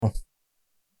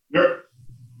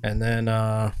And then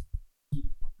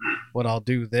what I'll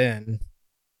do then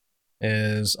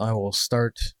is I will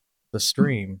start the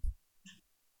stream.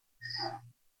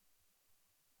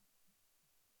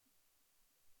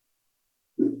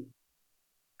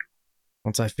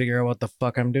 Once I figure out what the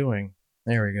fuck I'm doing.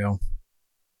 There we go.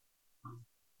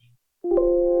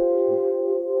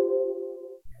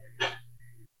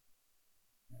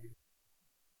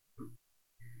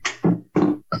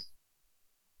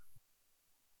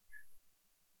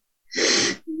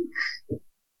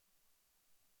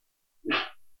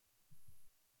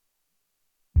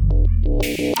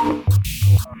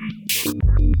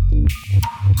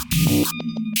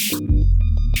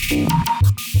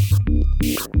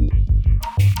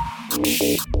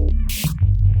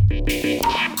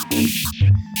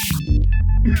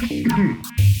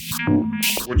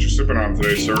 What you sipping on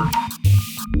today, sir?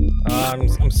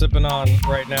 I'm sipping on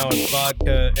right now is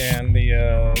vodka and the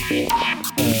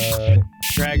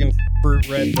dragon fruit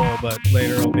Red Bull, but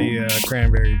later it'll be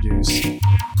cranberry juice.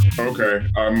 Okay,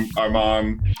 I'm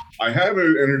on. I had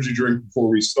an energy drink before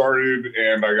we started,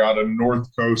 and I got a North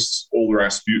Coast Old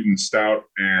Rasputin Stout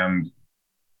and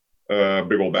a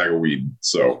big old bag of weed.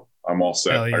 So I'm all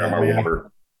set. Yeah, I got my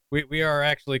water. We are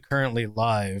actually currently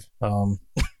live. Oh,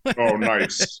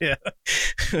 nice. Yeah.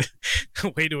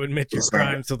 Way to admit your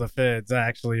crimes to the feds.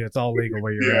 Actually, it's all legal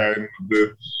where you're at.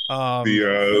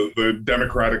 The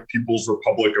Democratic People's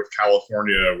Republic of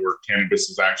California, where cannabis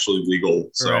is actually legal.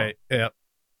 So. Right. Yeah.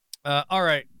 All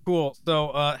right. Cool.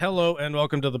 So, hello and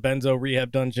welcome to the Benzo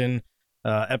Rehab Dungeon,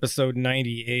 episode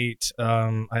 98.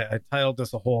 I titled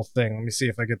this a whole thing. Let me see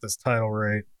if I get this title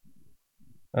right.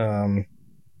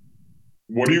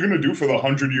 What are you going to do for the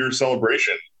 100-year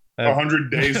celebration? 100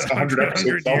 days, 100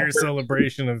 episodes. 100-year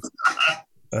celebration of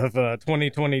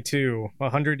 2022.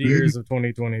 100 years of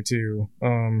 2022.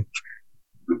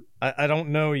 I don't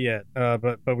know yet,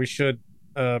 but we should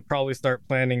probably start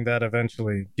planning that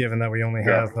eventually, given that we only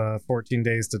have 14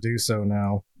 days to do so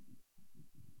now.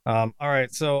 All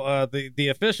right, so the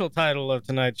official title of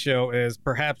tonight's show is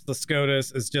Perhaps the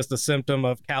SCOTUS is just a symptom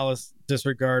of callous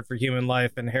disregard for human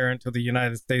life inherent to the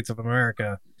United States of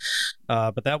America.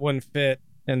 But that wouldn't fit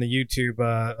in the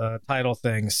YouTube title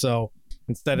thing, so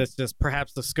instead it's just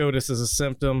Perhaps the SCOTUS is a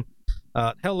symptom.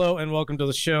 Hello and welcome to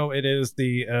the show. It is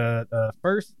the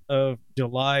 1st of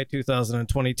July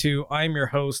 2022. I'm your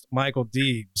host, Michael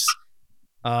Deebs.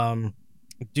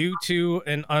 Due to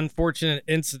an unfortunate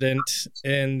incident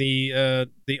in the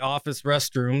office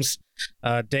restrooms,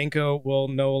 Danko will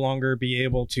no longer be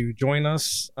able to join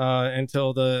us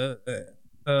until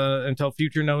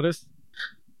future notice.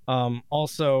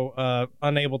 Also,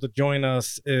 unable to join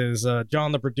us is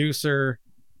John, the producer,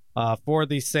 for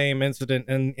the same incident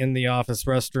in the office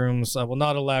restrooms. I will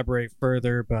not elaborate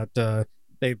further, but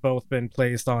they've both been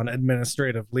placed on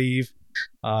administrative leave.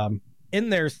 In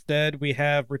their stead, we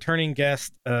have returning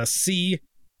guest C,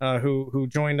 who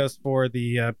joined us for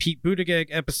the Pete Buttigieg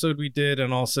episode we did,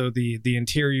 and also the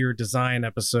interior design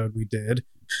episode we did.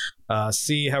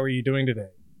 C, how are you doing today?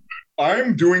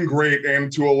 I'm doing great, and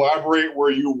to elaborate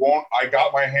where you won't, I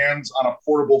got my hands on a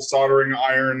portable soldering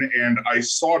iron, and I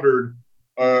soldered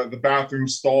the bathroom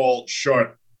stall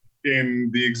shut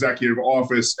in the executive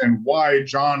office. And why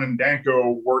John and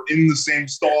Danko were in the same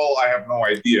stall, I have no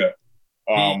idea.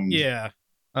 I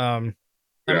mean,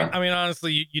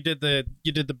 honestly, you did the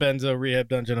Benzo Rehab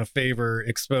Dungeon a favor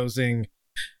exposing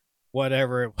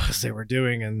whatever it was they were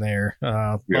doing in there.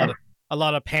 A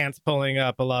lot of pants pulling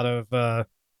up, a lot of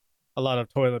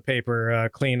toilet paper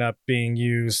cleanup being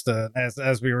used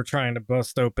as we were trying to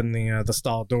bust open the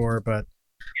stall door. But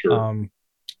sure.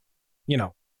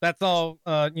 That's all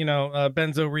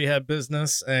Benzo Rehab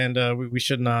business, and we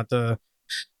should not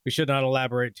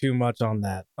elaborate too much on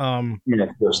that. No, of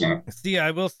course not. See,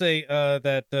 I will say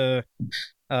that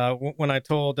when I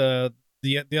told the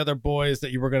other boys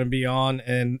that you were going to be on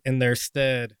in their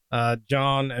stead,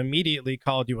 John immediately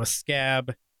called you a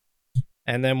scab.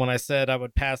 And then when I said I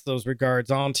would pass those regards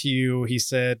on to you, he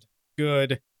said,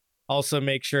 good. Also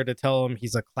make sure to tell him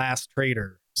he's a class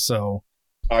traitor. So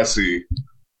I see.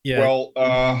 Yeah. Well,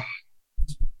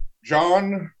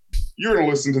 John, you're going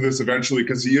to listen to this eventually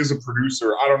because he is a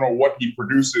producer. I don't know what he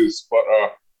produces, but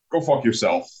go fuck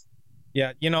yourself.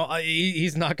 Yeah,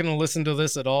 he's not going to listen to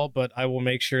this at all, but I will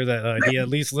make sure that he at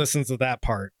least listens to that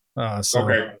part.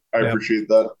 Okay, I appreciate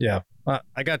that. Yeah,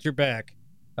 I got your back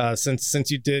since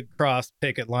you did cross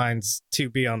picket lines to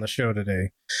be on the show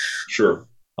today. Sure.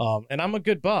 And I'm a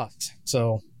good boss,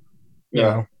 so you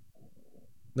know,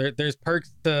 there's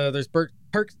perks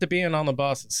to being on the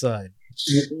boss's side.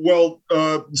 Well,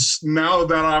 now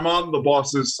that I'm on the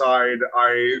boss's side,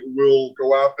 I will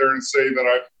go out there and say that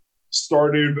I've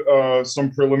started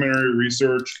some preliminary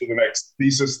research for the next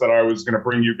thesis that I was going to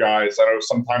bring you guys. I know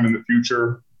sometime in the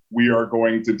future we are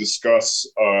going to discuss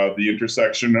the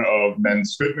intersection of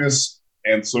men's fitness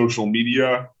and social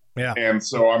media. Yeah. And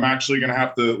so I'm actually going to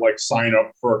have to like sign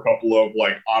up for a couple of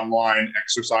like online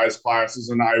exercise classes,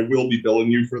 and I will be billing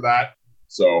you for that.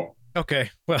 So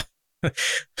okay, well,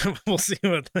 we'll see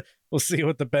what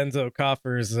the Benzo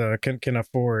coffers can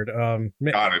afford.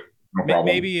 Got it. No problem.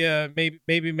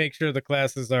 Maybe make sure the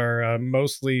classes are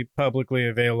mostly publicly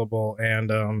available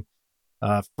and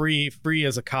free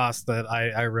as a cost that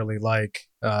I really like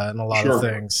in a lot of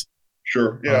things.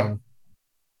 Sure. Yeah.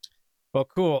 Well,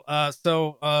 cool.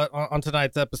 So on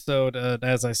tonight's episode,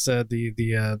 as I said, the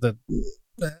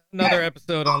another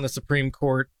episode on the Supreme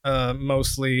Court,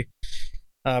 mostly,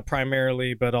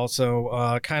 primarily, but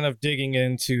also kind of digging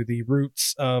into the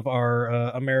roots of our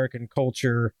American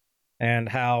culture and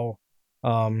how,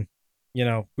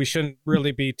 we shouldn't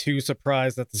really be too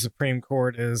surprised that the Supreme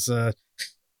Court is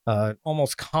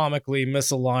almost comically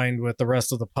misaligned with the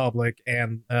rest of the public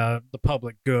and the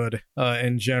public good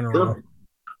in general. Sure.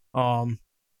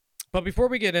 But before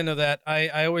we get into that,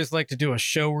 I always like to do a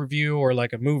show review or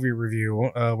like a movie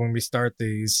review when we start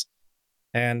these.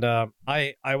 And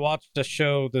I watched a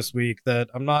show this week that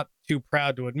I'm not too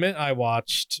proud to admit I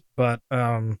watched, but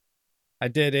I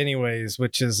did anyways,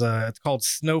 which is it's called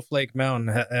Snowflake Mountain.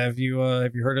 Have you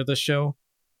heard of this show?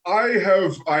 I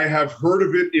have heard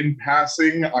of it in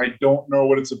passing. I don't know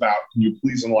what it's about. Can you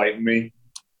please enlighten me?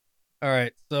 All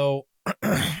right, so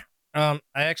I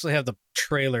actually have the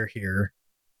trailer here.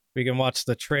 We can watch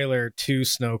the trailer to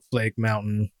Snowflake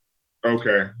Mountain.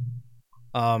 Okay.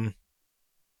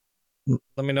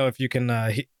 Let me know if you can.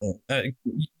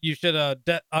 You should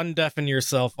undeafen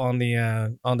yourself on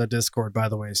the Discord, by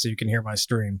the way, so you can hear my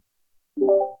stream.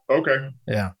 Okay.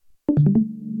 Yeah.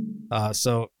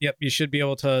 So yep, you should be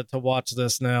able to watch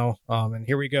this now. And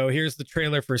here we go. Here's the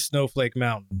trailer for Snowflake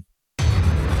Mountain.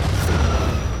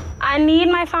 I need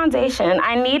my foundation.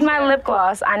 I need my lip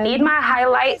gloss. I need my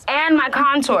highlight and my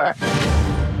contour.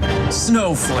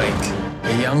 Snowflake,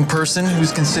 a young person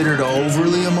who's considered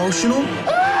overly emotional,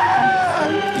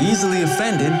 easily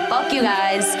offended, fuck you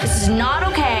guys, this is not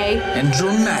okay, and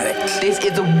dramatic. This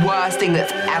is the worst thing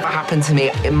that's ever happened to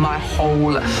me in my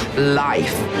whole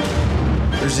life.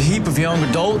 There's a heap of young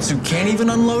adults who can't even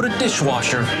unload a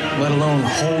dishwasher, let alone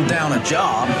hold down a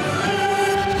job.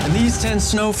 And these 10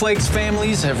 snowflakes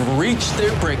families have reached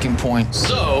their breaking point.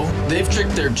 So they've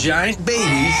tricked their giant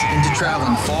babies into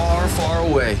traveling far, far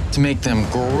away to make them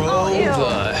grow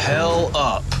the hell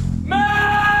up.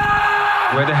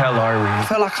 Where the hell are we? I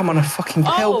feel like I'm on a fucking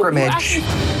pilgrimage.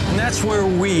 And that's where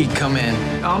we come in.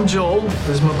 I'm Joel. This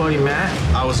is my buddy Matt.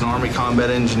 I was an Army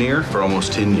combat engineer for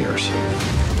almost 10 years.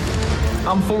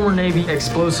 I'm former Navy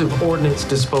explosive ordnance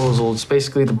disposal. It's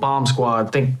basically the bomb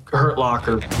squad. Think Hurt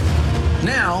Locker.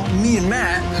 Now, me and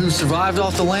Matt, who survived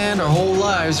off the land our whole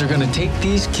lives, are gonna take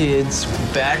these kids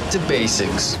back to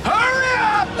basics. Hurry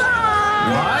up!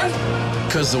 Why?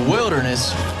 Because the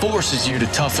wilderness forces you to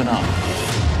toughen up.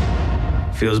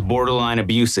 Feels borderline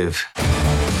abusive.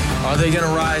 Are they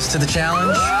gonna rise to the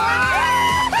challenge?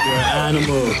 You're an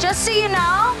animal. just so you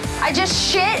know, I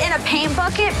just shit in a paint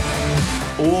bucket.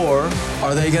 Or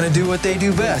are they gonna do what they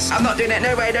do best? I'm not doing it.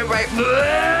 No way, no way.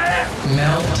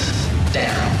 Melt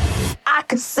down. I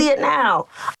can see it now.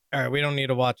 All right, we don't need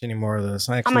to watch any more of this.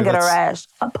 Actually, I'm gonna get a rash,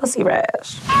 a pussy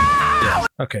rash. Yeah.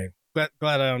 Okay,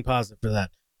 glad I unpaused it for that.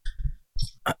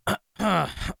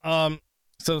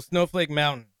 So Snowflake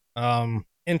Mountain,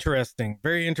 interesting,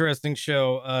 very interesting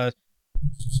show.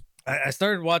 I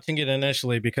started watching it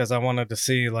initially because I wanted to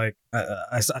see, like,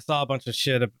 I saw a bunch of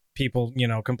shit of people,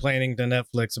 complaining to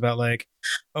Netflix about, like,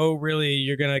 oh, really,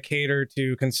 you're going to cater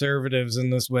to conservatives in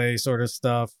this way, sort of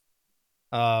stuff.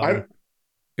 Go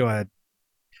ahead.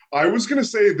 I was going to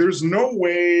say there's no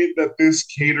way that this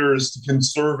caters to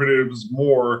conservatives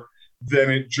more than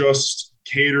it just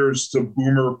caters to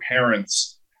boomer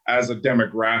parents as a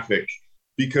demographic.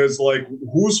 Because, like,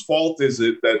 whose fault is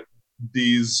it that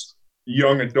these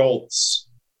young adults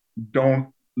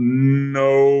don't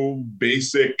know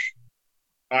basic,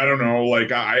 I don't know,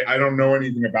 like, I don't know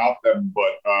anything about them,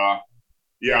 but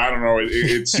yeah, I don't know.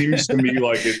 It seems to me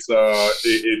like it's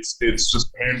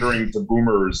just pandering to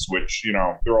boomers, which,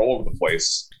 they're all over the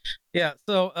place. Yeah,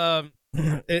 so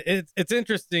it's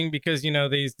interesting because,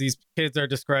 these kids are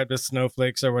described as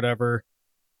snowflakes or whatever.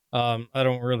 I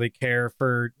don't really care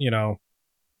for,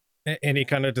 any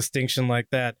kind of distinction like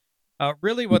that.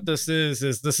 Really what this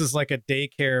is like a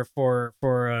daycare for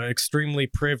extremely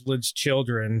privileged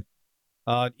children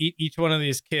Each one of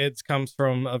these kids comes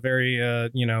from a very a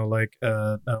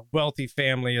wealthy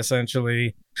family,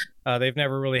 essentially. They've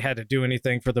never really had to do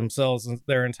anything for themselves in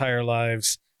their entire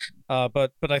lives.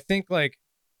 But I think, like,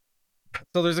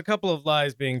 so there's a couple of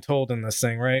lies being told in this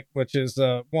thing, right? Which is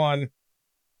one,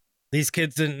 these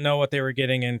kids didn't know what they were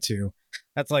getting into.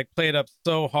 That's like played up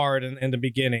so hard in the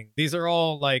beginning. These are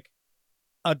all like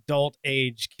adult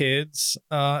age kids,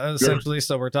 essentially.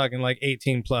 So we're talking like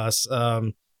 18 plus.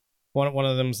 One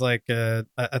of them's like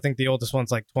I think the oldest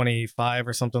one's like 25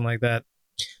 or something like that.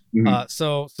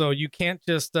 So you can't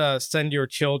just send your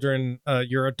children,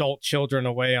 your adult children,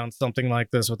 away on something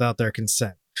like this without their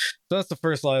consent. So that's the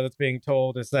first lie that's being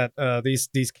told, is that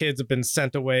these kids have been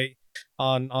sent away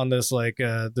on this like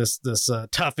this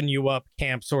toughen you up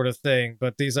camp sort of thing.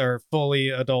 But these are fully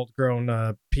adult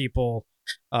grown people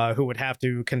who would have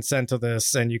to consent to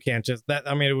this, and you can't just that.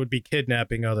 I mean, it would be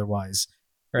kidnapping otherwise,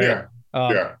 right?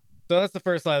 Yeah. So that's the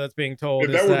first lie that's being told.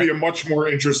 That would be a much more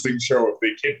interesting show if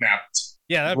they kidnapped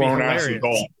that'd be grown-ass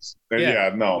adults.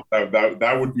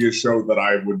 That would be a show that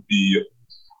I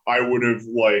would have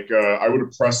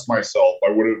pressed myself.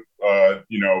 I would have,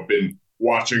 been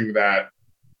watching that,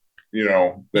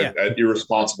 at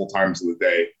irresponsible times of the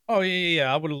day. Oh,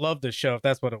 yeah. I would have loved this show if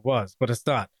that's what it was, but it's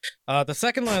not. The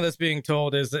second line that's being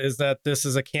told is that this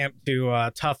is a camp to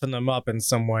toughen them up in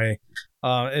some way.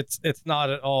 It's not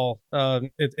at all.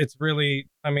 It's really,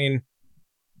 I mean,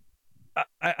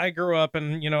 I grew up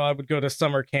and, I would go to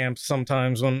summer camps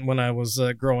sometimes when I was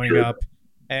growing up.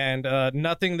 And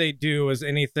nothing they do is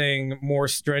anything more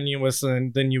strenuous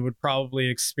than you would probably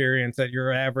experience at your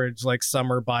average like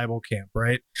summer Bible camp,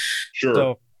 right? Sure.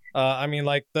 So, I mean,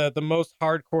 like the most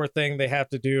hardcore thing they have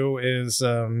to do is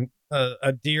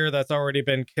a deer that's already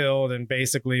been killed and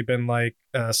basically been like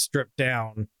stripped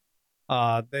down.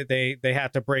 They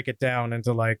have to break it down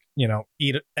into like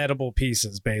edible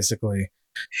pieces, basically.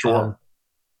 Sure.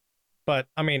 But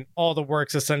I mean, all the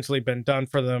work's essentially been done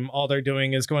for them. All they're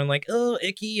doing is going like, "Oh,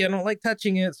 icky! I don't like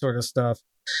touching it," sort of stuff.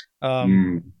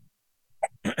 The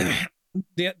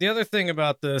other thing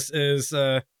about this is,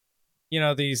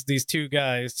 these two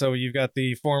guys. So you've got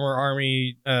the former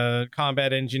Army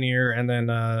combat engineer and then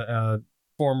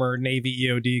former Navy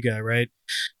EOD guy, right?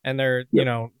 And they're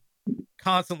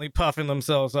constantly puffing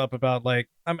themselves up about like,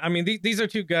 I mean, these are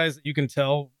two guys that you can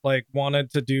tell like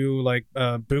wanted to do like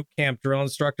boot camp drill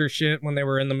instructor shit when they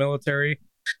were in the military,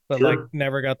 but like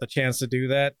never got the chance to do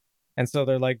that. And so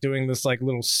they're like doing this like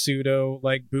little pseudo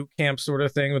like boot camp sort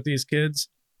of thing with these kids.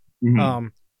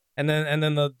 And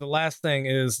then the last thing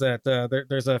is that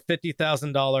there's a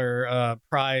 $50,000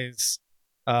 prize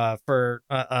for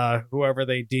whoever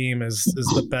they deem is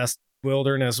the best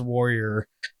wilderness warrior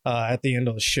at the end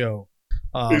of the show.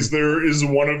 Is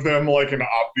one of them like an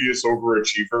obvious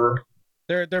overachiever?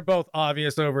 They're both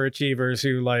obvious overachievers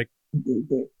who like.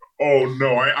 Oh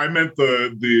no, I meant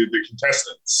the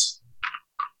contestants.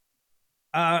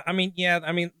 I mean,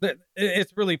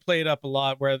 it's really played up a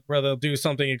lot where they'll do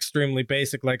something extremely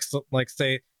basic, like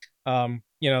say,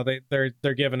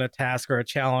 they're given a task or a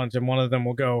challenge, and one of them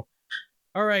will go,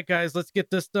 "All right, guys, let's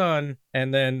get this done,"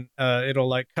 and then it'll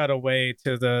like cut away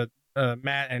to the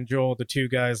Matt and Joel, the two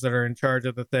guys that are in charge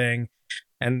of the thing,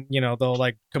 and they'll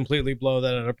like completely blow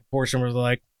that out of proportion where they're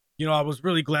like, I was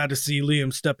really glad to see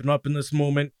Liam stepping up in this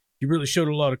moment. He really showed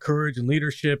a lot of courage and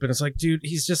leadership. And it's like, dude,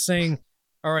 he's just saying,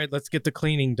 all right, let's get the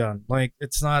cleaning done. Like,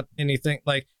 it's not anything,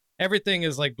 like everything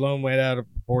is like blown way out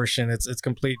of proportion. It's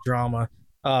complete drama.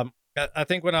 I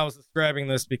think when I was describing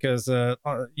this, because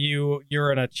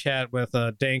you're in a chat with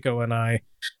Danko and I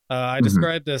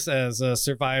described this as a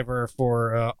Survivor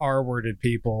for R-worded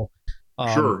people.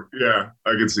 Sure, yeah,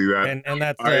 I can see that, and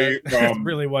that's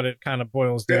really what it kind of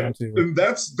boils down to. And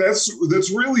that's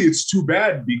really, it's too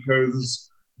bad, because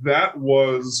that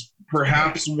was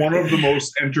perhaps one of the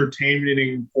most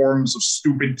entertaining forms of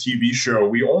stupid TV show.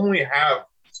 We only have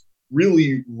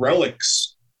really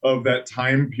relics of that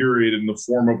time period in the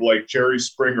form of like Jerry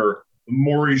Springer. The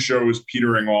Maury Show is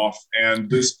petering off, and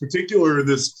this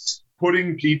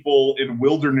putting people in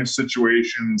wilderness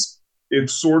situations, it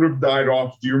sort of died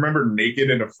off. Do you remember Naked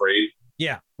and Afraid?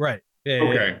 Yeah, right. Yeah,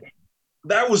 okay. Yeah.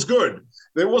 That was good.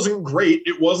 It wasn't great.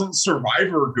 It wasn't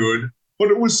Survivor good, but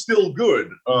it was still good.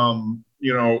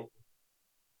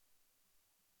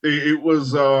 It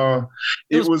was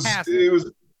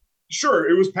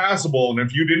passable. And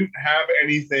if you didn't have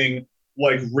anything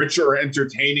like rich or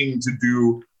entertaining to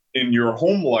do in your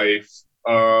home life,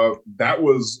 that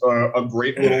was a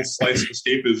great little slice of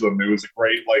escapism. It was a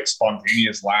great like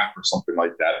spontaneous laugh or something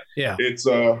like that. Yeah. It's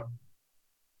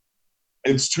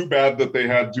It's too bad that they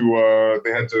had to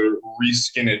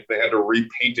reskin it. They had to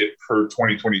repaint it for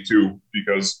 2022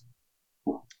 because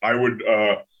I would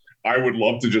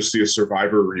love to just see a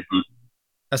Survivor reboot.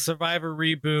 A Survivor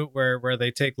reboot where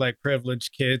they take like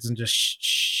privileged kids and just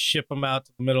ship them out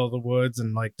to the middle of the woods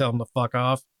and like tell them to fuck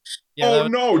off. Yeah,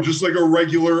 no, just like a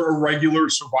regular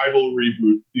survival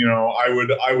reboot. You know, I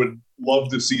would love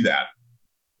to see that.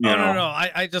 No.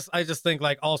 I just think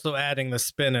like also adding the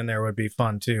spin in there would be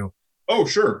fun too. Oh,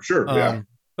 sure, yeah.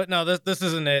 But no, this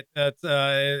isn't it.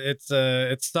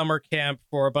 It's summer camp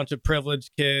for a bunch of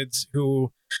privileged kids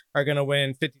who are gonna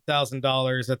win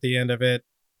 $50,000 at the end of it.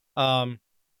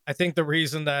 I think the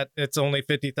reason that it's only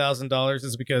 $50,000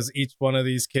 is because each one of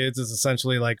these kids is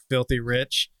essentially like filthy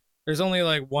rich. There's only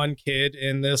like one kid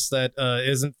in this that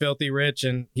isn't filthy rich,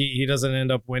 and he doesn't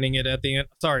end up winning it at the end.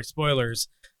 Sorry, spoilers.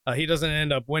 He doesn't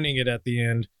end up winning it at the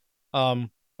end.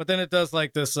 But then it does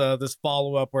like this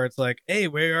follow up where it's like, hey,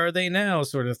 where are they now,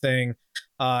 sort of thing,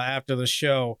 after the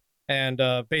show, and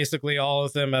basically all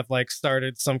of them have like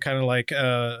started some kind of like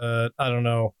I don't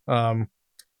know,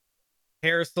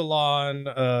 hair salon,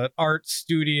 art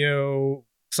studio,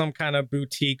 some kind of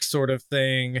boutique sort of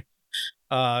thing.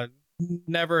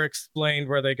 Never explained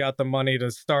where they got the money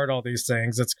to start all these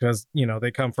things. It's because, you know,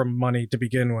 they come from money to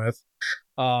begin with.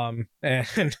 And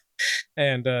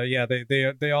yeah,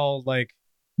 they all like,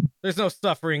 there's no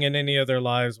suffering in any of their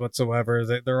lives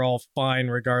whatsoever. They're all fine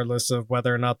regardless of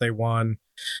whether or not they won.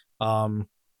 And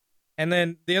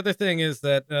then the other thing is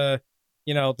that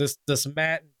you know, this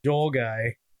Matt and Joel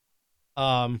guy.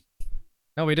 No,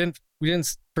 we didn't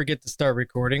forget to start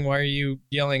recording. Why are you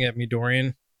yelling at me,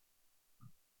 Dorian?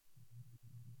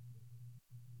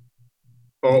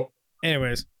 Oh.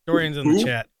 Anyways, Dorian's in the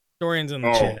chat. Dorian's in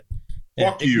the chat.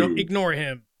 Fuck you. Ignore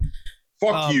him.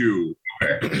 Fuck you.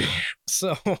 Okay.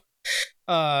 So,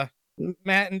 Matt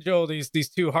and Joel, these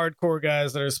two hardcore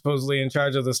guys that are supposedly in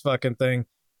charge of this fucking thing,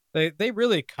 they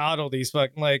really coddle these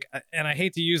fucking, like, and I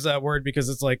hate to use that word because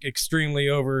it's like extremely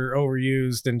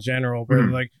overused in general, but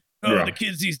like, the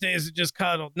kids these days are just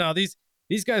coddled. No, these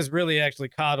guys really actually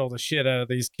coddle the shit out of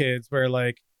these kids, where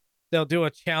like they'll do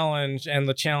a challenge and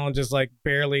the challenge is like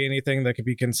barely anything that could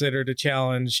be considered a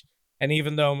challenge. And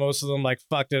even though most of them like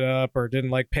fucked it up or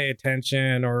didn't like pay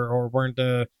attention or weren't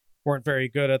very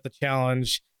good at the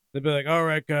challenge, they'd be like, all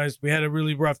right, guys, we had a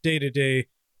really rough day today,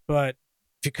 but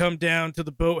if you come down to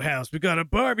the boathouse, we got a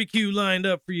barbecue lined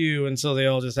up for you. And so they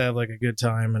all just have like a good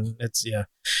time. And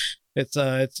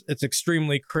it's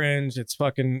extremely cringe. It's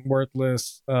fucking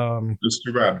worthless. It's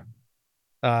too bad.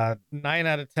 9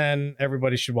 out of 10.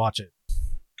 Everybody should watch it.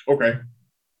 Okay.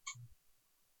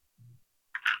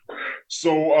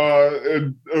 So,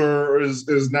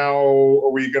 is now,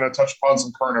 are we going to touch upon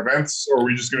some current events, or are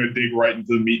we just going to dig right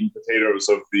into the meat and potatoes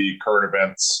of the current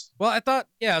events? Well, I thought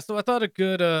a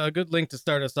good link to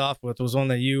start us off with was one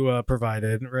that you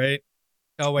provided, right?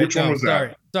 Oh wait, which one was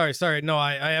that? Sorry. No,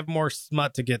 I have more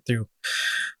smut to get through.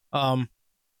 The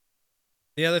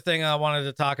other thing I wanted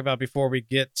to talk about before we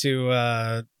get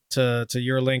to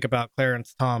your link about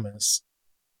Clarence Thomas.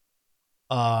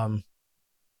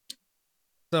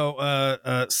 So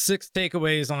 6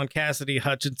 takeaways on Cassidy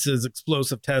Hutchinson's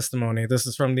explosive testimony. This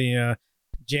is from the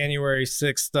January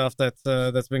 6th stuff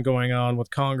that's been going on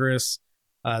with Congress.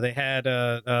 They had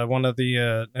one of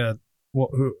the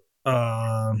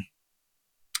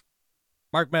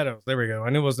Mark Meadows. There we go. I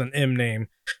knew it was an M name.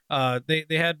 They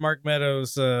had Mark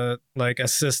Meadows like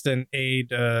assistant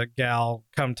aide gal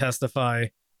come testify.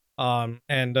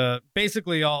 And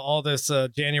basically all this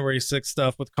January 6th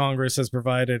stuff with Congress has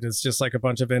provided is just like a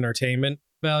bunch of entertainment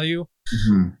value.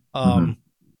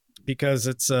 Because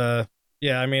it's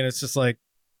it's just like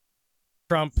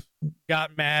Trump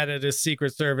got mad at his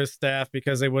Secret Service staff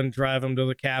because they wouldn't drive him to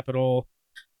the Capitol.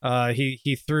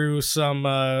 He threw some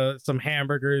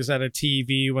hamburgers at a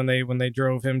TV when they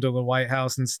drove him to the White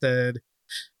House instead.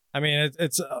 I mean,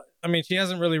 she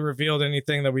hasn't really revealed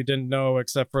anything that we didn't know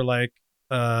except for like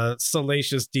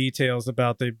salacious details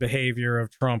about the behavior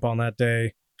of Trump on that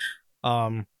day.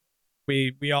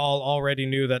 We all already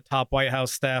knew that top White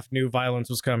House staff knew violence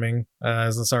was coming,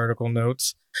 as this article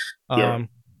notes.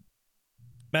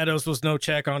 Meadows was no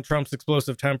check on Trump's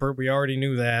explosive temper. We already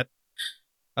knew that.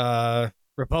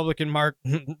 Republican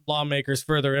lawmakers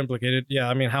further implicated. Yeah,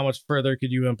 I mean, how much further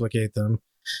could you implicate them?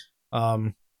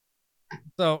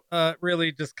 So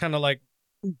really just kind of like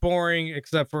boring,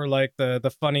 except for like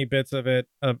the funny bits of it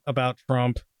about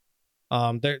Trump.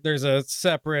 There's a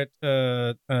separate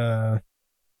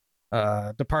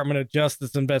Department of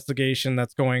Justice investigation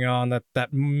that's going on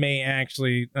that may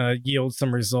actually yield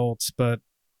some results, but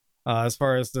as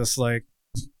far as this like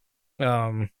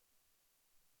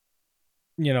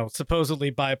supposedly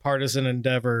bipartisan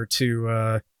endeavor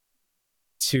to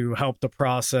help the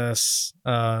process,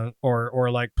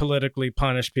 or like politically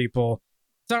punish people.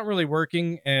 It's not really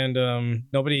working, and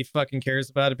nobody fucking cares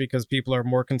about it because people are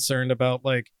more concerned about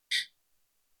like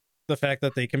the fact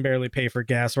that they can barely pay for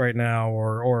gas right now,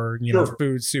 or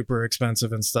food's super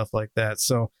expensive and stuff like that.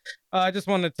 So I just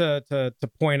wanted to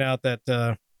point out that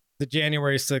the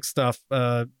January 6th stuff,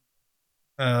 the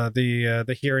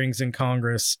hearings in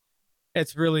Congress,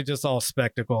 it's really just all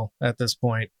spectacle at this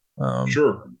point.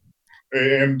 Sure.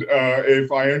 And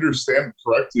if I understand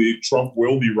correctly, Trump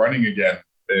will be running again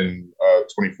in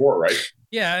 24, right?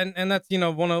 Yeah, and that's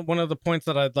one of the points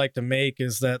that I'd like to make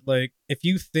is that, like, if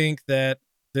you think that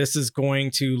this is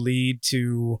going to lead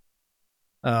to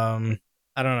I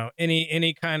don't know,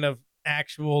 any kind of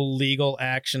actual legal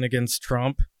action against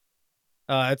Trump,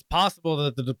 it's possible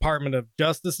that the Department of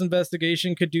Justice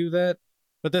investigation could do that,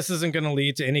 but this isn't going to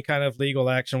lead to any kind of legal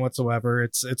action whatsoever.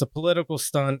 It's a political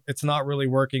stunt. It's not really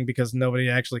working because nobody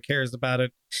actually cares about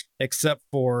it except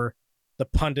for the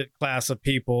pundit class of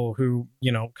people who,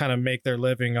 kind of make their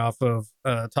living off of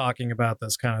talking about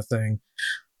this kind of thing.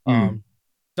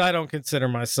 I don't consider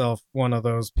myself one of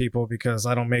those people because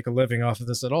I don't make a living off of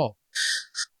this at all.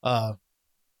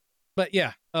 But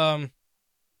yeah,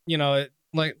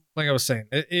 like I was saying,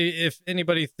 if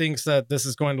anybody thinks that this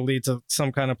is going to lead to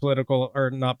some kind of political, or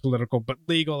not political, but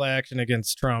legal action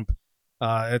against Trump,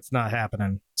 it's not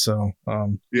happening. So I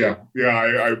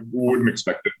wouldn't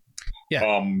expect it.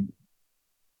 Yeah.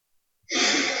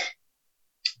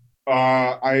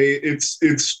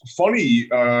 It's funny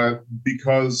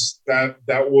because that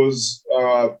was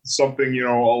something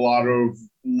a lot of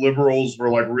liberals were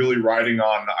like really riding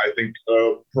on. I think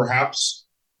perhaps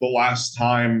the last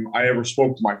time I ever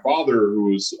spoke to my father,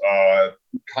 who was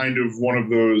kind of one of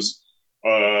those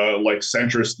like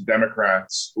centrist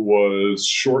Democrats, was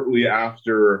shortly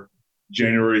after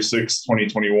January 6th,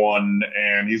 2021,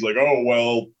 and he's like, oh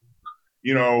well,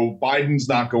 Biden's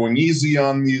not going easy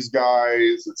on these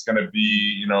guys. It's going to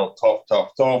be,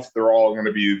 tough. They're all going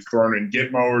to be thrown in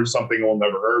Gitmo or something. We'll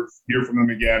never hear from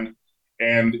them again.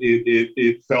 And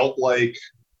it felt like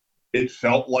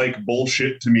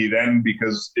bullshit to me then,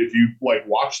 because if you like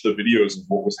watch the videos of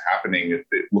what was happening, it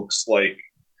looks like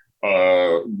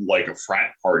a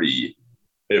frat party.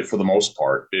 For the most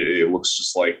part, it looks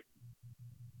just like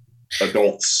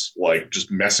adults like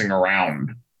just messing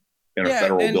around in a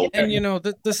federal building. And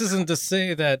this isn't to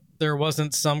say that there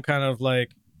wasn't some kind of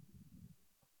like,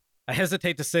 I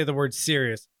hesitate to say the word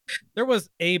serious. There was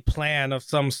a plan of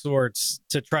some sorts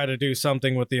to try to do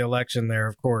something with the election there,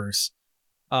 of course.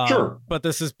 Sure. But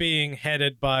this is being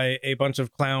headed by a bunch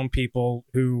of clown people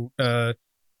who,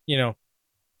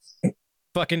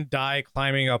 fucking die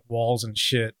climbing up walls and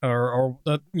shit. Or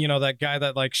that guy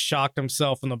that like shocked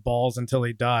himself in the balls until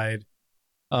he died.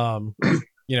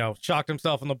 Shocked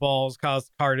himself in the balls,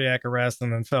 caused cardiac arrest,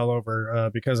 and then fell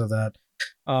over because of that.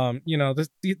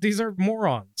 These are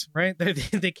morons, right?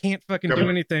 They can't fucking do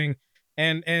anything.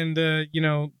 And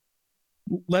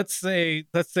let's say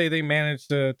they managed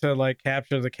to like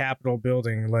capture the Capitol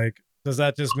building. Like, does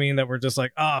that just mean that we're just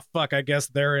like, fuck, I guess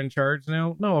they're in charge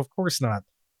now? No, of course not.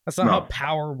 That's not how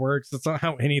power works. That's not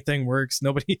how anything works.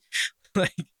 Nobody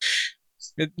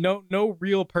no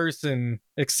real person,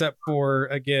 except for,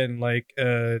 again, like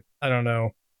I don't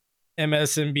know,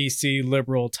 MSNBC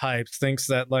liberal types, thinks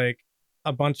that like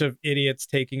a bunch of idiots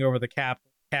taking over the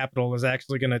Capitol is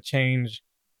actually going to change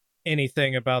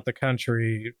anything about the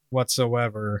country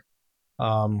whatsoever.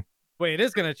 Way it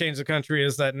is going to change the country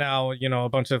is that now, a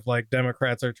bunch of like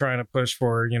Democrats are trying to push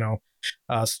for,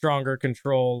 stronger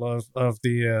control of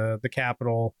the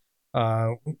Capitol,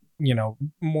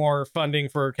 more funding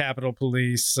for Capitol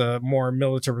Police, more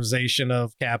militarization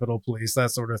of Capitol Police,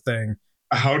 that sort of thing.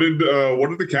 What did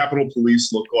the Capitol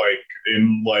Police look like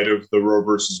in light of the Roe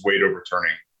versus Wade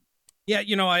overturning? Yeah,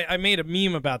 I made a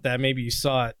meme about that. Maybe you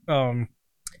saw it. So,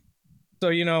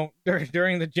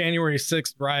 during the January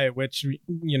 6th riot, which,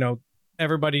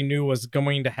 everybody knew was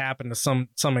going to happen to some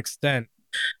extent,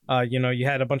 you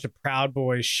had a bunch of Proud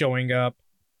Boys showing up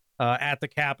at the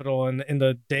Capitol in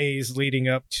the days leading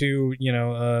up to,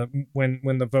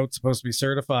 when the vote's supposed to be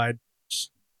certified.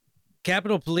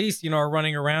 Capitol Police, are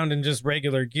running around in just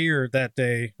regular gear that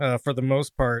day, for the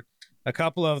most part. A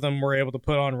couple of them were able to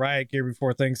put on riot gear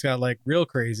before things got like real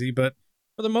crazy, but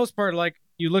for the most part, like,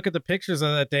 you look at the pictures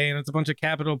of that day and it's a bunch of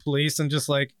Capitol Police and just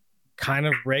like kind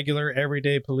of regular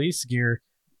everyday police gear.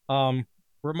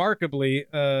 Remarkably,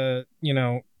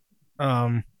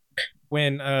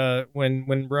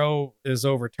 when Roe is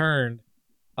overturned,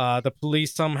 The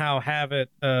police somehow have it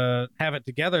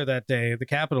together that day. The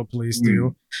Capitol Police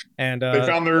do, and they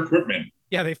found their equipment.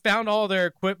 Yeah, they found all their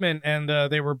equipment, and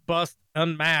they were bussed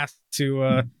unmasked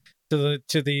to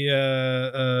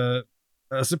the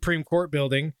Supreme Court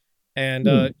building,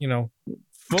 and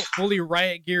fully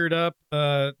riot geared up,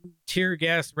 tear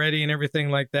gas ready, and everything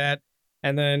like that.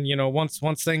 And then once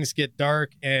things get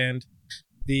dark and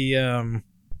the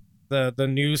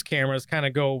news cameras kind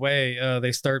of go away,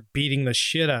 they start beating the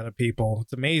shit out of people.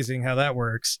 It's amazing how that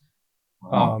works.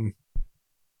 Wow.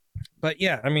 But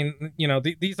yeah, I mean,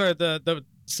 these are the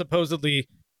supposedly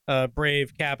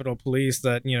brave Capitol Police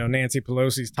that Nancy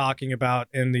Pelosi's talking about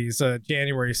in these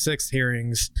January 6th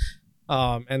hearings,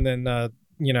 and then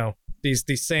these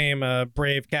same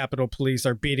brave Capitol Police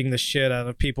are beating the shit out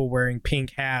of people wearing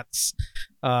pink hats,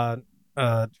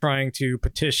 trying to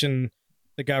petition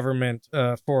the government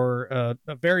for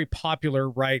a very popular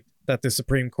right that the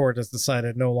Supreme Court has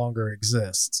decided no longer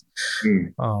exists.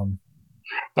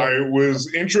 I was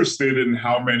interested in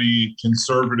how many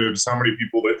conservatives, how many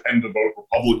people that tend to vote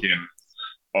Republican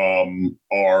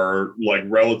are like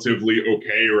relatively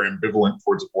okay or ambivalent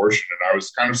towards abortion. And I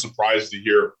was kind of surprised to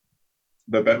hear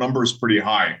that number is pretty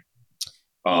high.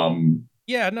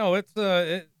 Yeah, no,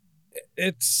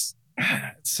 it's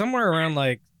somewhere around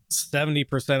like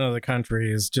 70% of the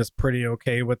country is just pretty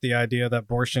okay with the idea that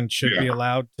abortion should be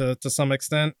allowed to some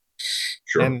extent.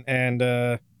 Sure.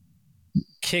 And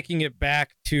kicking it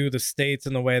back to the states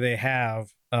in the way they have.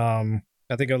 I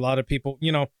think a lot of people,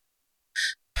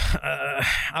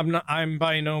 I'm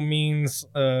by no means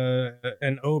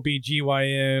an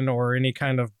OBGYN or any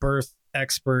kind of birth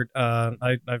expert.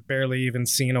 I've barely even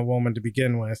seen a woman to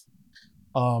begin with.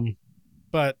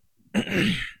 But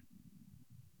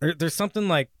there's something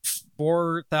like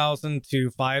 4,000 to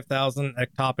 5,000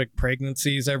 ectopic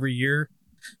pregnancies every year.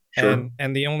 Sure.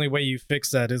 And the only way you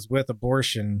fix that is with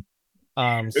abortion.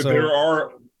 So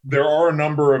there are a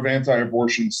number of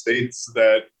anti-abortion states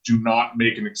that do not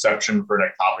make an exception for an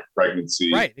ectopic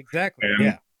pregnancy. Right, exactly.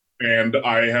 And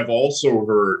I have also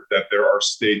heard that there are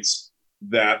states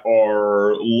that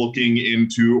are looking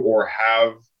into or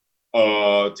have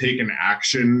taken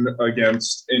action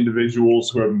against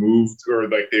individuals who have moved or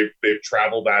like they've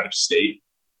traveled out of state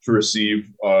to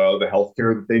receive the health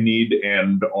care that they need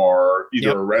and are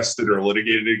either arrested or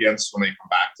litigated against when they come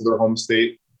back to their home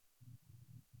state.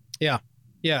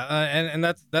 And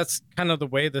that's kind of the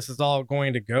way this is all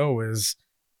going to go. Is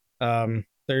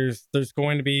there's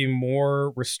going to be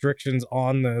more restrictions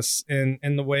on this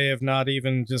in the way of not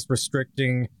even just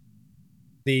restricting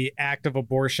the act of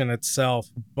abortion itself,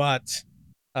 but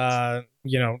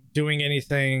doing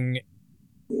anything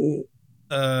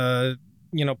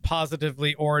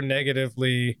positively or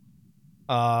negatively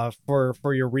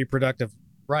for your reproductive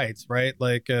rights, right?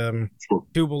 Like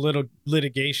tubal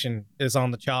litigation is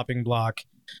on the chopping block.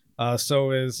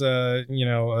 So is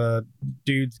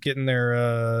dudes getting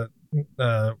their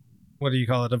what do you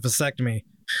call it, a vasectomy.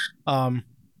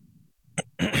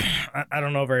 I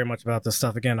don't know very much about this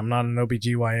stuff. Again, I'm not an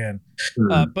OBGYN.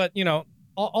 But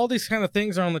all these kind of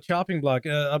things are on the chopping block.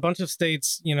 A bunch of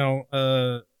states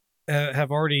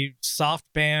have already soft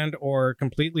banned or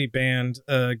completely banned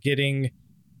getting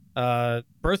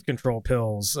birth control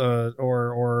pills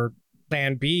or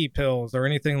Plan B pills or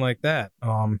anything like that.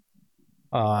 And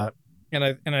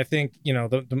I think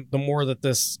the more that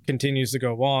this continues to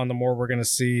go on, the more we're going to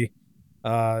see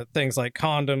things like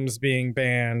condoms being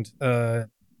banned,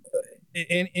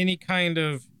 in any kind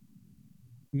of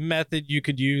method you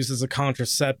could use as a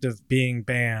contraceptive being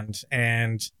banned,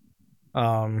 and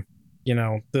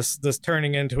this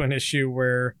turning into an issue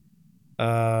where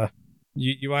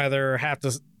you either have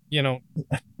to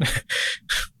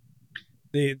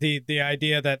the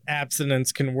idea that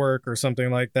abstinence can work or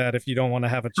something like that if you don't want to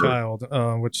have a child,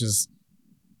 which is,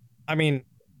 I mean,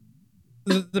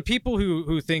 the people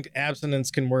who think abstinence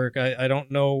can work, I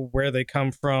don't know where they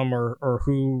come from or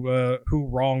who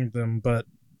wronged them, but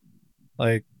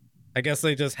like, I guess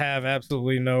they just have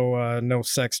absolutely no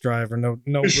sex drive or no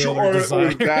will or desire.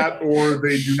 Or that, or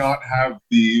they do not have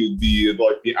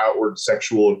the outward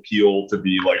sexual appeal to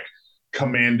be like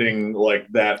commanding like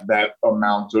that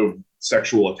amount of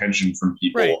sexual attention from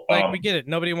people. Right, like we get it.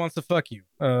 Nobody wants to fuck you.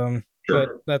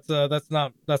 Sure. But that's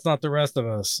not the rest of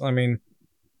us. I mean,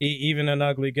 even an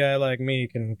ugly guy like me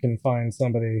can find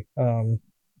somebody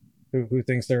who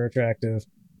thinks they're attractive.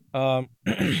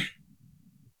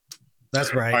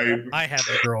 That's right. I have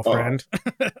a girlfriend.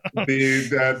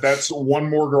 That's one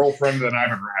more girlfriend than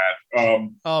I've ever had.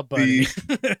 Oh, buddy.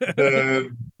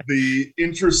 The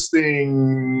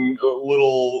interesting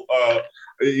little,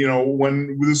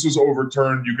 when this was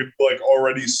overturned, you could like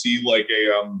already see like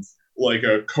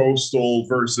a coastal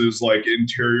versus like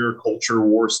interior culture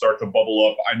war start to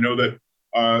bubble up. I know that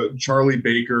Charlie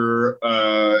Baker,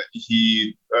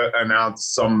 he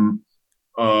announced some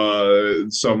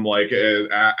action.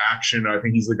 I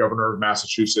think he's the governor of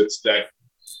Massachusetts, that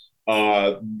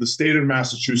the state of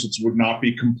Massachusetts would not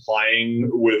be complying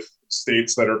with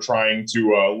states that are trying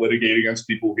to litigate against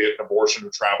people who get an abortion to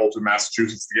travel to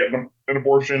Massachusetts to get an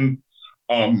abortion.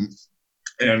 And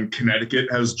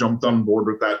Connecticut has jumped on board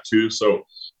with that too. So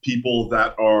people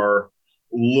that are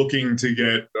looking to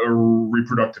get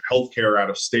reproductive health care out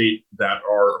of state that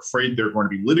are afraid they're going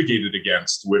to be litigated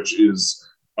against, which is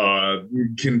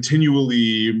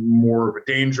continually more of a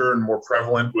danger and more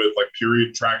prevalent with like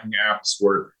period tracking apps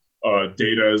where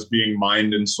data is being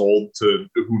mined and sold to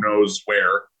who knows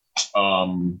where.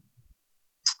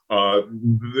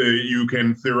 You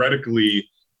can theoretically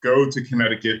go to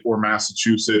Connecticut or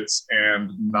Massachusetts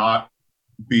and not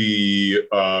be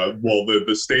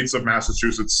the states of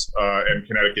Massachusetts and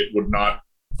Connecticut would not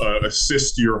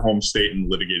assist your home state in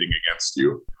litigating against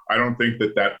you. I don't think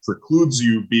that precludes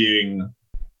you being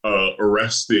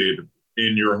arrested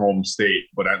in your home state,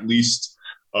 but at least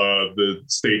the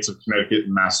states of Connecticut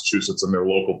and Massachusetts and their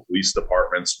local police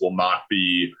departments will not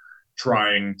be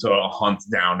trying to hunt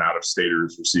down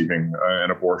out-of-staters receiving an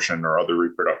abortion or other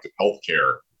reproductive health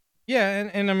care. Yeah,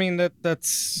 and I mean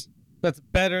that's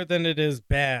better than it is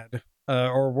bad,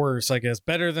 or worse, I guess.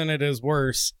 Better than it is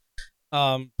worse.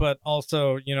 But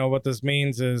also, what this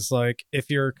means is like if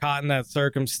you're caught in that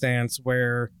circumstance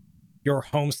where your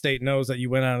home state knows that you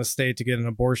went out of state to get an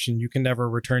abortion, you can never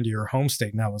return to your home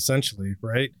state now, essentially,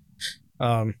 right?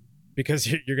 Because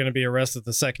you're going to be arrested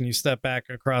the second you step back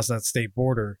across that state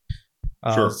border.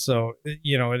 Sure. So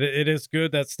it is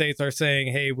good that states are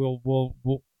saying, hey,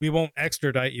 we won't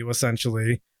extradite you,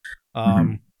 essentially.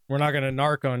 We're not going to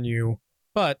narc on you.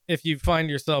 But if you find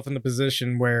yourself in the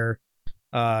position where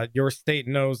your state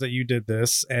knows that you did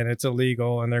this and it's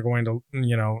illegal and they're going to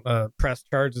press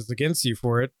charges against you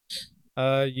for it,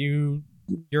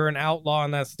 you're an outlaw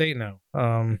in that state now.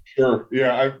 Sure.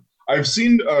 Yeah, I've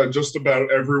seen just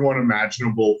about everyone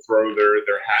imaginable throw their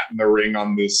hat in the ring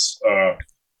on this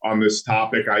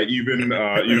topic. I even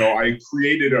I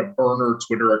created a burner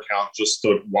Twitter account just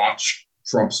to watch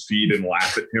Trump's feed and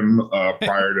laugh at him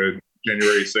prior to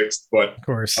January 6th, but of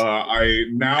course, I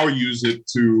now use it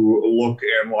to look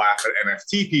and laugh at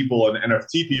NFT people, and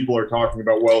NFT people are talking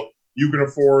about, well, you can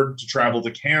afford to travel to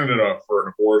Canada for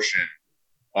an abortion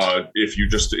if you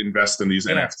just invest in these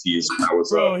NFTs.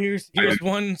 Here's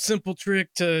one simple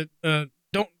trick to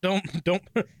don't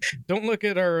look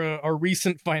at our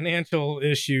recent financial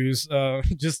issues.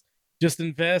 Just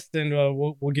invest and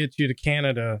we'll get you to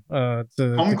Canada.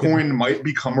 Coin might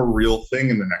become a real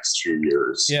thing in the next few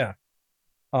years. Yeah.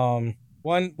 One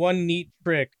neat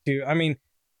trick to, I mean,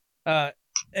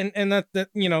 and that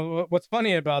what's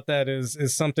funny about that is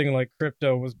something like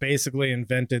crypto was basically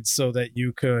invented so that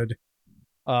you could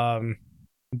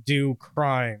do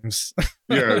crimes.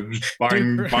 Yeah,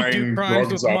 buying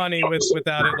crimes with money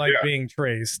without it being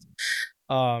traced.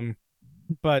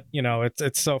 But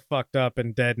it's so fucked up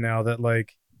and dead now that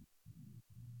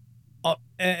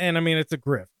and I mean it's a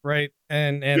grift, right?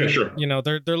 And yeah, sure.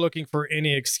 They're looking for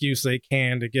any excuse they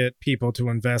can to get people to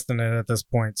invest in it at this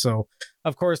point. So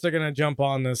of course they're gonna jump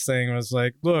on this thing. It was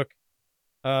like, look,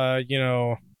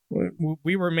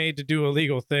 we were made to do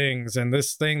illegal things, and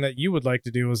this thing that you would like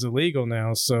to do is illegal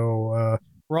now. So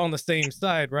we're on the same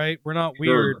side, right? We're not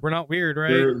weird. We're not weird,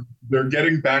 right? They're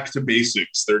getting back to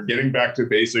basics. They're getting back to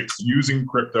basics using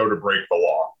crypto to break the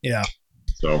law. Yeah.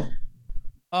 So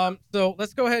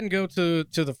let's go ahead and go to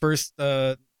the first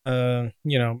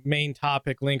main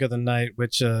topic link of the night,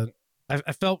 which I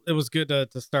felt it was good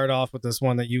to start off with this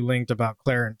one that you linked about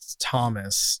Clarence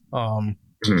Thomas.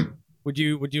 Would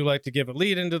you like to give a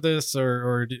lead into this,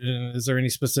 or is there any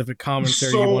specific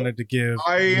commentary you wanted to give?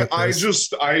 I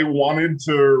wanted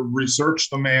to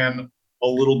research the man a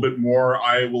little bit more.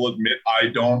 I will admit I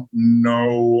don't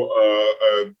know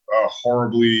a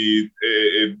horribly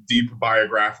deep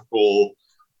biographical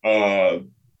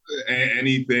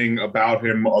anything about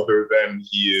him other than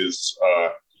he is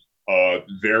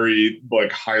very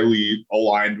highly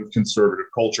aligned with conservative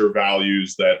culture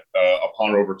values, that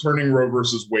upon overturning Roe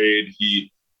versus Wade, he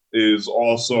is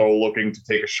also looking to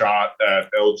take a shot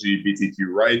at LGBTQ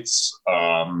rights.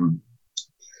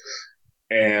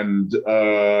 And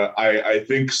I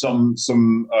think some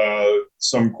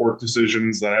court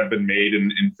decisions that have been made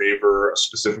in favor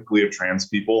specifically of trans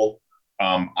people.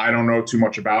 I don't know too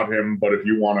much about him, but if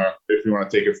you wanna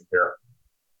take it from here.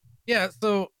 Yeah.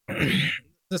 So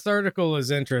this article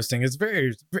is interesting. It's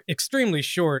extremely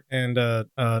short and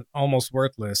almost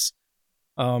worthless.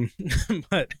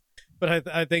 But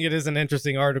I think it is an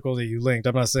interesting article that you linked.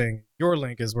 I'm not saying your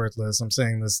link is worthless. I'm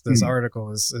saying this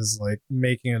article is like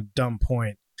making a dumb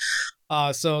point.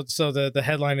 So the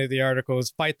headline of the article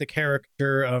is "Fight the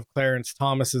Character of Clarence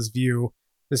Thomas's View.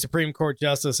 The Supreme Court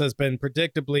Justice has been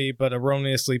predictably but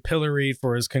erroneously pilloried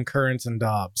for his concurrence in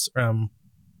Dobbs."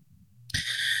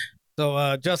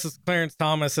 So Justice Clarence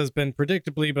Thomas has been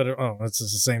predictably, but it's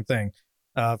just the same thing,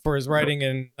 for his writing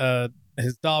in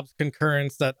his Dobbs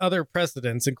concurrence that other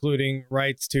precedents, including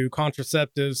rights to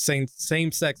contraceptives,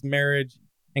 same-sex marriage,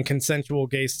 and consensual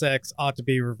gay sex, ought to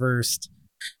be reversed.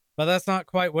 But that's not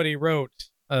quite what he wrote.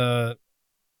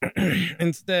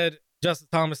 Instead, Justice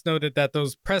Thomas noted that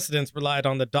those precedents relied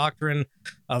on the doctrine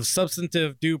of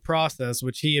substantive due process,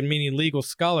 which he and many legal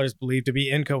scholars believe to be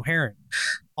incoherent.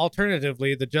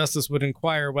 Alternatively, the justice would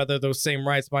inquire whether those same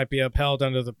rights might be upheld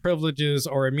under the Privileges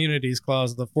or Immunities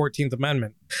Clause of the 14th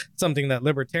Amendment, something that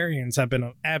libertarians have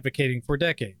been advocating for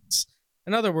decades.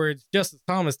 In other words, Justice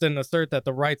Thomas didn't assert that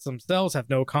the rights themselves have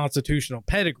no constitutional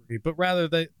pedigree, but rather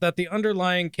that the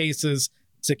underlying cases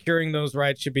securing those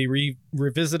rights should be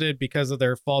revisited because of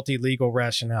their faulty legal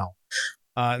rationale.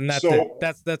 And that's it.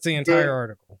 That's the entire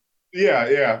article.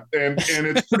 Yeah. And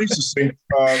it's pretty succinct.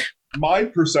 My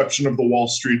perception of the Wall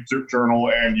Street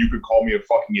Journal, and you could call me a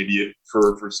fucking idiot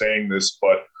for saying this,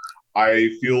 but I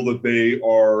feel that they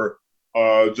are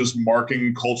just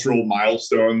marking cultural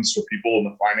milestones for people in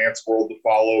the finance world to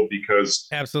follow, because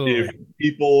absolutely, if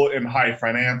people in high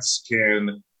finance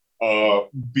can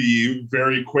be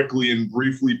very quickly and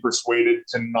briefly persuaded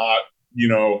to not,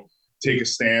 take a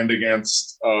stand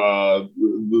against a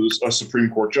Supreme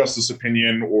Court justice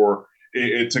opinion, or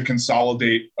to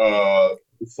consolidate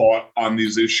thought on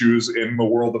these issues in the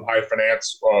world of high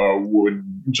finance, would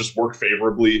just work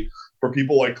favorably for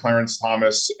people like Clarence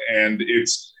Thomas. And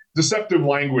it's deceptive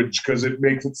language because it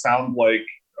makes it sound like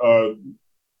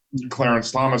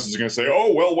Clarence Thomas is going to say,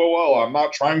 "Oh, well, I'm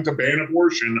not trying to ban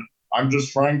abortion. I'm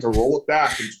just trying to roll it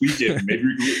back and tweak it." And maybe,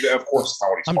 of course, it's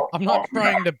not what he's I'm not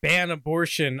trying to ban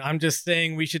abortion. I'm just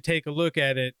saying we should take a look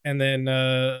at it. And then,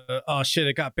 oh shit,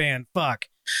 it got banned. Fuck.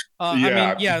 I'm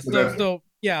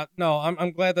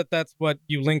glad that that's what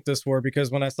you linked this for, because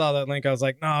when I saw that link, I was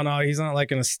like, no, he's not like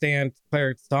going to stand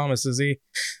Clarence Thomas, is he?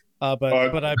 But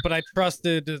I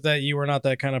trusted that you were not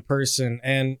that kind of person.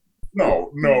 And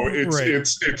no,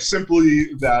 it's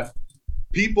simply that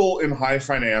people in high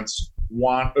finance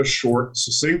want a short,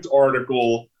 succinct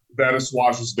article that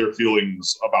assuages their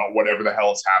feelings about whatever the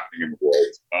hell is happening in the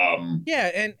world.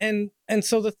 And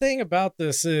so the thing about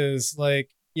this is, like,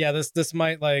 this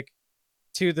might, like,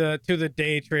 to the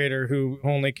day trader who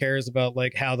only cares about,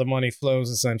 like, how the money flows,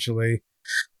 essentially.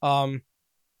 I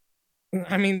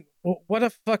mean, what a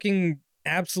fucking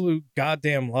absolute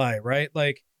goddamn lie, right?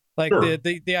 Like sure.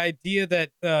 the idea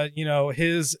that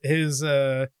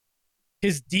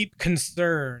his deep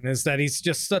concern is that he's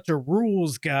just such a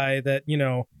rules guy that,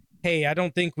 hey, I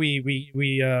don't think we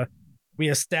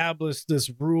established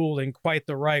this rule in quite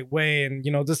the right way, and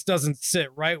this doesn't sit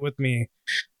right with me.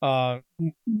 That's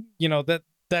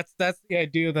the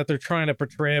idea that they're trying to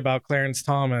portray about Clarence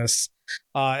Thomas,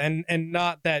 and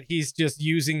not that he's just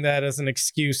using that as an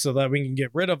excuse so that we can get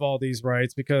rid of all these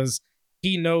rights, because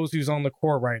he knows who's on the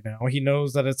court right now. He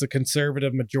knows that it's a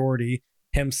conservative majority,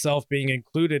 himself being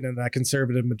included in that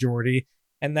conservative majority,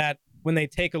 and that when they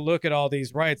take a look at all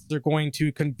these rights, they're going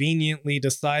to conveniently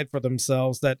decide for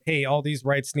themselves that, hey, all these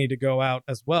rights need to go out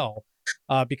as well,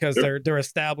 because they're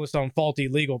established on faulty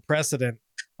legal precedent.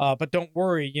 But don't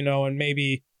worry, in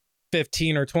maybe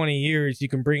 15 or 20 years, you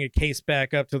can bring a case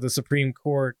back up to the Supreme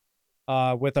Court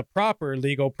with a proper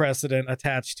legal precedent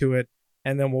attached to it,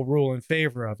 and then we'll rule in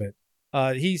favor of it.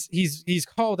 He's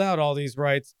called out all these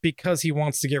rights because he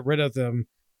wants to get rid of them,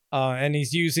 and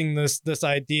he's using this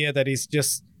idea that he's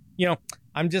just,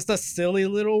 I'm just a silly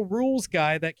little rules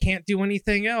guy that can't do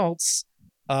anything else.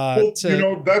 That's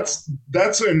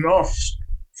enough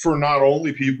for not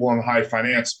only people in high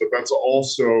finance, but that's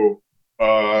also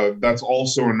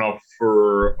enough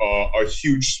for a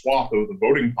huge swath of the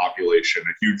voting population,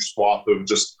 a huge swath of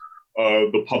just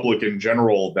the public in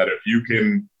general, that if you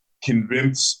can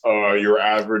convince your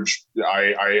average,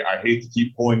 I hate to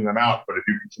keep pulling them out, but if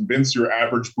you can convince your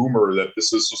average boomer that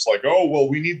this is just like, oh, well,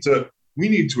 we need to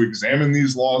examine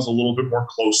these laws a little bit more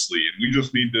closely, and we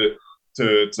just need to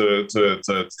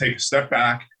to take a step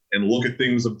back and look at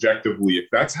things objectively. If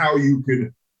that's how you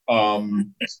could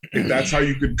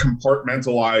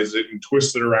compartmentalize it and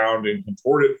twist it around and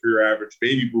contort it for your average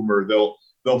baby boomer, they'll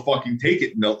fucking take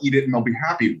it and they'll eat it and they'll be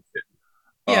happy with it.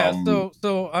 Yeah,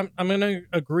 so I'm gonna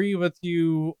agree with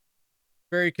you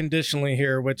very conditionally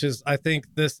here, which is I think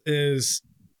this is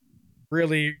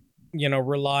really,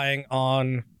 relying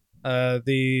on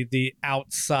the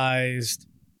outsized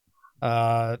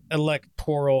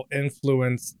electoral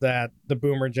influence that the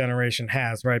boomer generation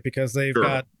has, right? Because they've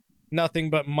got nothing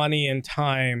but money and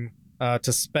time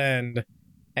to spend,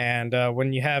 and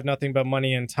when you have nothing but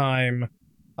money and time,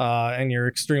 and you're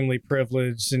extremely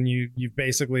privileged, and you've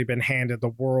basically been handed the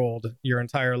world your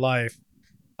entire life,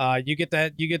 you get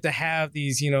to have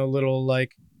these little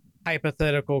like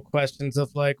hypothetical questions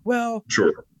of like, well,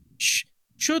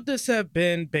 should this have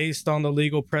been based on the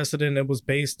legal precedent it was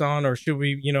based on, or should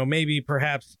we maybe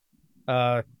perhaps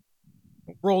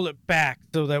roll it back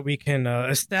so that we can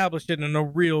establish it in a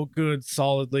real good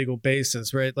solid legal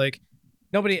basis, right? Like,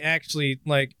 nobody actually,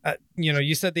 like,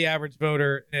 you said the average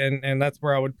voter, and that's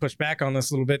where I would push back on this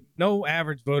a little bit. No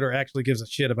average voter actually gives a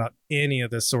shit about any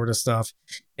of this sort of stuff.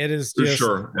 It is just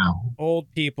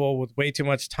old people with way too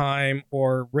much time,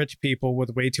 or rich people with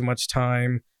way too much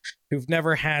time, who've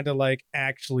never had to like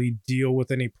actually deal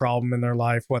with any problem in their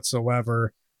life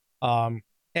whatsoever. And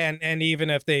even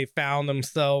if they found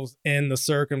themselves in the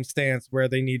circumstance where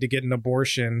they need to get an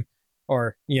abortion,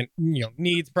 or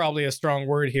needs probably a strong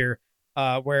word here,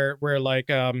 where like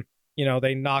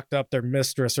they knocked up their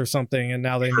mistress or something, and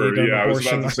now they need an abortion. I was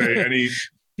about to say any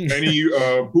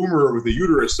boomer with a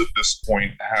uterus at this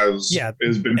point has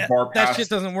been far past. That shit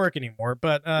doesn't work anymore.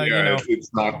 But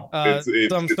it's not.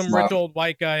 Some rich old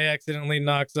white guy accidentally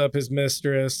knocks up his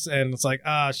mistress, and it's like,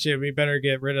 shit, we better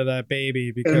get rid of that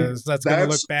baby because that's going to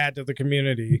look bad to the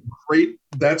community. Great.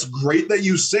 That's great that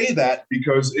you say that,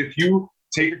 because if you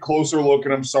take a closer look,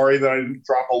 and I'm sorry that I didn't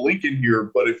drop a link in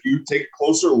here, but if you take a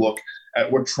closer look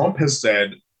at what Trump has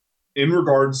said in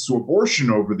regards to abortion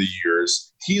over the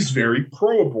years, he's very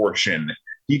pro-abortion.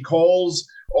 He calls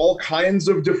all kinds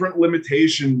of different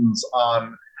limitations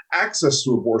on access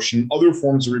to abortion, other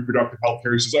forms of reproductive health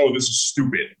care. He says, this is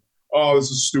stupid. Oh,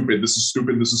 this is stupid. This is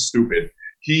stupid. This is stupid.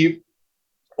 He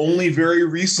only very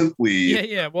recently.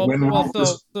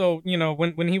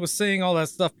 When he was saying all that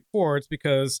stuff before, it's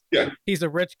because he's a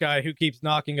rich guy who keeps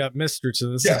knocking up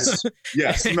mistresses.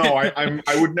 Yes. No, I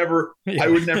would never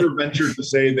venture to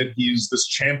say that he's this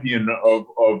champion of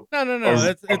No.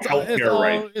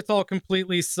 Right? It's all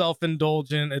completely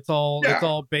self-indulgent. It's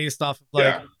all based off of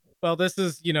like, well, this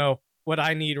is what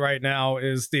I need right now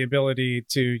is the ability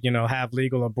to have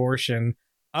legal abortion.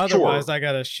 Otherwise, I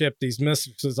gotta ship these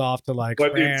mistresses off to like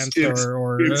France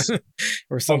or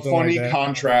something. A funny like that.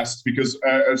 Contrast, because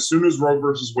as soon as Roe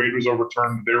versus Wade was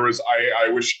overturned, there was I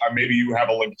wish maybe you have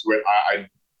a link to it.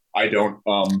 I don't.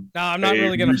 No, I'm not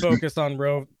really gonna focus on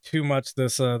Roe too much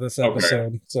this episode.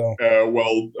 Okay. So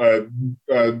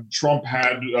Trump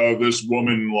had this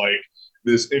woman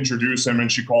introduce him,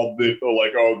 and she called it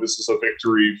this is a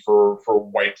victory for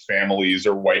white families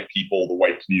or white people, the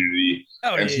white community.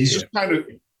 He's just kind of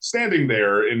standing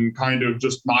there and kind of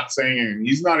just not saying anything.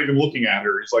 He's not even looking at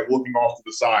her. He's like looking off to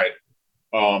the side.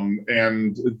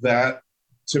 And that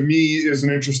to me is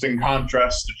an interesting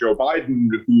contrast to Joe Biden,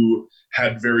 who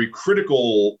had very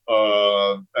critical,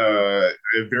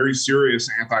 very serious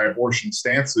anti-abortion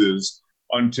stances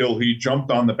until he jumped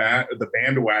on the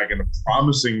bandwagon of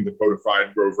promising the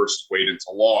codified Roe versus Wade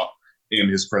into law in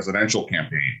his presidential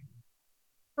campaign.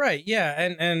 Right. Yeah.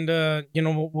 And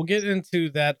we'll get into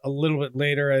that a little bit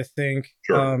later, I think,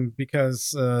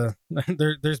 because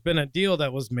there's been a deal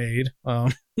that was made,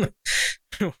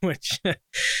 which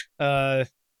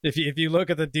if you look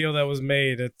at the deal that was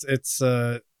made, it's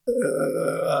I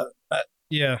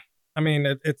mean,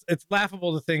 it's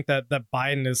laughable to think that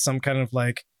Biden is some kind of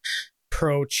like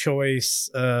pro-choice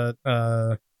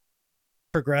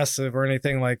progressive or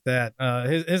anything like that.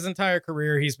 His entire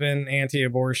career he's been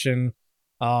anti-abortion.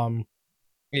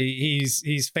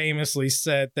 He's famously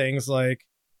said things like,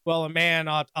 well, a man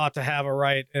ought to have a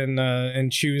right in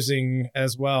choosing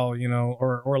as well,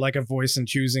 or like a voice in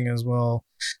choosing as well,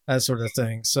 that sort of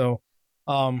thing. So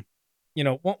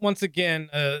once again,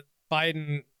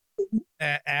 Biden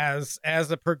as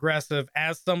a progressive,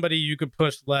 as somebody you could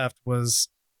push left, was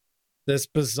this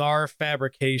bizarre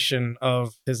fabrication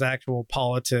of his actual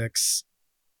politics.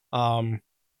 And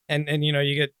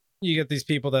you get these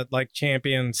people that like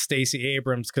champion Stacey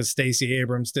Abrams because Stacey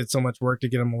Abrams did so much work to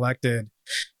get him elected.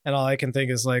 And all I can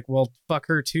think is like, well, fuck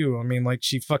her too. I mean, like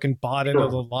she fucking bought into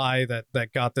the lie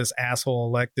that got this asshole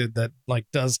elected that like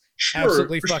does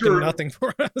absolutely fucking nothing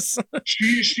for us.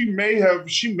 she may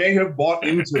have bought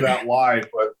into that lie,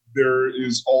 but there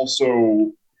is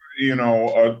also, you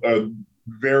know, a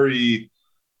very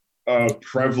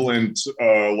prevalent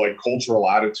like cultural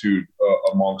attitude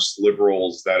amongst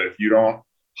liberals that if you don't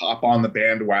hop on the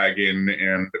bandwagon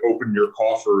and open your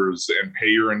coffers and pay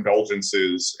your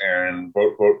indulgences and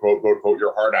vote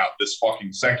your heart out this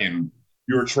fucking second,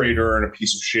 you're a traitor and a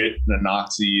piece of shit and a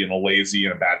Nazi and a lazy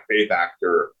and a bad faith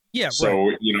actor. Yeah. So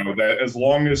right. You know that as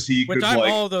long as he which could, I'm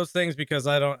like, all of those things because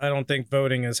I don't think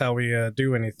voting is how we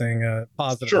do anything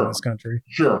positive in this country.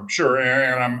 Sure,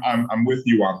 and I'm with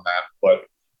you on that. But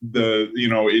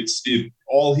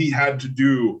all he had to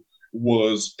do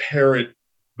was parrot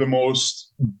the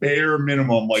most bare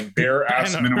minimum, like bare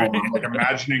ass minimum. I'm like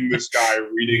imagining this guy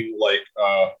reading like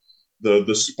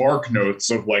the spark notes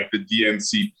of like the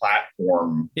DNC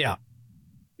platform. Yeah,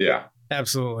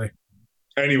 absolutely.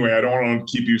 Anyway, I don't want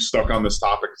to keep you stuck on this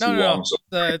topic too long. So.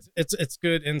 It's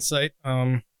good insight.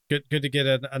 Good to get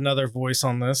another voice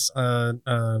on this.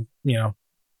 Last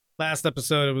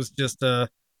episode it was just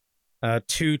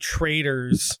two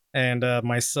traders and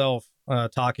myself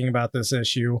talking about this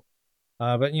issue.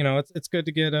 But it's good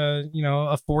to get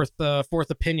a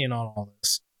fourth opinion on all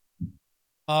this.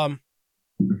 So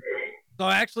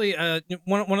actually,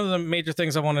 one of the major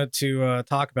things I wanted to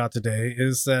talk about today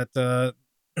is that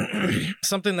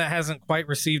something that hasn't quite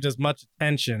received as much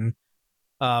attention,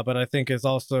 but I think is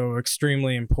also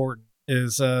extremely important,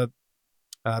 is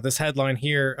this headline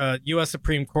here: U.S.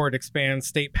 Supreme Court expands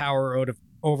state power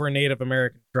over Native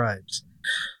American tribes.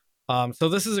 So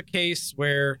this is a case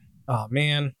where, oh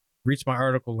man, reached my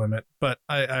article limit, but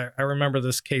I remember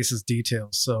this case's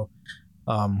details, so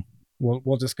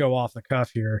we'll just go off the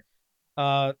cuff here.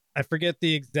 I forget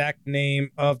the exact name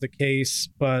of the case,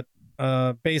 but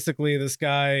basically this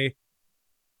guy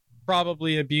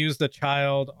probably abused a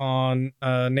child on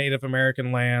Native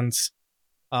American lands.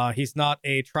 He's not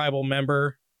a tribal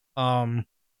member,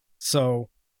 so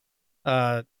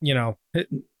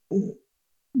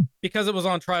because it was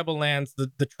on tribal lands,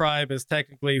 the tribe is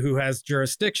technically who has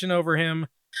jurisdiction over him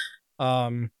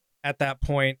at that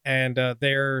point, and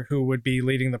they're who would be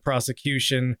leading the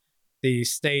prosecution. The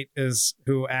state is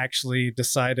who actually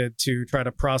decided to try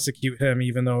to prosecute him,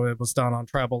 even though it was done on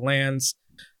tribal lands.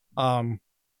 The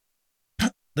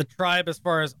tribe, as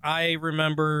far as I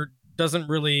remember, doesn't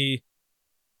really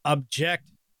object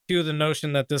to the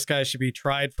notion that this guy should be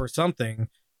tried for something.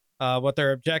 What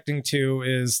they're objecting to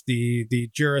is the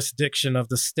jurisdiction of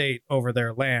the state over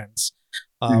their lands,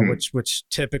 which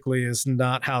typically is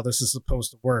not how this is supposed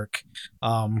to work.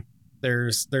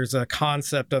 There's a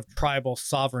concept of tribal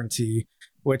sovereignty,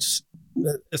 which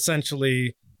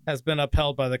essentially has been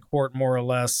upheld by the court more or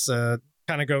less.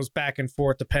 Kind of goes back and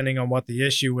forth depending on what the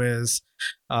issue is.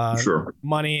 Sure.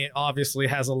 Money obviously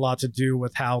has a lot to do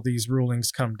with how these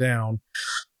rulings come down.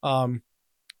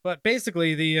 But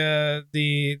basically, the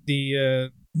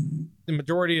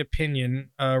majority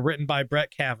opinion written by Brett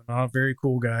Kavanaugh, very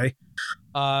cool guy,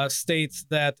 states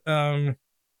that,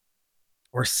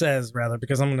 or says rather,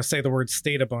 because I'm going to say the word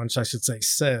state a bunch, I should say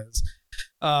says.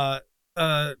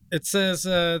 It says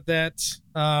that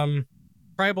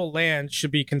tribal land should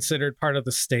be considered part of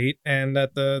the state, and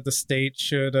that the state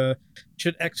should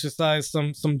exercise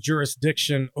some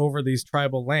jurisdiction over these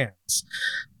tribal lands.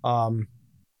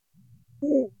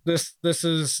 This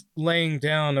is laying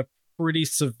down a pretty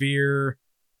severe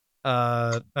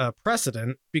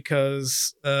precedent,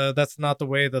 because that's not the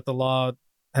way that the law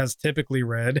has typically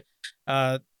read.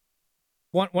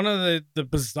 One of the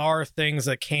bizarre things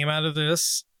that came out of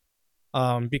this,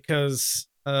 because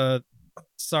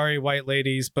sorry white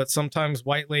ladies, but sometimes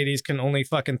white ladies can only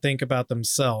fucking think about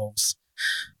themselves.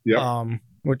 Yeah.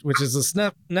 Which is this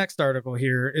next article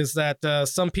here, is that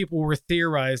some people were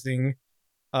theorizing.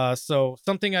 So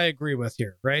something I agree with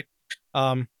here, right?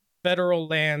 Federal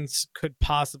lands could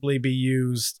possibly be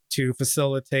used to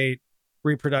facilitate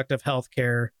reproductive health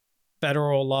care.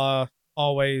 Federal law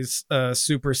always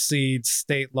supersedes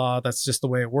state law. That's just the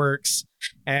way it works.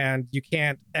 And you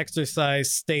can't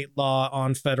exercise state law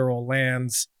on federal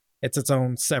lands. It's its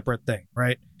own separate thing,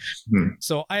 right?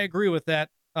 So I agree with that.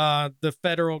 The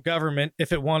federal government,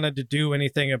 if it wanted to do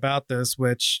anything about this,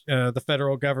 which the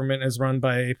federal government is run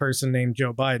by a person named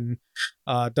Joe Biden,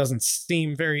 doesn't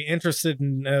seem very interested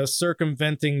in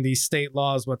circumventing these state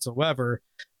laws whatsoever.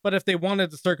 But if they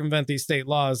wanted to circumvent these state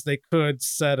laws, they could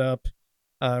set up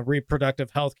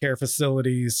reproductive health care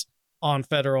facilities on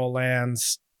federal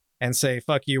lands and say,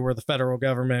 fuck you, we're the federal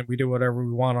government, we do whatever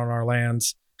we want on our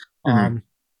lands.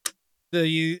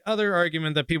 The other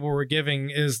argument that people were giving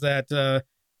is that,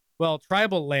 well,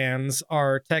 tribal lands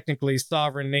are technically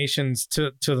sovereign nations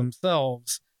to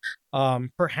themselves.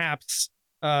 Perhaps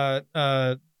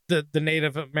the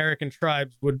Native American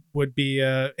tribes would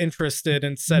be interested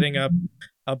in setting up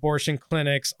abortion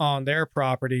clinics on their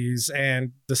properties,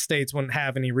 and the states wouldn't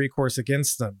have any recourse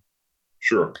against them.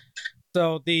 Sure.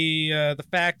 So the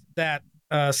fact that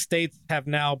states have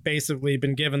now basically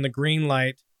been given the green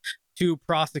light to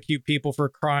prosecute people for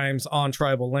crimes on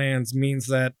tribal lands means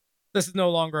that this is no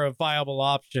longer a viable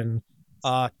option.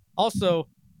 Also,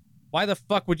 why the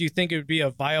fuck would you think it would be a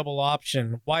viable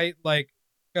option? Why, like,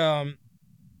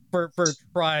 for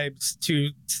tribes to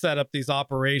set up these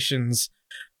operations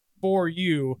for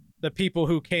you, the people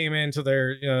who came into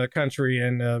their country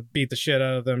and beat the shit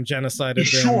out of them, genocided them,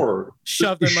 Sure,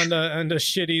 shoved them into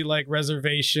shitty like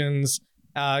reservations,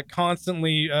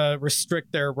 constantly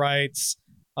restrict their rights,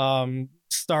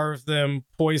 starve them,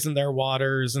 poison their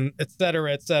waters, and et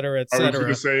cetera, et cetera, et I cetera.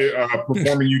 was going to say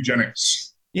performing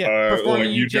eugenics. Yeah, performing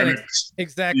like eugenics.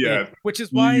 Exactly. Yeah, which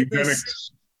is why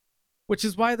eugenics.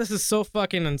 this is so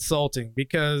fucking insulting,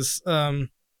 because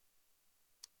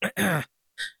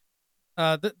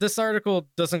this article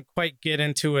doesn't quite get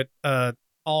into it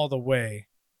all the way,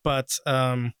 but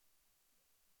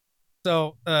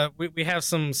so we have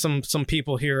some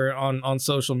people here on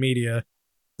social media.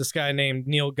 This guy named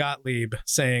Neil Gottlieb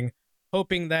saying,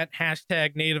 hoping that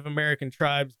hashtag Native American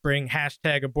tribes bring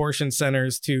hashtag abortion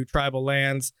centers to tribal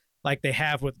lands like they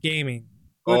have with gaming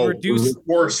would reduce. Of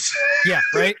course. Yeah,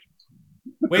 right.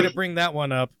 Way to bring that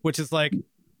one up, which is like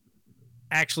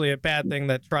actually a bad thing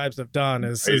that tribes have done. I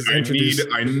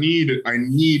need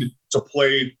to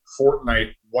play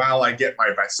Fortnite while I get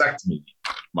my vasectomy,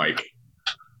 Mike.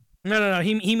 No.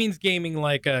 He means gaming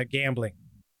like gambling.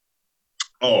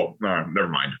 Oh no, never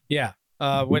mind. Yeah.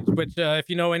 Which if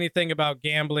you know anything about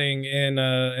gambling in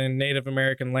Native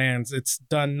American lands, it's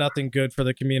done nothing good for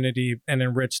the community and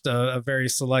enriched a very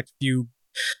select few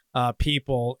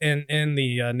people in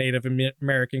the Native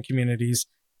American communities.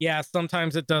 Yeah,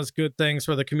 sometimes it does good things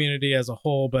for the community as a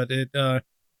whole, but it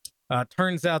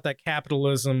turns out that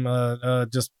capitalism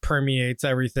just permeates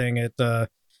everything. It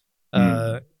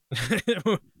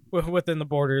within the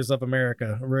borders of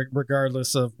America,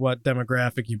 regardless of what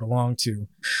demographic you belong to.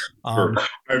 Sure.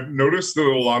 I've noticed that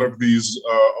a lot of these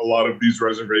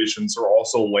reservations are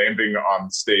also landing on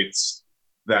states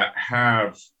that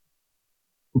have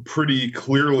pretty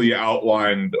clearly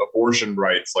outlined abortion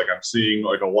rights. Like I'm seeing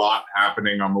like a lot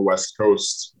happening on the West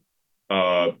Coast,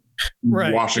 right,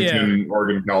 Washington,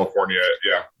 Oregon, California.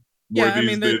 Yeah. Yeah, I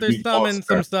mean, there's some in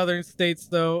some southern states,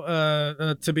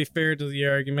 though, to be fair to the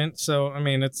argument. So, I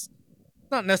mean, it's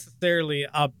not necessarily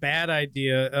a bad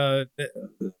idea,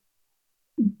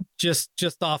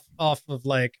 just off of,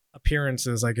 like,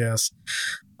 appearances, I guess.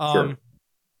 Sure.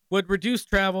 Would reduce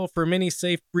travel for many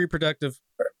safe reproductive...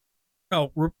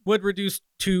 would reduce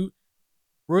distance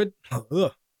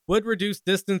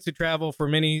to travel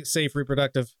for safe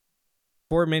reproductive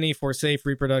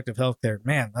health care.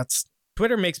 Man, that's...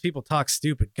 Twitter makes people talk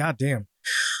stupid. God damn.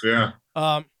 Yeah.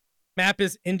 Map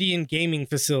is Indian gaming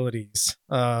facilities,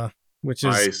 which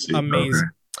is amazing.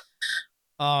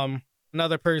 Okay.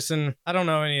 Another person, I don't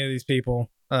know any of these people.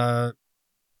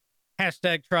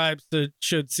 Hashtag tribes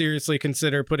should seriously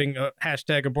consider putting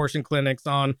hashtag abortion clinics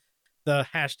on the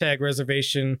hashtag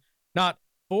reservation, not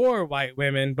for white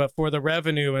women, but for the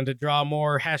revenue and to draw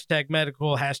more hashtag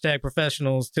medical, hashtag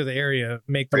professionals to the area,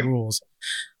 make the rules.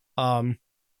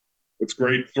 It's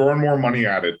great. Throwing more money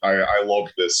at it. I love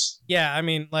this. Yeah, I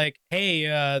mean, like, hey,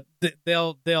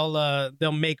 they'll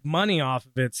make money off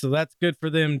of it, so that's good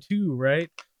for them too, right?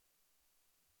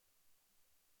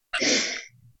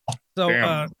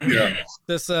 So,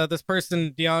 this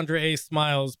person, DeAndre A.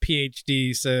 Smiles,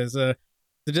 PhD, says the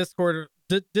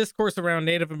discourse around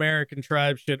Native American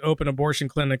tribes should open abortion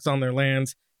clinics on their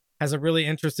lands has a really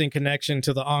interesting connection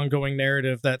to the ongoing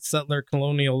narrative that settler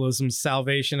colonialism's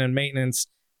salvation and maintenance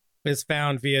is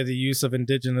found via the use of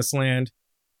indigenous land.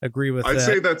 Agree with that. I'd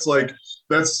say that's like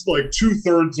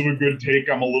 2/3 of a good take.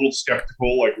 I'm a little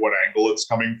skeptical, like what angle it's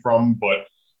coming from, but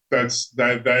that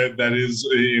is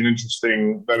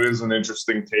an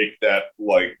interesting take. That,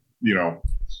 like, you know,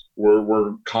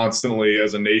 we're constantly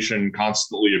as a nation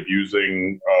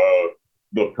abusing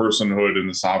the personhood and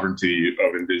the sovereignty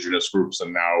of indigenous groups,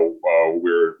 and now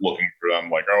we're looking for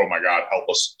them like, oh my God, help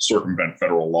us circumvent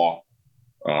federal law.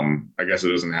 I guess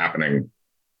it isn't happening.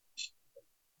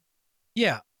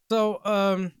 Yeah.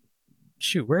 So,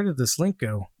 shoot, where did this link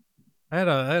go? I had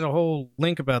a whole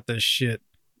link about this shit.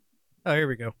 Oh, here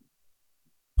we go.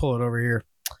 Pull it over here.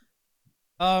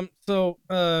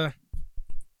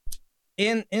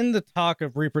 In the talk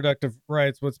of reproductive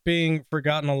rights, what's being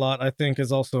forgotten a lot, I think,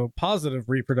 is also positive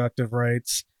reproductive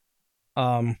rights,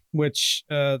 which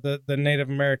the Native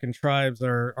American tribes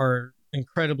are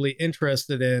incredibly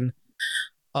interested in.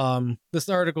 This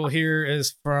article here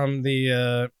is from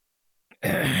the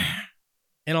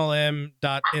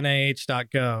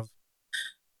nlm.nih.gov.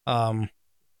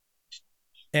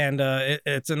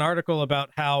 It's an article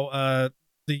about how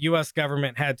the U.S.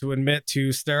 government had to admit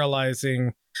to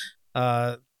sterilizing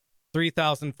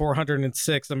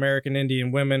 3,406 American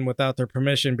Indian women without their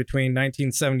permission between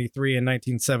 1973 and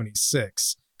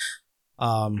 1976.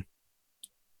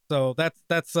 So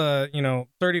that's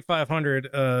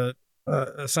 3,500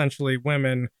 essentially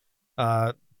women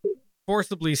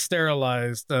forcibly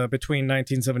sterilized between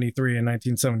 1973 and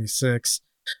 1976.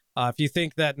 If you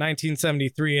think that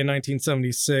 1973 and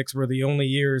 1976 were the only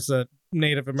years that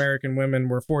Native American women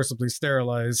were forcibly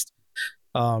sterilized,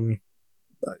 I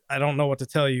don't know what to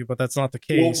tell you, but that's not the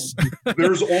case. Well,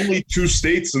 there's only 2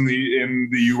 states in the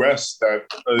U.S. that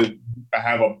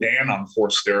have a ban on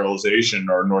forced sterilization,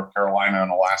 are North Carolina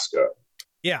and Alaska.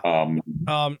 Yeah.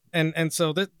 And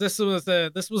so this was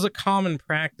a common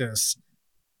practice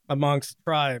amongst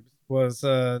tribes. Was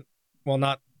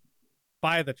not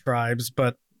by the tribes,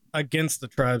 but against the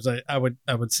tribes, I would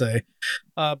say,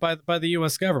 by the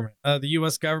U.S. government. The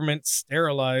U.S. government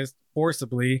sterilized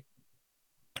forcibly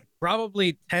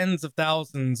probably tens of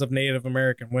thousands of Native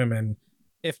American women,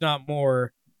 if not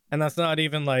more, and that's not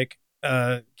even like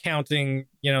counting,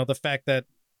 the fact that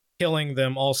killing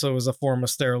them also is a form of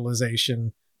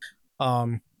sterilization.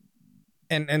 And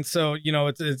so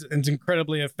it's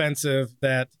incredibly offensive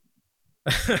that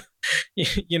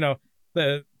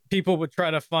the people would try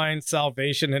to find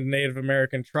salvation in Native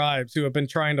American tribes who have been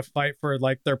trying to fight for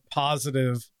like their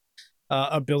positive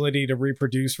ability to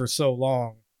reproduce for so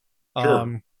long.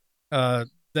 Sure.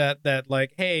 That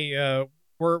like, hey,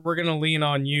 we're gonna lean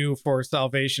on you for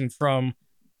salvation from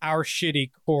our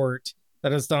shitty court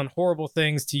that has done horrible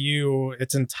things to you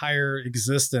its entire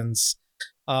existence,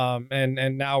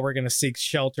 and now we're gonna seek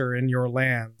shelter in your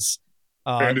lands.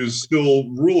 And is still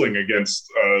ruling against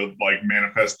like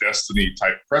manifest destiny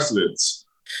type precedents.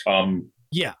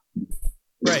 Yeah,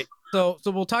 right. So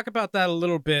we'll talk about that a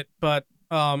little bit, but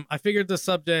I figured the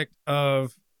subject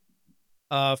of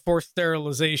forced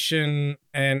sterilization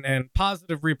and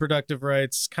positive reproductive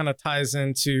rights kind of ties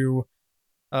into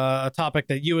a topic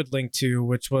that you had linked to,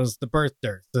 which was the birth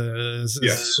dearth. Is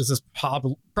this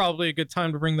probably a good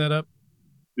time to bring that up?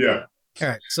 Yeah. All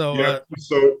right. So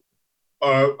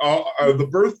the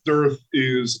birth dearth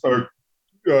is a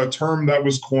term that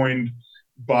was coined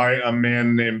by a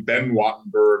man named Ben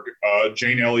Wattenberg.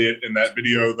 Jane Elliott in that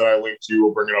video that I linked to,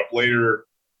 we'll bring it up later.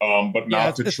 But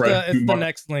not to tread too much. It's the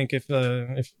next link if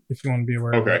you want to be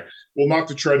aware. Okay. Well, not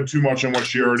to tread too much on what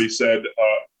she already said.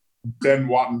 Ben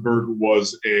Wattenberg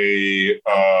was a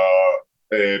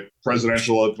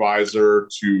presidential advisor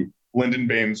to Lyndon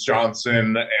Baines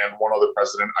Johnson and one other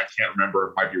president. I can't remember.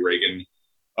 It might be Reagan.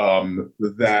 And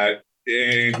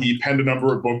he penned a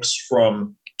number of books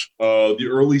from the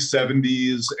early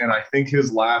 70s, and I think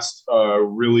his last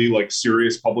really like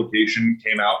serious publication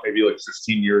came out maybe like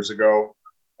 15 years ago.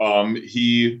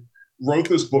 He wrote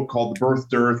this book called The Birth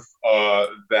Dearth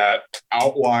that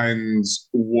outlines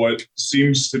what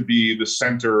seems to be the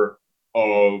center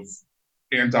of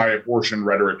anti-abortion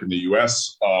rhetoric in the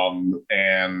U.S.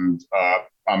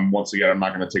 Once again, I'm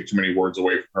not going to take too many words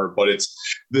away from her, but it's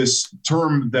this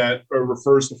term that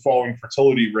refers to falling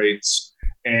fertility rates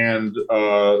and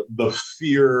the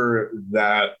fear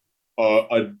that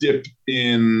a dip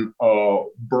in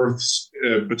births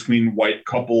between white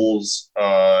couples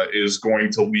is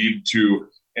going to lead to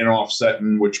an offset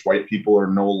in which white people are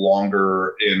no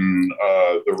longer in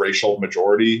the racial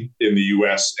majority in the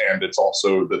U.S. And it's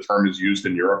also, the term is used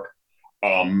in Europe.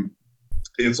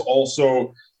 It's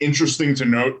also interesting to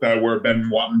note that where Ben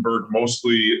Wattenberg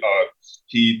mostly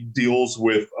he deals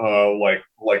with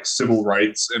like civil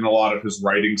rights in a lot of his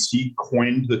writings, he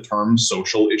coined the term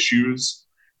social issues.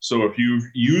 So if you've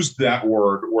used that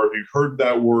word or if you've heard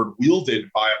that word wielded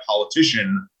by a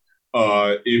politician,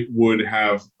 it would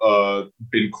have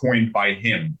been coined by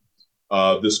him.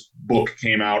 This book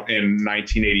came out in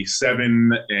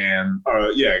 1987, and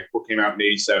book came out in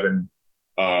 87,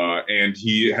 and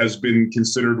he has been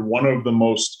considered one of the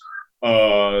most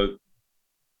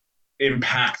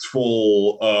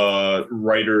impactful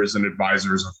writers and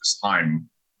advisors of his time.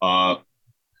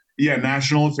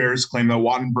 National Affairs claim that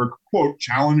Wattenberg, quote,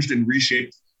 challenged and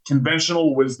reshaped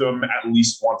conventional wisdom at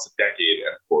least once a decade,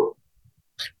 end quote.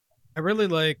 I really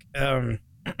like.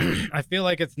 I feel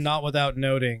like it's not without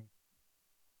noting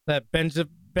that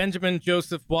Benjamin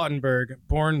Joseph Wattenberg,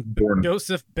 born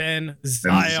Joseph Ben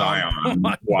Zion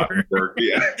Wattenberg.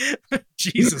 Yeah.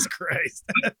 Jesus Christ.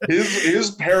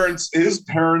 his parents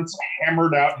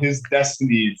hammered out his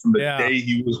destiny from the day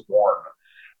he was born.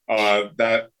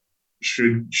 That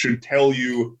should tell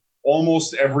you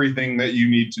almost everything that you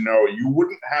need to know. You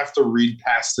wouldn't have to read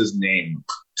past his name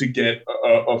to get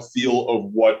a feel of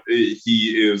what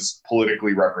he is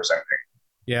politically representing.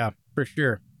 Yeah, for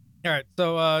sure. All right,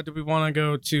 so do we want to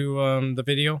go to the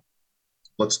video?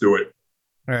 Let's do it.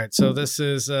 All right, so this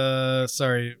is,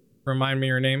 sorry, remind me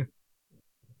your name.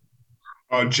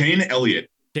 Jane Elliott.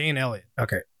 Jane Elliott,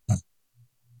 okay.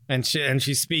 And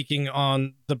she's speaking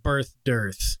on the birth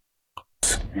dearth.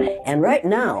 And right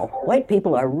now, white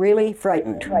people are really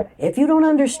frightened. If you don't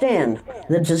understand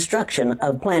the destruction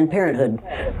of Planned Parenthood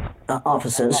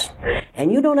offices,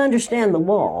 and you don't understand the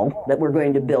wall that we're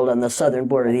going to build on the southern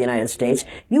border of the United States,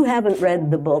 you haven't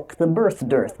read the book The Birth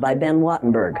Dearth by Ben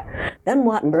Wattenberg. Ben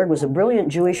Wattenberg was a brilliant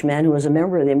Jewish man who was a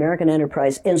member of the American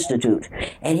Enterprise Institute,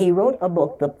 and he wrote a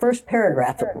book, the first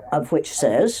paragraph of which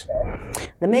says,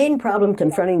 "The main problem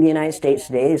confronting the United States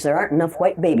today is there aren't enough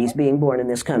white babies being born in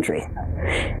this country."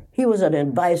 He was an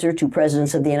advisor to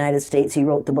presidents of the United States. He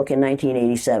wrote the book in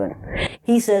 1987.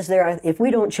 He says if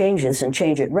we don't change this and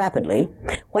change it rapidly,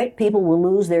 white people will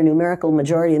lose their numerical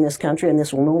majority in this country, and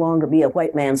this will no longer be a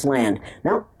white man's land.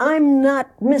 Now, I'm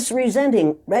not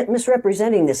misrepresenting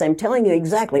this. I'm telling you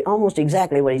almost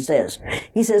exactly what he says.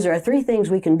 He says there are three things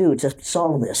we can do to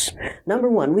solve this. Number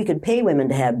one, we could pay women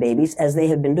to have babies, as they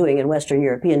have been doing in Western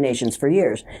European nations for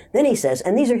years. Then he says,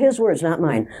 and these are his words, not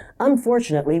mine,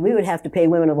 unfortunately, we would have to pay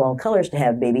women of all colors to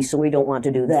have babies, so we don't want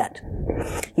to do that.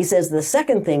 He says the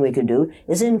second thing we could do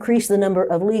is increase the number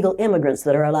of legal immigrants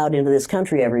that are allowed into this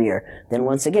country every year. Then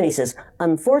once again, he says,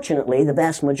 unfortunately, the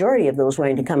vast majority of those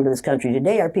wanting to come to this country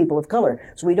today are people of color,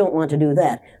 so we don't want to do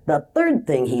that. The third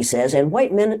thing he says, and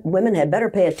women had better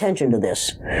pay attention to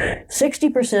this,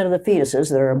 60% of the fetuses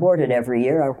that are aborted every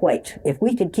year are white. If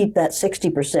we could keep that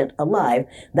 60% alive,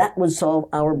 that would solve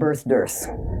our birth dearth.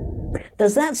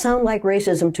 Does that sound like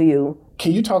racism to you?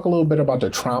 Can you talk a little bit about the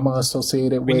trauma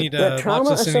associated with it? The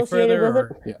trauma associated with it?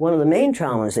 Yeah. One of the main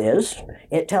traumas is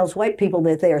it tells white people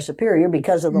that they are superior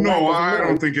because of the lack of No, I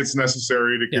don't think it's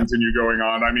necessary to continue going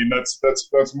on. I mean, that's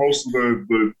most of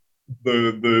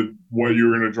the what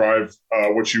you're going to drive,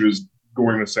 what she was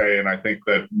going to say, and I think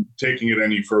that taking it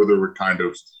any further would kind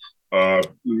of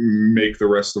make the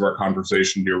rest of our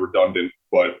conversation here redundant.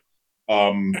 But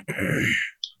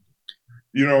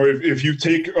you know, if you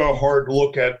take a hard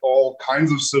look at all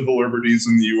kinds of civil liberties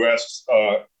in the U.S.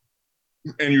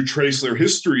 And you trace their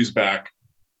histories back,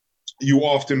 you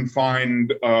often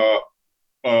find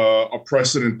a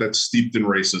precedent that's steeped in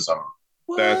racism,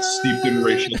 that's steeped in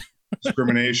racial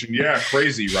discrimination. Yeah,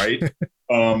 crazy, right?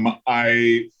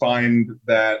 I find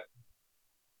that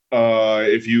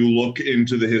if you look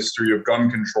into the history of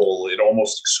gun control, it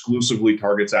almost exclusively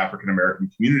targets African American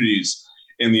communities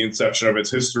in the inception of its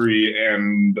history,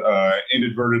 and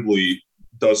inadvertently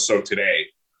does so today.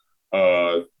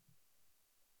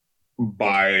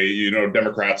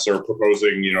 Democrats are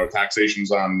proposing, taxations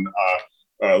on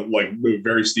like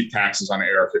very steep taxes on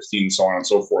AR-15, so on and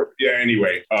so forth. Yeah.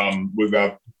 Anyway,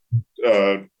 without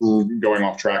going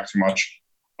off track too much,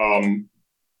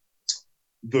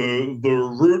 the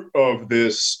root of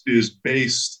this is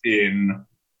based in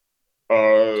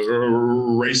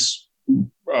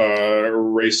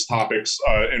race topics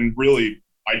and really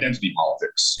identity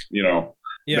politics.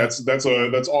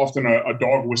 That's often a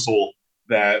dog whistle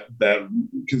that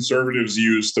conservatives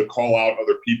use to call out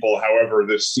other people. However,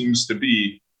 this seems to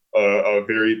be a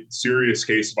very serious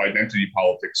case of identity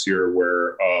politics here,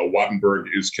 where Wattenberg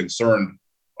is concerned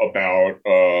about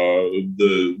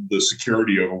the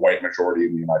security of a white majority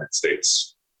in the United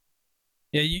States.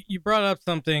 Yeah, you brought up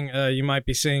something. You might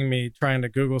be seeing me trying to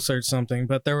Google search something,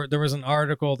 but there was an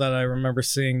article that I remember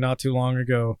seeing not too long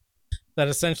ago that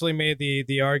essentially made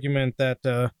the argument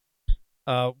that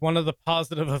one of the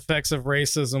positive effects of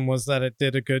racism was that it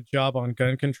did a good job on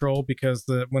gun control, because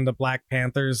when the Black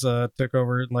Panthers took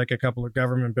over like a couple of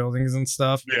government buildings and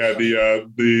stuff. Yeah,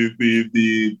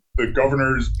 the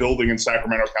governor's building in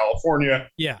Sacramento, California.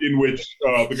 Yeah, in which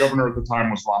the governor at the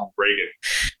time was Ronald Reagan.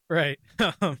 Right.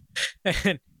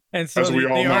 And so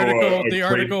the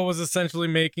article was essentially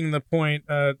making the point,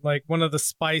 like one of the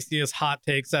spiciest hot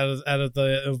takes out of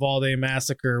the Uvalde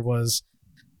massacre was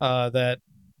that,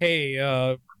 hey,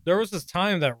 there was this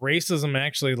time that racism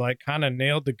actually like kind of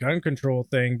nailed the gun control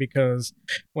thing, because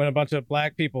when a bunch of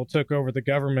black people took over the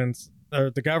governor's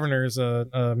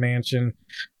mansion,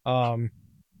 all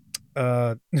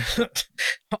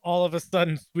of a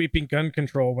sudden sweeping gun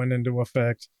control went into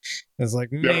effect. It's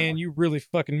like, man, you really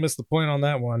fucking missed the point on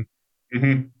that one.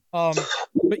 Mm-hmm.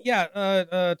 But yeah,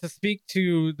 to speak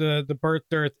to the birth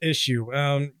dearth issue,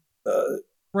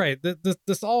 right,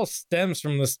 this all stems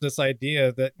from this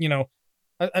idea that, you know,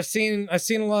 I've seen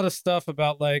a lot of stuff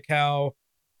about like how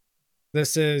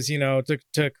this is, you know,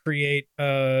 to create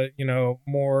you know,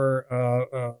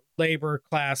 more labor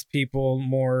class people,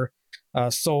 more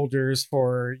soldiers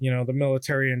for, you know, the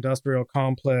military industrial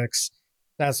complex,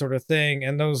 that sort of thing.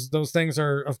 And those things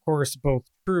are of course both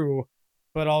true,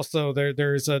 but also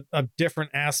there's a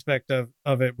different aspect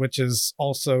of it, which is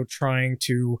also trying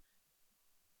to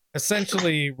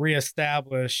essentially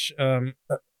reestablish, and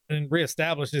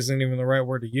reestablish isn't even the right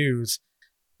word to use,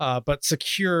 but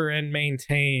secure and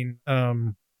maintain. I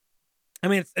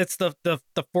mean, it's the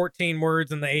 14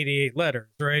 words and the 88 letters,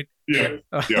 right? Yeah.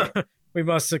 We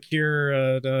must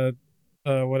secure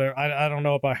whatever. I don't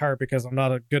know it by heart because I'm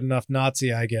not a good enough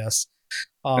Nazi, I guess.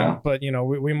 But you know,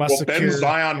 we must secure. Ben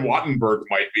Zion Wattenberg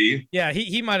might be. Yeah,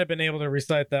 he might have been able to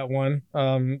recite that one.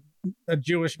 A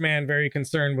Jewish man very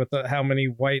concerned with how many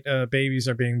white babies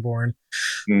are being born.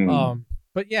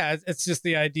 But yeah, it's just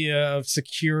the idea of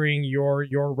securing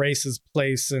your race's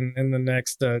place in the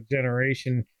next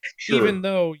generation, even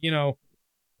though, you know,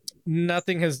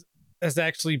 nothing has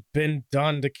actually been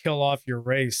done to kill off your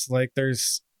race. Like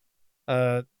there's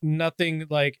nothing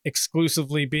like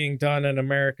exclusively being done in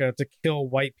America to kill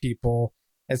white people.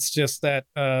 It's just that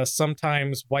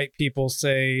sometimes white people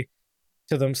say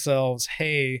to themselves,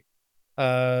 hey,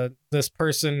 this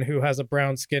person who has a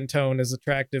brown skin tone is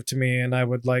attractive to me and I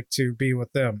would like to be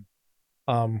with them.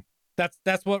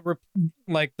 That's what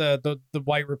like the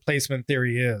white replacement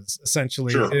theory is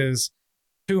essentially. Is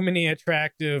too many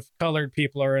attractive colored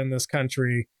people are in this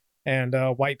country, and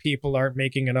white people aren't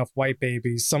making enough white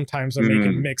babies. Sometimes they're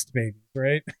making mixed babies,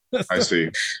 right? I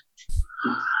see.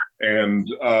 And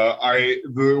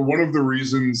one of the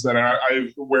reasons that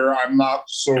where I'm not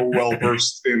so well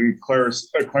versed in Clarence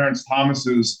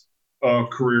Thomas's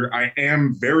career, I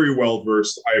am very well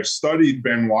versed. I've studied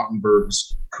Ben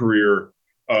Wattenberg's career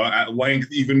at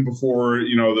length, even before,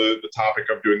 you know, the topic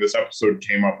of doing this episode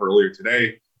came up earlier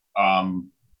today.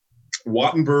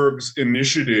 Wattenberg's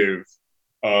initiative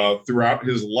throughout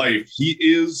his life, he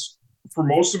is, for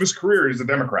most of his career, he's a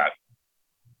Democrat,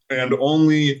 and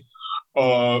only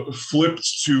flipped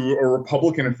to a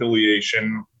Republican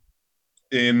affiliation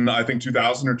in, I think,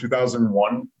 2000 or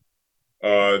 2001.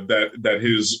 That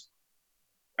his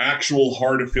actual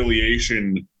hard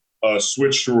affiliation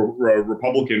switched to a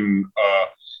Republican.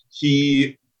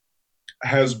 He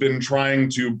has been trying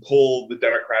to pull the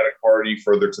Democratic Party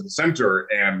further to the center,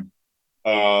 and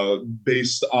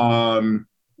based on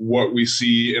what we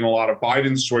see in a lot of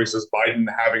Biden's choices, Biden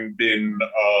having been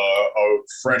a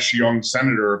fresh young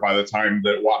senator by the time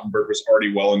that Wattenberg was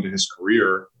already well into his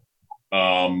career,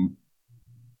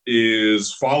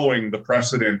 is following the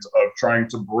precedent of trying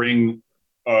to bring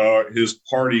his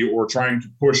party, or trying to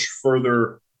push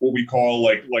further what we call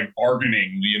like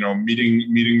bargaining, you know,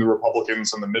 meeting the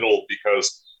Republicans in the middle,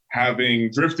 because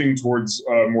drifting towards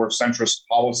more centrist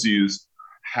policies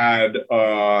had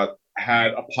a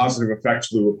positive effect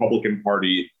to the Republican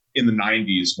Party in the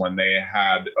 90s when they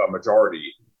had a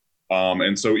majority.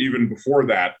 And so even before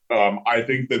that, I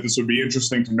think that this would be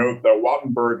interesting to note that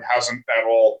Wattenberg hasn't at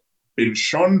all been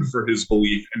shunned for his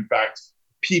belief. In fact,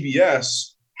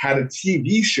 PBS had a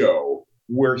TV show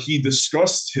where he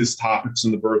discussed his topics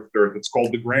in the birth dearth. It's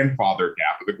called The Grandfather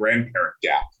Gap, or The Grandparent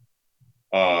Gap.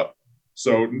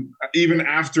 So even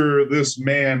after this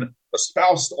man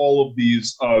espoused all of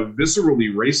these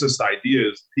viscerally racist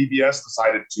ideas, PBS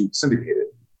decided to syndicate it,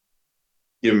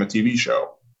 give him a TV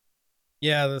show.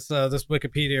 Yeah, this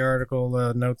Wikipedia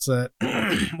article notes that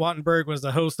Wattenberg was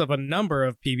the host of a number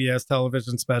of PBS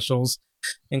television specials,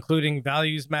 including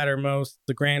Values Matter Most,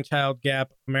 The Grandchild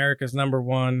Gap, America's Number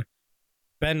One,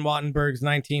 Ben Wattenberg's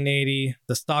 1980,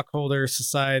 The Stockholder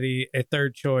Society, A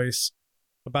Third Choice,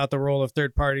 about the role of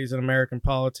third parties in American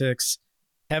politics,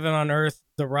 Heaven on Earth,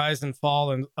 The Rise and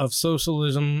Fall of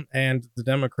Socialism and the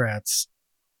Democrats.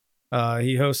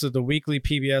 He hosted the weekly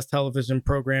PBS television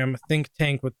program Think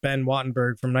Tank with Ben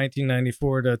Wattenberg from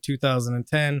 1994 to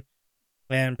 2010,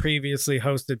 and previously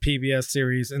hosted PBS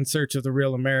series In Search of the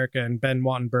Real America and Ben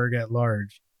Wattenberg at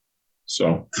Large.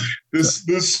 So this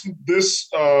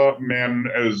man,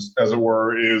 as it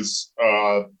were, is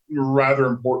rather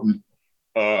important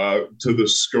to the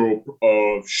scope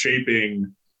of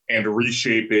shaping and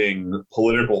reshaping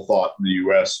political thought in the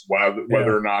U.S.,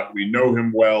 whether or not we know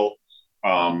him well.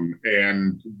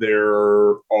 And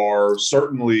there are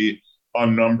certainly a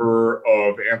number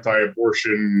of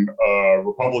anti-abortion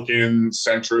Republicans,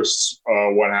 centrists,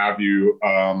 what have you,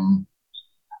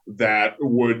 that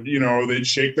would, they'd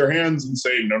shake their hands and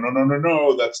say,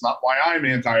 no, that's not why I'm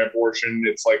anti-abortion.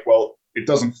 It's like, well, it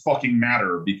doesn't fucking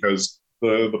matter, because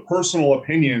the personal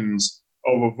opinions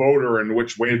of a voter and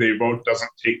which way they vote doesn't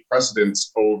take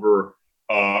precedence over,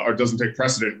 or doesn't take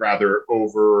precedent rather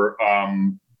over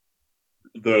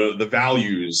the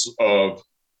values of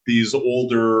these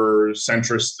older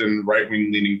centrist and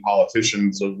right-wing leaning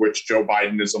politicians, of which Joe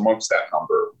Biden is amongst that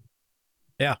number.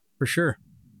 Yeah, for sure.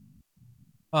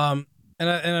 And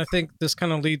I think this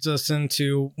kind of leads us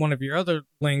into one of your other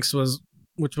links,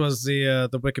 which was the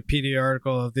Wikipedia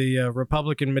article of the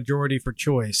Republican majority for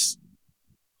choice.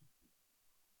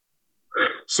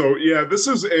 So yeah, this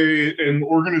is an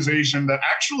organization that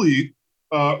actually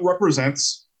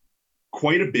represents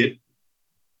quite a bit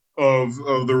of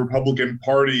the Republican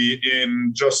Party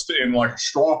in like a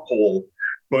straw poll.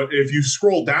 But if you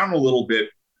scroll down a little bit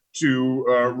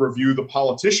to review the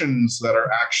politicians that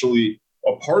are actually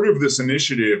a part of this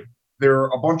initiative, they're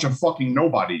a bunch of fucking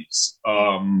nobodies.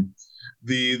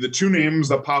 The two names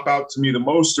that pop out to me the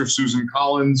most are Susan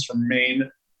Collins from Maine.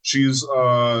 She's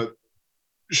kind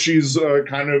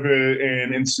of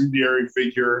an incendiary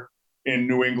figure in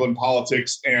New England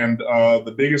politics, and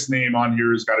the biggest name on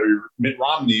here has got to be Mitt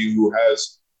Romney, who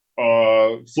has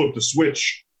flipped a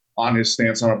switch on his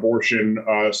stance on abortion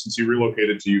since he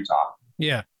relocated to Utah.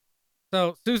 Yeah.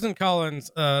 So Susan Collins,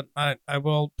 I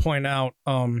will point out,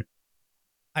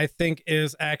 I think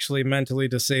is actually mentally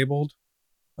disabled.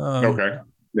 Okay.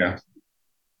 Yeah.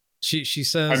 She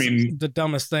says the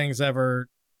dumbest things ever,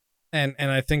 and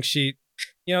I think she,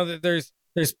 there's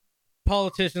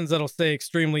politicians that'll say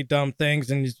extremely dumb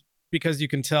things, and because you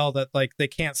can tell that like they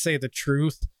can't say the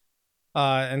truth,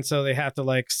 and so they have to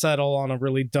like settle on a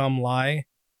really dumb lie.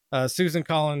 Susan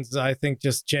Collins, I think,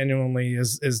 just genuinely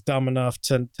is dumb enough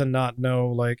to not know,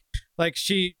 like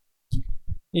she,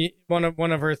 one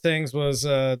of her things was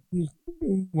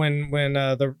when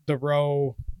the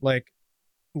Roe like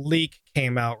leak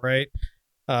came out, right?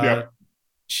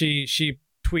 She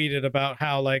tweeted about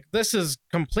how like this is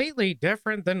completely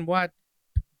different than what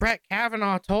Brett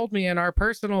Kavanaugh told me in our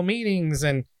personal meetings,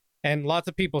 and lots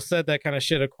of people said that kind of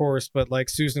shit, of course, but like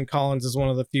Susan Collins is one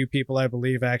of the few people I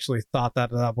believe actually thought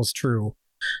that was true.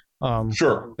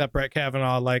 Sure. That Brett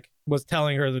Kavanaugh like was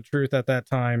telling her the truth at that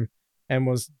time, and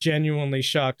was genuinely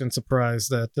shocked and surprised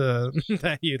that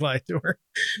that you lied to her.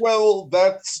 Well,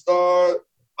 that's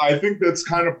I think that's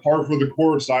kind of par for the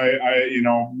course.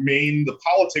 Maine, the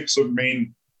politics of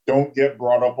Maine don't get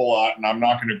brought up a lot, and I'm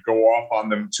not going to go off on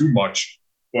them too much.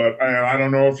 But I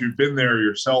don't know if you've been there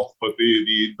yourself, but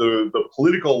the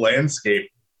political landscape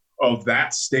of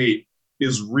that state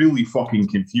is really fucking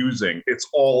confusing. It's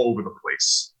all over the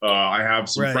place. I have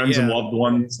some friends and loved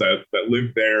ones that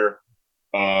live there,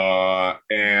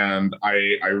 and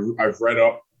I've read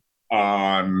up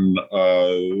on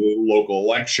local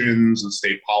elections and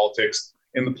state politics,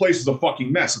 and the place is a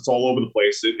fucking mess. It's all over the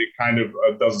place. It kind of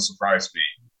doesn't surprise me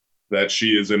that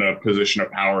she is in a position of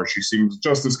power. She seems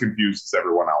just as confused as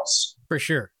everyone else. For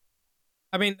sure.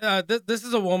 I mean, this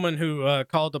is a woman who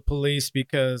called the police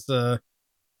because this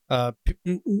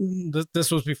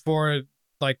was before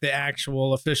like the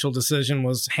actual official decision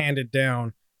was handed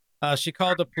down. She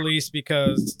called the police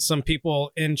because some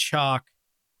people in chalk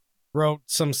wrote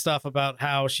some stuff about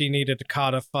how she needed to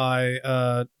codify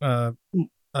a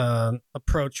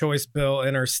pro-choice bill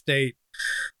in her state.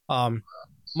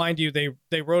 Mind you,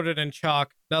 they wrote it in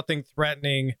chalk, nothing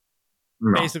threatening.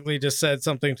 No. Basically just said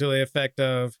something to the effect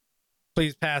of,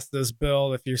 please pass this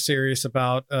bill if you're serious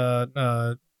about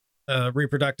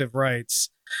reproductive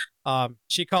rights.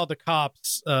 She called the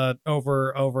cops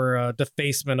over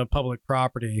defacement of public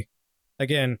property.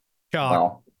 Again, chalk.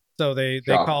 Wow. So they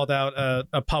called out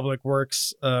a public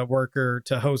works worker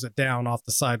to hose it down off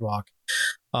the sidewalk.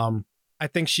 I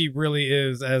think she really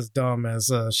is as dumb as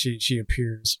she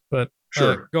appears. But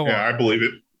sure, go on. I believe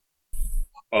it.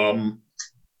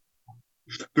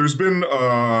 There's been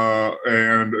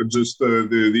and just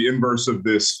the inverse of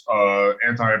this,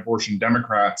 anti-abortion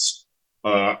Democrats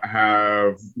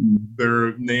have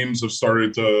their names have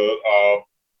started to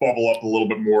bubble up a little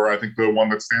bit more. I think the one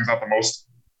that stands out the most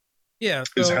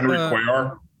is Henry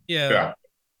Cuellar. Yeah.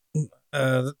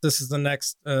 This is the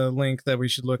next link that we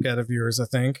should look at of yours, I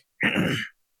think.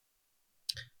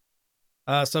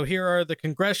 So here are the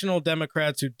congressional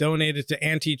Democrats who donated to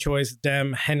anti-choice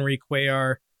Dem Henry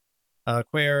Cuellar.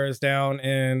 Cuellar is down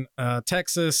in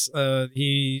Texas.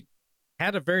 He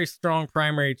had a very strong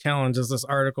primary challenge, as this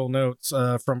article notes,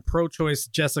 from pro-choice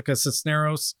Jessica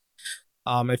Cisneros.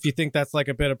 If you think that's like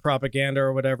a bit of propaganda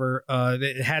or whatever,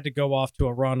 it had to go off to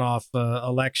a runoff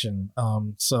election.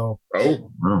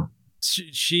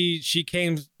 She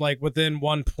came like within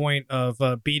 1 point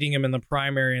of beating him in the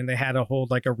primary, and they had to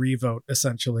hold like a revote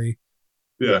essentially.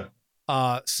 Yeah.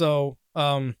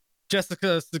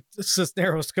 Jessica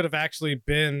Cisneros could have actually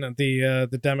been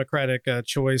the Democratic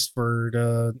choice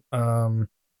for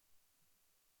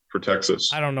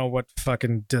Texas. I don't know what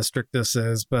fucking district this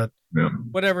is, but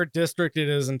whatever district it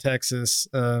is in Texas,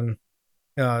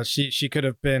 she could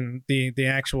have been the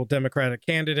actual Democratic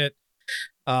candidate.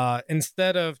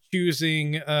 Instead of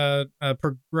choosing a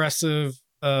progressive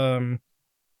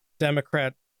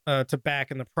Democrat to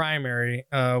back in the primary,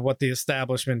 what the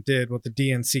establishment did, what the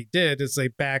DNC did, is they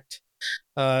backed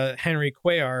Henry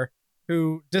Cuellar,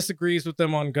 who disagrees with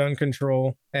them on gun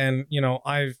control. And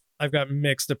I've got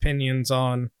mixed opinions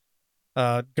on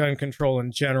gun control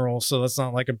in general, so that's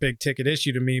not like a big ticket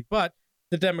issue to me. But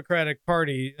the Democratic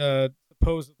Party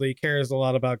supposedly cares a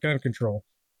lot about gun control.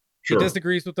 Sure. He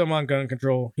disagrees with them on gun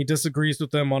control. He disagrees with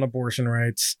them on abortion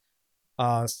rights.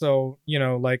 So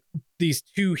like these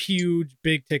two huge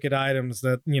big ticket items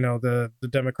that the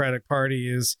Democratic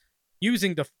Party is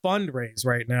using to fundraise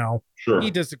right now. Sure.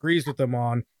 He disagrees with them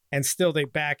on, and still they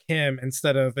back him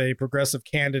instead of a progressive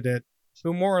candidate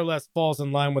who more or less falls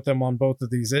in line with them on both of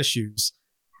these issues.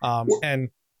 And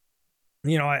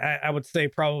I would say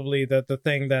probably that the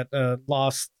thing that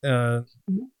lost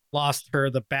her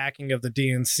the backing of the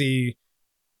DNC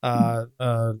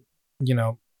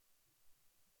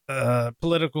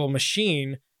political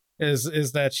machine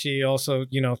is that she also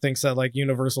thinks that like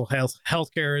universal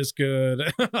healthcare is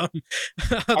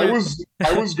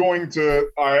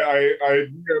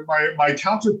my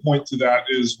counterpoint to that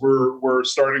is we're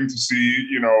starting to see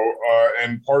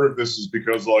and part of this is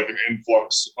because like an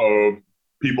influx of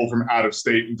people from out of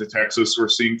state into Texas. We're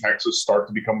seeing Texas start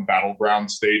to become a battleground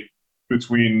state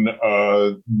between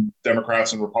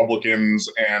Democrats and Republicans,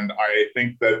 and I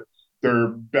think that they're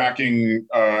backing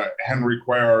Henry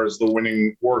Cuellar as the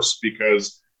winning horse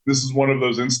because this is one of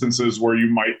those instances where you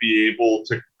might be able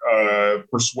to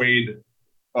persuade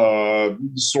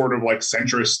sort of like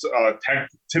centrist,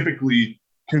 typically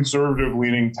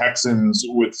conservative-leaning Texans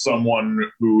with someone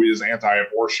who is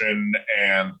anti-abortion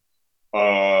and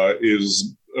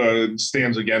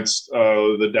stands against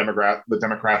the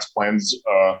Democrats' plans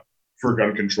for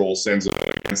gun control, stands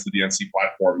against the DNC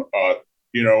platform.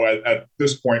 At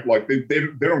this point, like they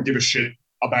don't give a shit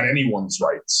about anyone's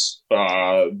rights,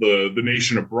 the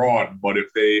nation abroad. But if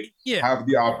they have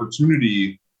the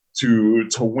opportunity to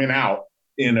win out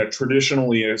in a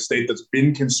state that's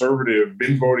been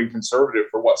voting conservative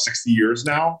for 60 years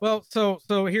now. Well, so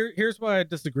here's why I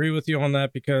disagree with you on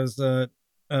that, because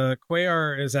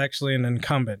Cuellar is actually an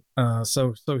incumbent.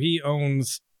 So he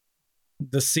owns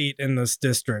the seat in this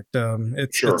district.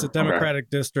 It's a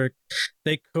Democratic district.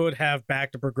 They could have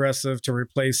backed a progressive to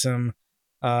replace him.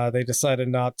 They decided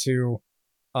not to.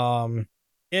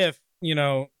 If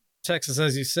Texas,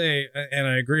 as you say, and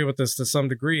I agree with this to some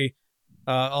degree,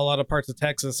 a lot of parts of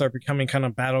Texas are becoming kind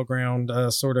of battleground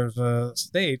sort of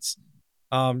states.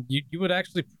 You would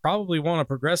actually probably want a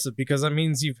progressive, because that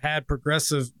means you've had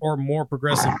progressive or more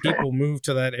progressive people move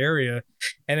to that area.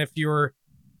 And if your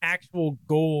actual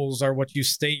goals are what you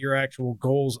state your actual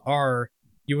goals are,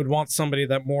 you would want somebody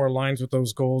that more aligns with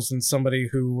those goals than somebody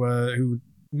who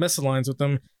misaligns with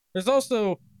them. There's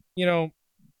also,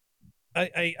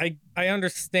 I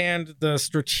understand the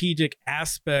strategic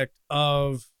aspect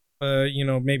of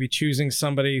maybe choosing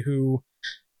somebody who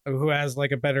has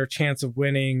like a better chance of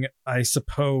winning, I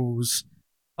suppose,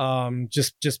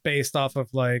 just based off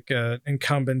of like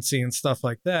incumbency and stuff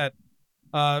like that.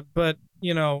 But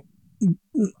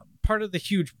part of the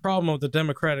huge problem of the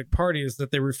Democratic Party is that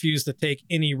they refuse to take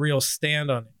any real stand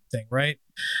on anything, right?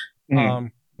 Mm-hmm.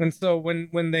 And so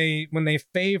when they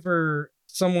favor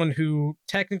someone who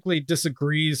technically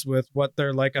disagrees with what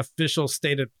their like official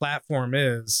stated platform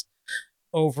is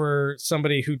over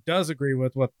somebody who does agree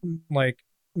with what like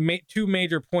two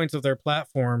major points of their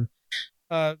platform,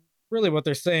 really what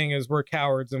they're saying is we're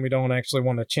cowards and we don't actually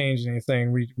want to change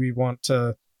anything. We want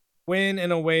to win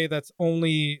in a way that's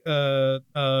only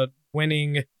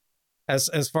winning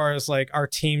as far as like our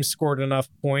team scored enough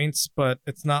points, but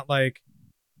it's not like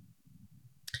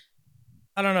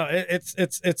I don't know.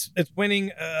 It's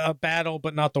winning a battle,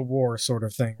 but not the war, sort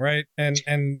of thing, right? And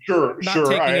sure, not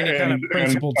taking any kind of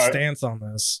principled stance on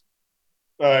this.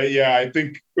 Yeah, I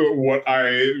think what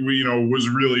I was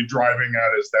really driving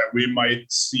at is that we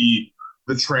might see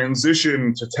the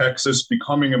transition to Texas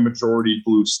becoming a majority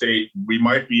blue state. We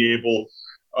might be able,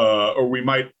 or we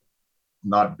might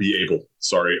not be able.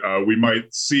 Sorry, we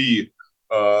might see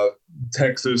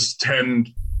Texas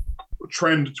trend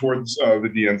towards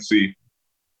the DNC.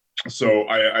 So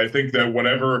I think that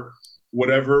whatever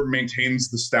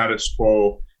maintains the status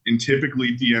quo in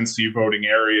typically DNC voting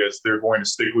areas, they're going to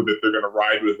stick with it. They're going to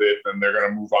ride with it, and they're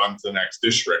going to move on to the next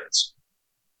districts.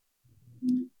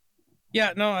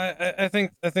 Yeah, no, I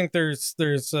think there's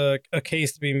a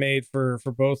case to be made for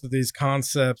both of these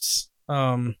concepts.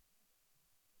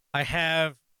 I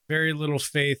have very little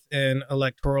faith in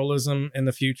electoralism in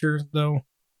the future, though.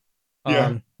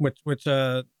 Yeah. Which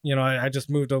I just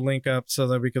moved a link up so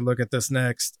that we could look at this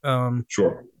next.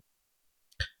 Sure.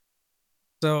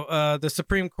 So the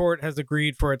Supreme Court has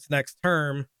agreed for its next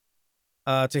term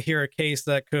to hear a case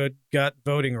that could gut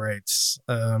voting rights.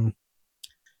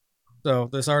 So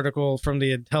this article from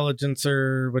the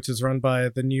Intelligencer, which is run by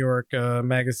the New York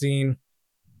Magazine.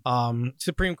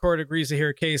 Supreme Court agrees to hear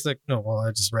a case that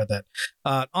I just read that.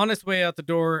 On its way out the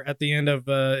door at the end of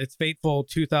its fateful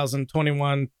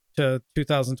 2021 to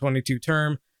 2022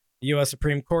 term, the U.S.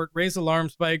 Supreme Court raised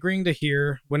alarms by agreeing to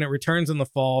hear, when it returns in the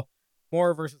fall,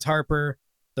 Moore versus Harper,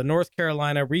 the North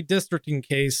Carolina redistricting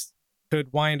case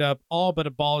could wind up all but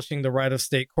abolishing the right of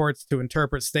state courts to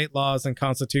interpret state laws and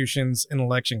constitutions in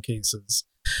election cases.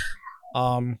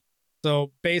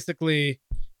 So basically,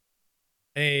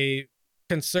 a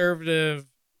conservative,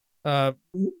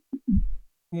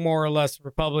 more or less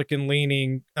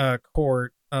Republican-leaning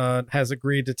court has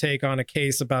agreed to take on a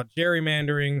case about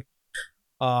gerrymandering.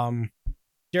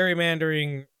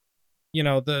 Gerrymandering,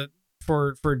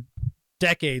 for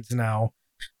decades now,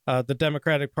 the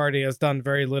Democratic Party has done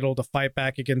very little to fight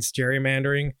back against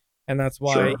gerrymandering, and that's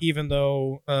why even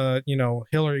though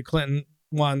Hillary Clinton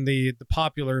won the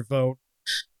popular vote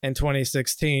in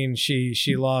 2016,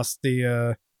 she lost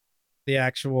the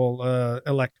actual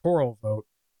electoral vote.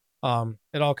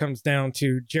 It all comes down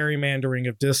to gerrymandering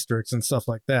of districts and stuff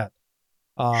like that.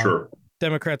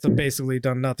 Democrats have basically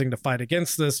done nothing to fight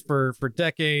against this for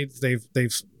decades.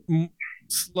 They've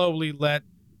slowly let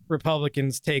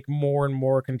Republicans take more and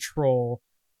more control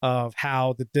of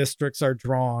how the districts are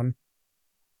drawn.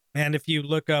 And if you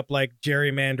look up like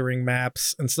gerrymandering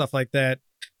maps and stuff like that,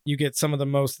 you get some of the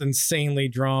most insanely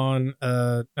drawn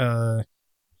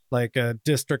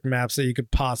district maps that you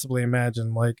could possibly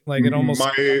imagine. Like it almost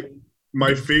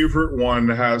my favorite one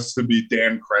has to be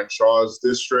Dan Crenshaw's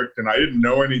district, and I didn't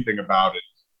know anything about it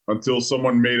until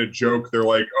someone made a joke. They're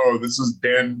like, "Oh, this is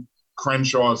Dan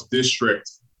Crenshaw's district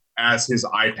as his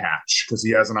eye patch," because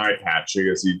he has an eye patch. I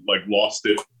guess he lost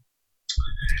it,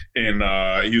 and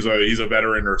he's a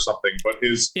veteran or something. But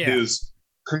his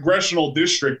congressional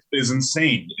district is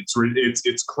insane.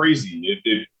 It's crazy.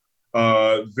 It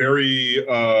very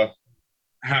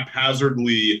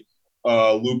haphazardly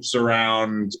loops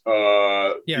around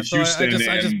Houston.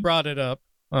 So I just brought it up.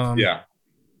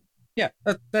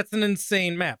 That's an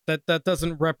insane map that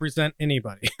doesn't represent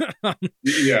anybody.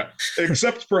 Yeah,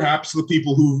 except perhaps the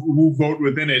people who vote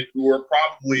within it, who are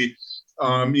probably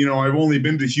I've only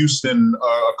been to Houston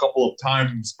a couple of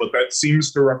times, but that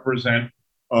seems to represent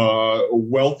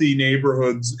wealthy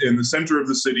neighborhoods in the center of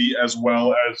the city as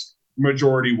well as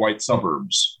majority white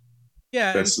suburbs.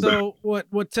 Yeah, and so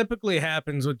what typically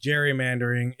happens with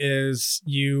gerrymandering is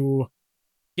you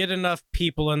get enough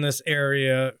people in this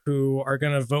area who are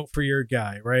going to vote for your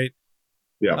guy, right?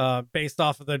 Yeah. Based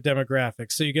off of their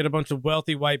demographics. So you get a bunch of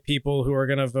wealthy white people who are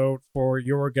going to vote for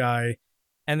your guy.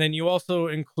 And then you also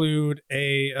include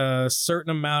a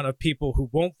certain amount of people who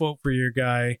won't vote for your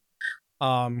guy.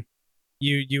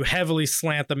 You heavily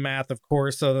slant the math, of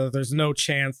course, so that there's no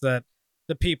chance that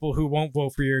the people who won't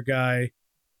vote for your guy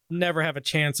never have a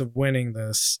chance of winning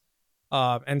this.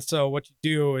 And so what you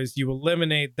do is you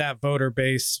eliminate that voter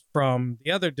base from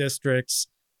the other districts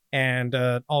and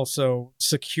also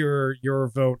secure your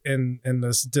vote in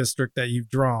this district that you've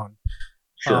drawn.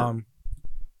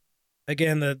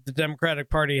 Again, the Democratic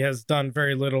Party has done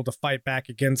very little to fight back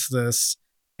against this.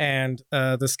 And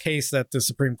this case that the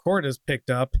Supreme Court has picked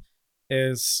up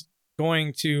is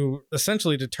going to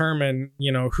essentially determine,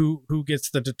 who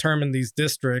gets to determine these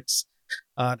districts,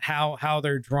 how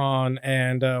they're drawn,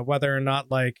 and whether or not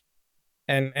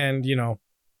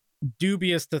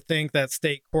dubious to think that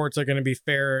state courts are going to be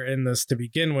fair in this to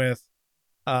begin with,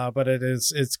 but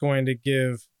it's going to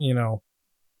give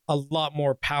a lot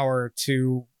more power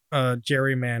to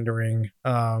gerrymandering,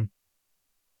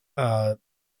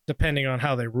 depending on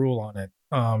how they rule on it.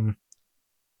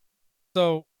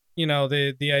 So, you know,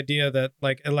 the idea that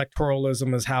like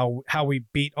electoralism is how we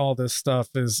beat all this stuff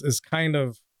is kind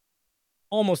of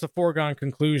almost a foregone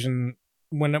conclusion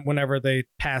whenever they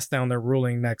pass down their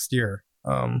ruling next year.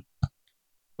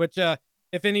 Which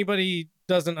if anybody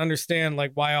doesn't understand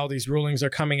like why all these rulings are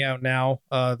coming out now,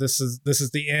 this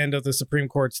is the end of the Supreme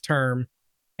Court's term,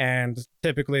 and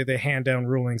typically they hand down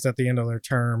rulings at the end of their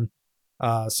term,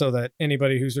 so that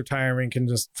anybody who's retiring can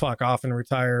just fuck off and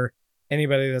retire.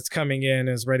 Anybody that's coming in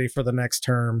is ready for the next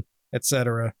term,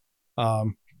 etc.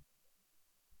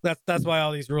 That's why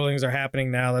all these rulings are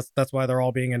happening now. That's why they're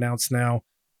all being announced now.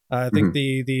 I think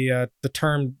the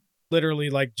term literally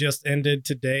like just ended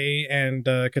today, and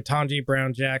Ketanji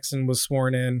Brown Jackson was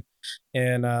sworn in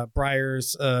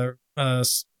Breyer's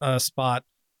spot.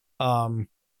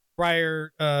 Breyer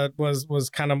was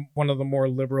kind of one of the more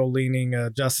liberal leaning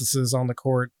justices on the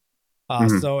court.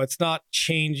 So it's not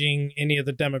changing any of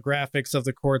the demographics of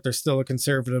the court. There's still a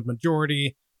conservative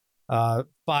majority,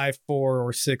 5-4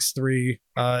 or 6-3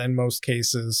 in most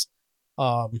cases.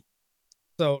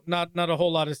 So not a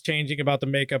whole lot is changing about the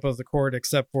makeup of the court,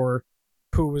 except for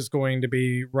who is going to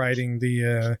be writing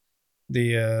the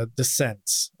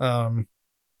dissents. But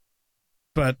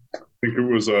I think it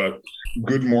was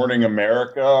Good Morning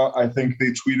America. I think they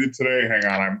tweeted today. Hang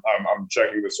on, I'm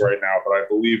checking this right now, but I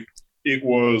believe it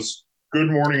was Good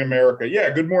Morning America. Yeah,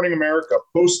 Good Morning America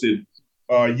posted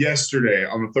yesterday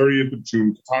on the 30th of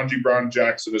June. Ketanji Brown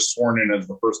Jackson is sworn in as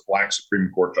the first Black Supreme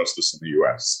Court justice in the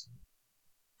U.S.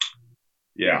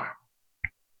 Yeah.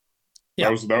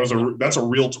 That's a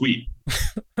real tweet.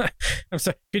 I'm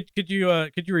sorry. Could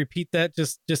you repeat that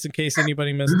just in case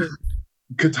anybody missed it?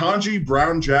 Ketanji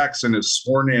Brown Jackson is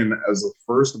sworn in as the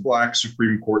first Black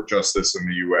Supreme Court justice in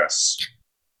the U.S.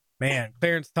 Man,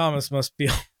 Clarence Thomas must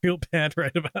feel real bad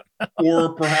right about now.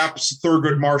 Or perhaps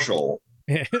Thurgood Marshall.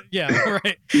 Yeah,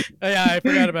 right. Yeah, I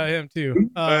forgot about him too.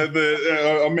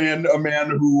 A man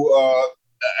who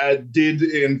did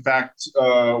in fact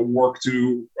work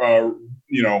to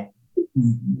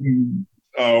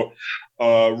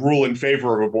rule in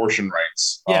favor of abortion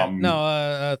rights. Yeah,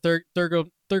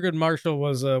 Thurgood Marshall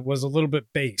was a little bit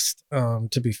based,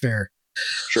 to be fair.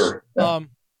 Sure. Yeah.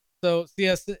 So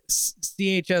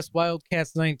CHS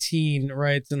Wildcats 19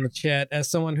 writes in the chat, as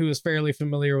someone who is fairly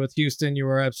familiar with Houston, you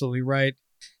are absolutely right.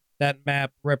 That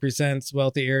map represents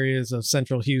wealthy areas of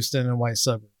central Houston and white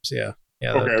suburbs. Yeah.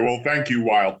 Okay. Well, thank you,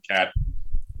 Wildcat.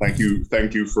 Thank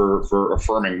you for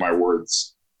affirming my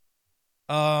words.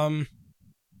 Let's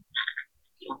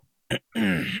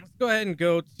go ahead and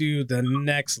go to the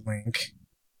next link,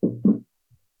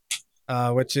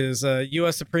 which is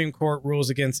U.S. Supreme Court rules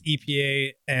against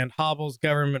EPA and hobbles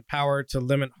government power to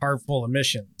limit harmful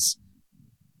emissions.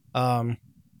 The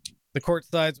court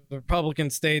sides with the Republican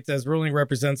states as ruling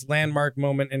represents landmark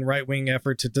moment in right-wing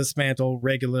effort to dismantle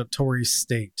regulatory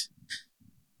state.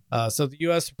 So the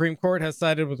U.S. Supreme Court has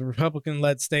sided with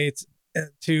Republican-led states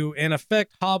to, in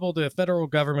effect, hobble the federal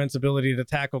government's ability to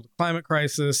tackle the climate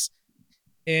crisis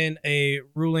in a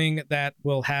ruling that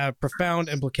will have profound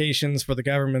implications for the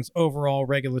government's overall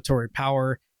regulatory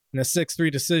power, in a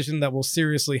 6-3 decision that will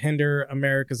seriously hinder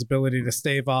America's ability to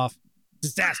stave off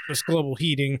disastrous global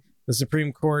heating. The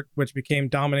Supreme Court, which became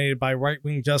dominated by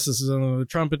right-wing justices under the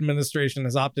Trump administration,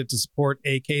 has opted to support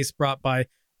a case brought by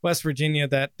West Virginia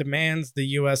that demands the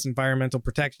U.S. Environmental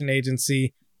Protection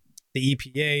Agency, the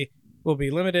EPA, will be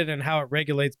limited in how it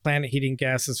regulates planet heating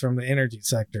gases from the energy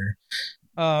sector.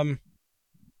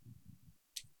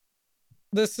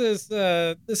 This is.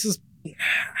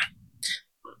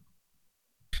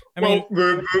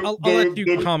 I'll let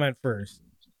you comment first.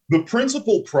 The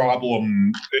principal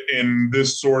problem in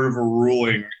this sort of a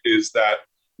ruling is that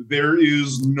there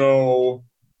is no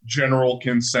general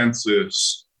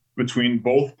consensus between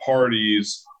both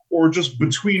parties or just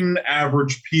between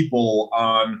average people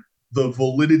on the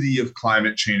validity of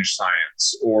climate change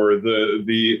science or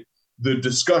the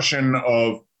discussion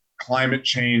of climate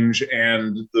change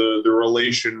and the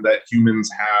relation that humans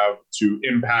have to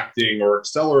impacting or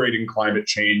accelerating climate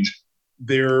change.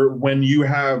 When you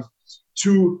have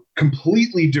two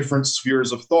completely different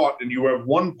spheres of thought and you have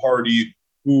one party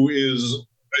who is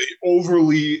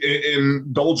overly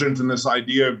indulgent in this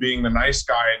idea of being the nice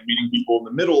guy and meeting people in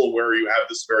the middle, where you have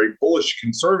this very bullish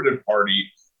conservative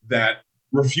party that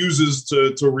refuses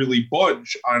to really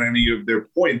budge on any of their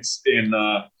points in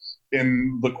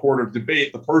the court of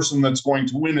debate. The person that's going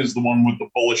to win is the one with the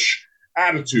bullish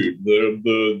attitude,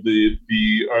 the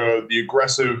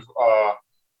aggressive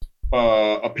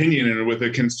opinion, and with a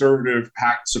conservative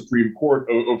packed Supreme Court,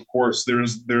 of course,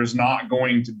 there's not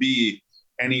going to be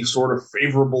any sort of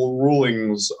favorable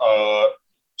rulings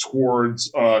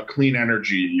towards clean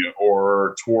energy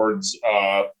or towards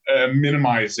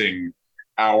minimizing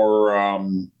our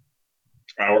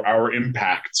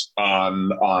impact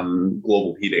on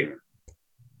global heating.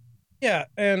 Yeah,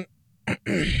 and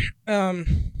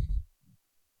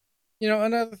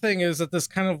another thing is that this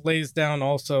kind of lays down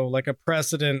also like a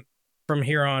precedent from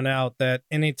here on out that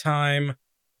anytime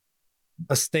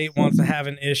a state wants to have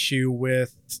an issue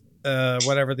with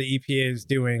whatever the EPA is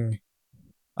doing,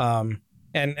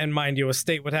 and mind you, a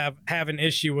state would have an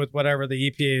issue with whatever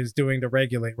the EPA is doing to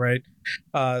regulate, right?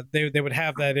 They would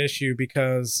have that issue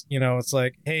because, it's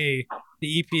like, hey,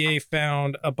 the EPA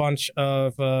found a bunch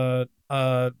of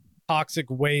toxic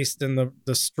waste in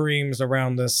the streams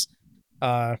around this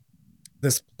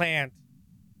plant,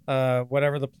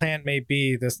 whatever the plant may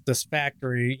be, this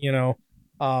factory,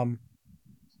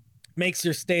 makes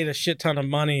your state a shit ton of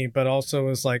money, but also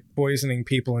is like poisoning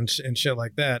people and shit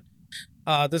like that.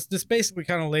 This basically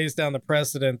kind of lays down the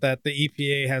precedent that the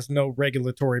EPA has no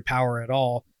regulatory power at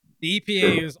all. The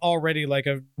EPA is already like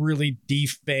a really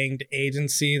defanged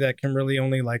agency that can really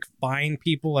only like fine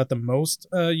people at the most,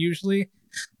 usually.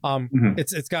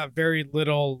 It's got very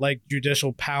little like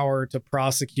judicial power to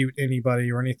prosecute anybody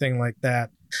or anything like that.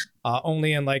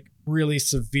 Only in like really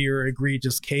severe,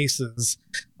 egregious cases.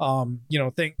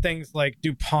 Things like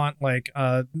DuPont, like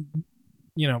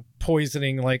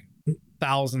poisoning like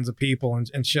thousands of people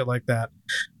and shit like that.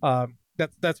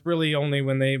 That's really only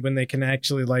when they can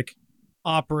actually like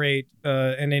operate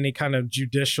in any kind of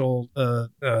judicial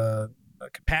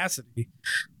capacity.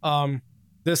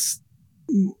 This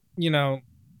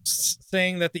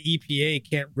saying that the EPA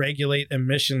can't regulate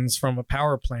emissions from a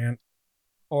power plant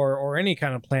or any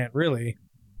kind of plant really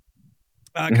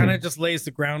kind of just lays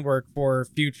the groundwork for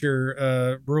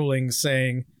future rulings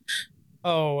saying,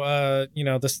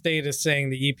 the state is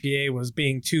saying the EPA was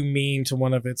being too mean to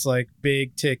one of its like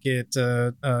big ticket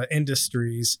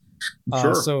industries.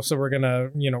 Sure. So we're gonna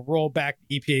roll back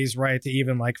the EPA's right to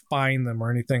even like fine them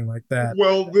or anything like that.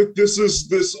 Well,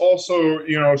 this also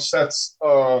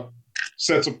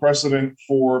sets a precedent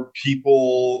for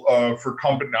people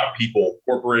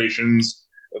corporations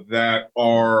that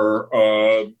are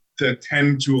that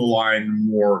tend to align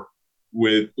more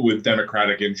with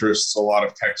democratic interests. A lot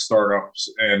of tech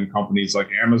startups and companies like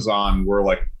Amazon, where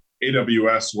like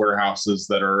AWS warehouses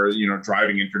that are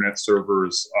driving internet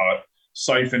servers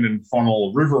siphon and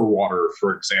funnel river water,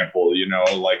 for example.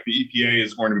 Like the EPA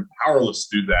is going to be powerless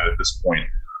to do that at this point.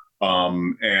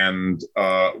 And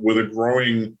with a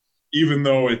growing, even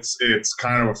though it's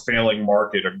kind of a failing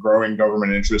market, a growing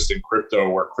government interest in crypto,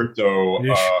 where crypto,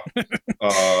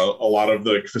 a lot of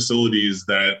the facilities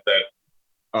that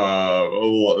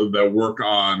work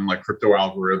on like crypto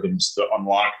algorithms to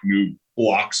unlock new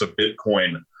blocks of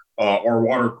Bitcoin are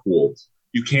water cooled.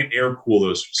 You can't air cool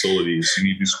those facilities. You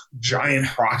need these giant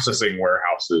processing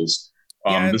warehouses.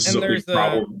 This is a big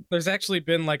problem. There's actually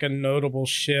been like a notable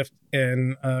shift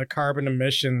in carbon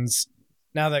emissions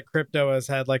now that crypto has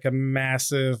had like a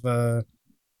massive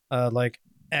like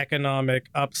economic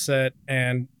upset,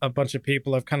 and a bunch of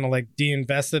people have kind of like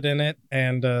de-invested in it,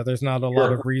 and there's not a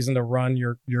lot of reason to run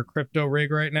your crypto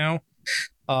rig right now.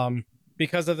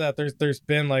 Because of that, there's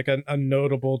been like a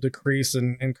notable decrease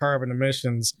in carbon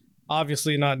emissions.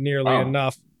 Obviously not nearly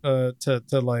enough to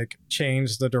like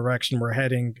change the direction we're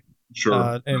heading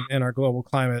in our global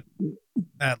climate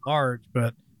at large,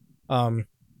 but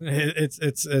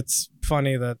it's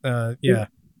funny that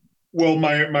Well,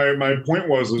 my point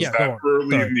was that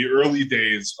in the early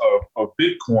days of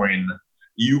Bitcoin,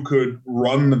 you could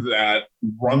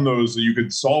you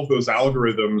could solve those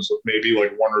algorithms with maybe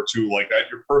like one or two, like at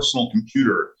your personal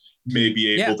computer, may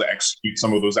be able to execute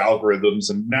some of those algorithms.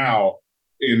 And now,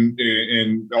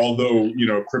 in although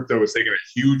crypto has taken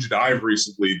a huge dive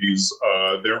recently,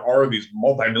 there are these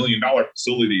multi-million-dollar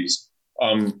facilities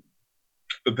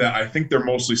that I think they're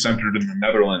mostly centered in the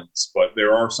Netherlands, but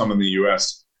there are some in the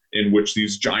U.S. in which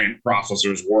these giant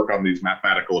processors work on these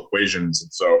mathematical equations.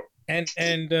 And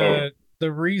so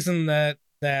the reason that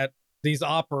these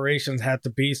operations had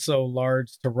to be so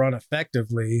large to run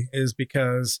effectively is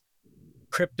because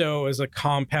crypto is a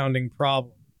compounding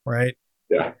problem, right?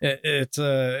 Yeah. It's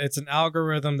an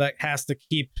algorithm that has to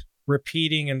keep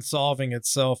repeating and solving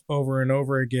itself over and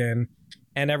over again.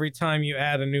 And every time you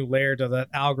add a new layer to that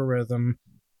algorithm,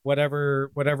 whatever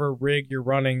rig you're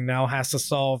running now has to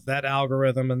solve that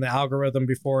algorithm and the algorithm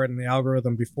before it and the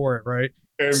algorithm before it, right?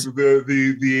 And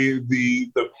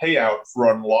the payout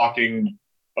for unlocking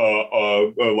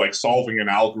like solving an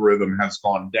algorithm has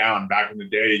gone down. Back in the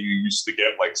day, you used to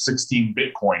get like 16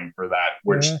 Bitcoin for that,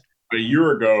 which a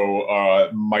year ago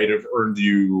might have earned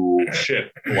you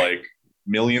like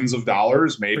millions of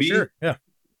dollars, maybe. For sure. Yeah.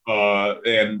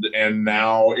 And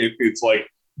now it's like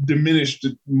diminished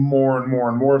more and more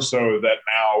and more, so that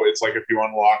now it's like if you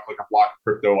unlock like a block of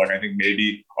crypto, like I think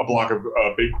maybe a block of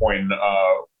Bitcoin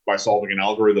by solving an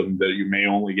algorithm, that you may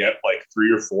only get like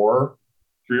three or four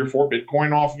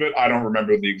Bitcoin off of it. I don't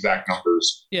remember the exact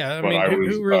numbers. Yeah, I mean,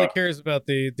 who really cares about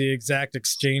the exact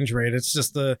exchange rate? It's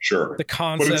just the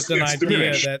concept and idea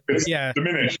diminished. that it's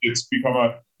diminished. It's become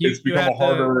a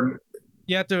harder.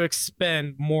 You have to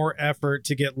expend more effort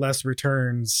to get less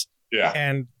returns. Yeah.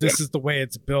 And this is the way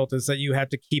it's built, is that you have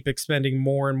to keep expending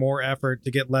more and more effort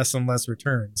to get less and less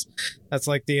returns. That's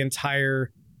like the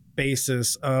entire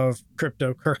basis of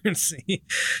cryptocurrency.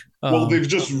 Well, they've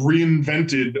just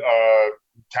reinvented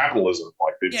capitalism.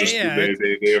 Like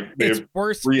they've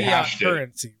worse rehashed fiat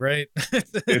currency, right?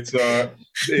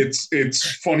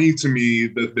 It's funny to me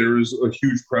that there's a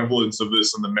huge prevalence of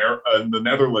this in the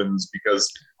Netherlands, because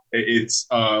it's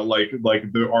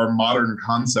our modern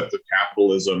concept of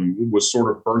capitalism was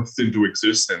sort of birthed into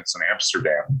existence in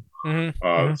Amsterdam.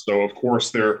 So of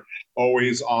course they're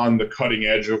always on the cutting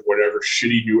edge of whatever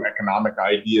shitty new economic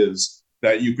ideas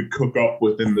that you could cook up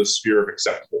within the sphere of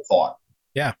acceptable thought.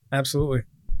 Yeah, absolutely.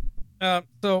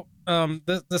 So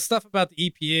the stuff about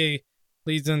the EPA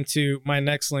leads into my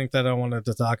next link that I wanted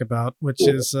to talk about, which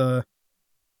is so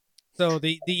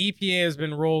the EPA has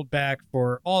been rolled back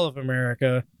for all of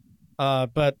America.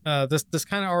 But this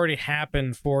kind of already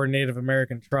happened for Native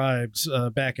American tribes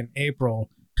back in April.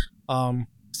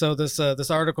 So this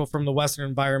article from the Western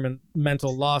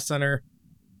Environmental Law Center,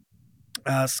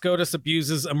 SCOTUS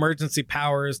abuses emergency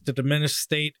powers to diminish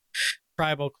state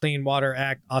tribal Clean Water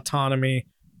Act autonomy,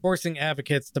 forcing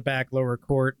advocates to back lower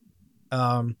court.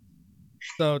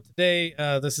 So today,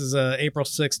 this is April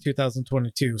 6,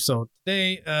 2022. So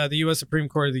today, the U.S. Supreme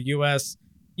Court of the U.S.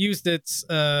 used its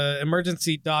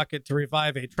emergency docket to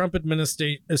revive a Trump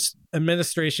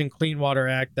administration Clean Water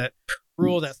Act that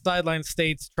ruled that sideline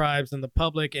states, tribes, and the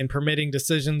public in permitting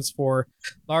decisions for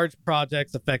large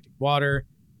projects affecting water.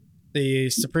 The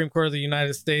Supreme Court of the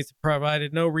United States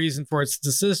provided no reason for its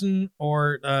decision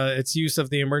or its use of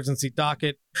the emergency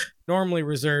docket, normally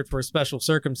reserved for special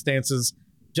circumstances.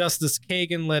 Justice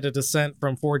Kagan led a dissent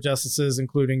from 4 justices,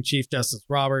 including Chief Justice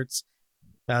Roberts.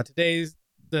 Today,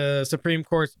 the Supreme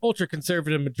Court's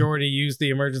ultra-conservative majority used the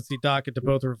emergency docket to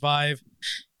both revive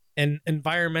an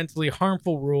environmentally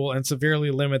harmful rule and severely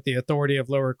limit the authority of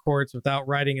lower courts without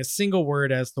writing a single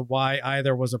word as to why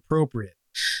either was appropriate.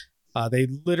 They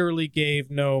literally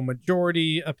gave no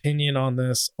majority opinion on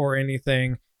this or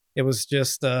anything. It was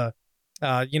just,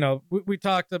 we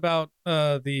talked about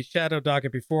the shadow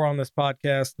docket before on this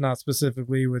podcast, not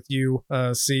specifically with you,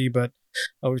 C, but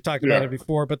we've talked about it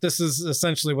before. But this is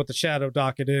essentially what the shadow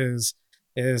docket is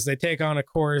they take on a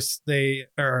case.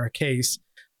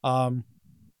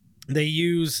 They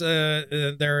use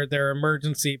their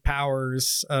emergency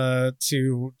powers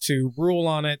to rule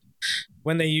on it.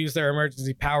 When they use their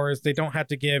emergency powers, they don't have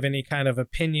to give any kind of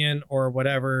opinion or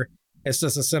whatever. It's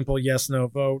just a simple yes/no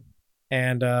vote.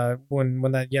 And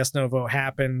when that yes/no vote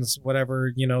happens,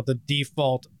 whatever the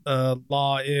default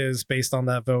law is based on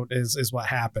that vote is what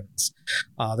happens.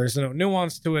 There's no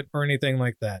nuance to it or anything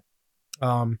like that.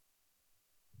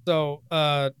 So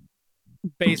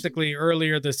basically,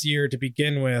 earlier this year, to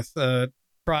begin with,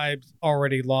 tribes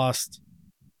already lost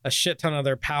a shit ton of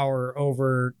their power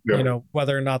over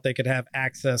whether or not they could have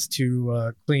access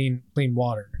to clean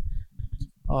water.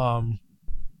 And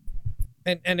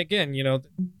again,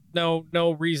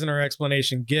 no reason or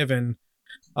explanation given.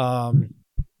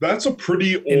 That's a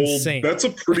pretty old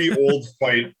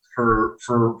fight for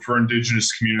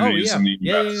indigenous communities in the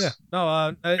US. Yeah. No,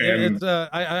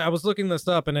 I was looking this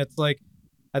up, and it's like,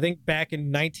 I think back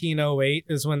in 1908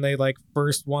 is when they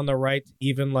first won the right to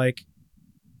even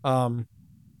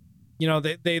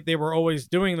they were always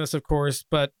doing this, of course,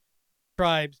 but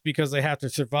tribes, because they have to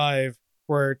survive,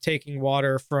 were taking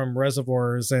water from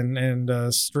reservoirs and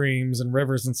streams and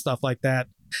rivers and stuff like that.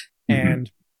 Mm-hmm.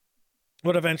 And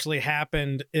what eventually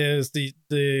happened is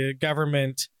the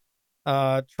government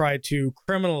tried to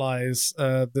criminalize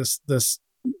this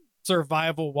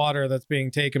survival water that's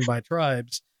being taken by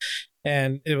tribes.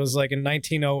 And it was like in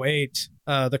 1908,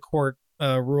 the court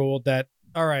ruled that,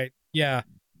 all right, yeah,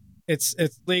 it's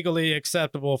legally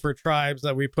acceptable for tribes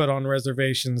that we put on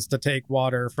reservations to take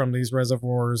water from these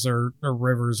reservoirs or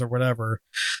rivers or whatever.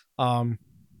 And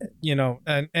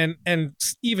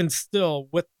even still,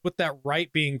 with that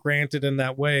right being granted in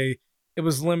that way, it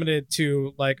was limited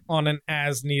to like on an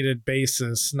as needed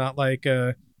basis, not like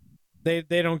they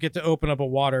don't get to open up a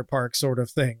water park sort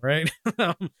of thing, right?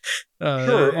 Sure,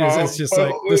 it's just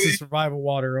like this is survival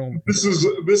water only. This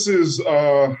is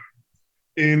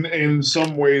in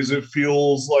some ways it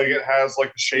feels like it has like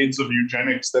the shades of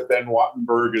eugenics that Ben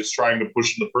Wattenberg is trying to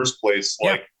push in the first place.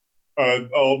 Like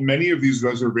many of these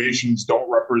reservations don't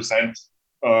represent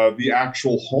the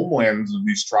actual homelands of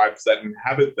these tribes that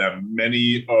inhabit them,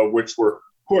 many of which were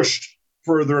pushed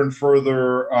further and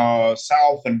further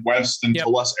south and west into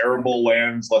less arable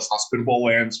lands, less hospitable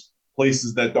lands,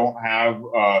 places that don't have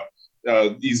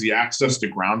easy access to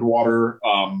groundwater.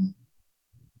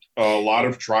 A lot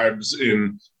of tribes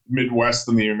in Midwest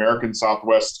and the American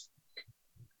Southwest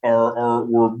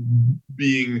were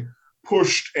being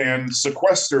pushed and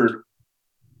sequestered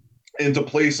into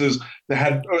places that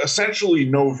had essentially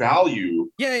no value.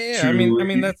 Yeah. I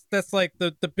mean that's like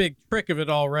the big trick of it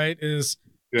all, right? Is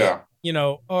you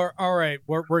know, all right,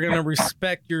 we're gonna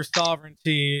respect your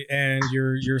sovereignty and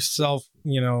your self,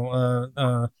 you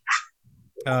know,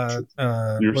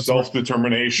 your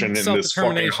self-determination in this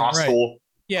fucking hostile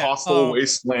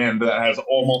wasteland that has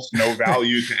almost no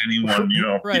value to anyone, you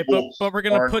know. Right, but we're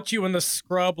gonna put you in the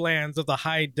scrub lands of the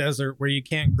high desert where you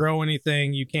can't grow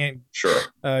anything, you can't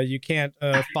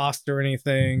foster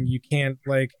anything, you can't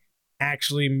like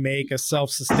actually make a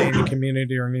self-sustaining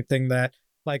community or anything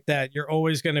like that. You're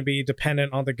always going to be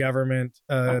dependent on the government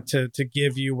to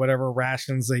give you whatever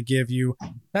rations they give you.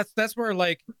 That's where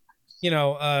like, you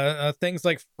know, things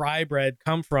like fry bread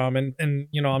come from, and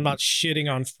you know, I'm not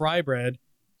shitting on fry bread.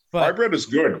 But, fry bread is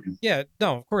good. Yeah,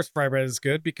 no, of course fry bread is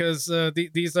good because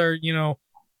these are, you know,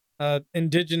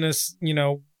 indigenous, you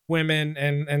know, women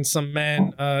and some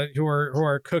men who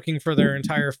are cooking for their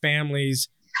entire families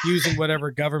using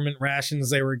whatever government rations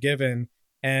they were given,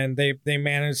 and they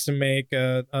managed to make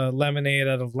a lemonade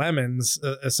out of lemons,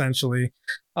 essentially.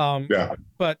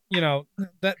 But you know,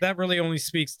 that really only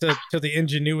speaks to the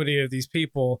ingenuity of these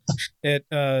people. It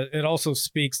also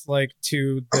speaks like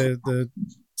to the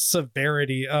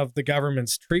severity of the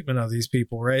government's treatment of these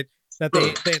people, right? That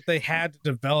they had to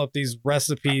develop these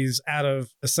recipes out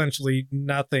of essentially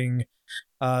nothing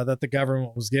that the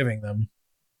government was giving them.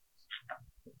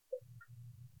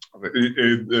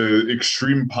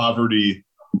 Extreme poverty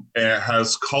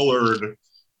has colored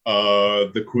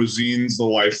the cuisines, the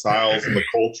lifestyles, and the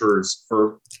cultures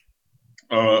for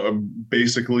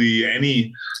basically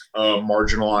any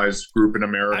marginalized group in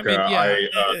America.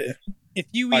 If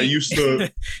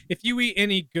you eat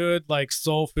any good like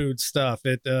soul food stuff,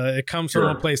 it comes from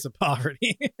a place of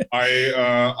poverty.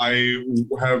 I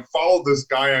have followed this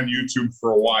guy on YouTube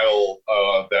for a while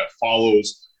that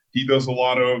follows. He does a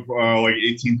lot of like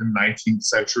 18th and 19th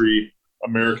century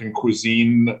American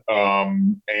cuisine,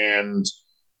 and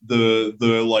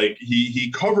the like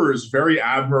he covers very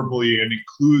admirably and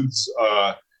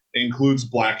includes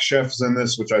black chefs in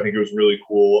this, which I think was really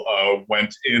cool.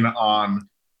 Went in on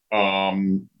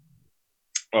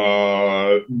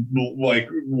like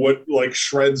what like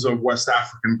shreds of West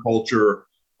African culture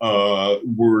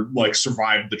were like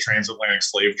survived the transatlantic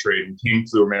slave trade and came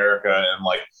to America, and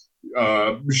like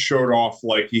showed off,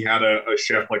 like he had a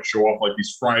chef like show off like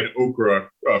these fried okra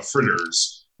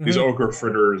fritters, these okra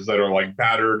fritters that are like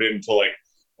battered into like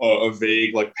a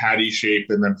vague like patty shape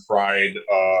and then fried.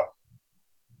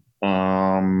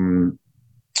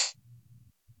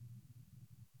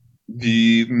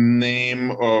 The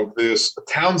name of this,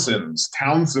 Townsend's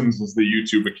is the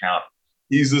YouTube account.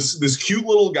 He's this cute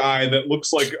little guy that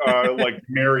looks like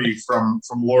Merry from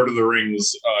Lord of the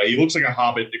Rings. He looks like a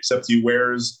hobbit, except he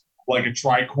wears like a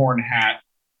tricorn hat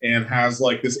and has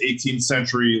like this 18th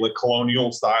century like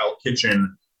colonial style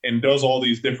kitchen and does all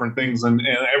these different things. And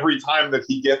every time that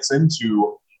he gets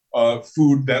into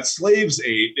food that slaves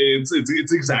ate,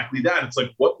 it's exactly that. It's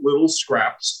like what little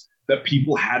scraps that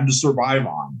people had to survive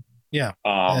on. Yeah.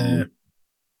 Well,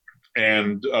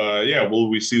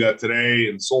 we see that today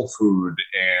in soul food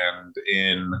and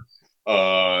in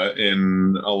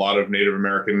a lot of Native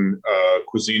American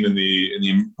cuisine in the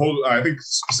I think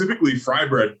specifically fry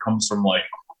bread comes from like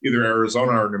either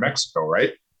Arizona or New Mexico,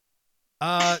 right?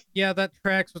 Yeah, that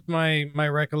tracks with my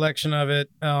recollection of it.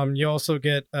 You also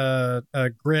get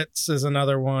grits is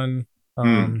another one.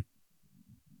 So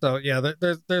yeah,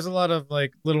 there's a lot of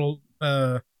like little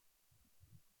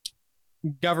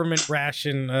government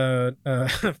ration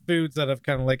foods that have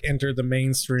kind of like entered the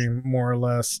mainstream more or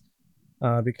less,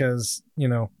 because you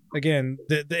know, again,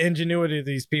 the ingenuity of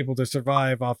these people to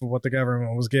survive off of what the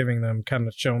government was giving them kind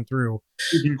of shown through.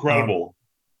 It's incredible.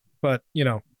 But you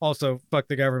know, also fuck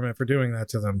the government for doing that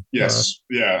to them. Yes,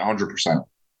 100%.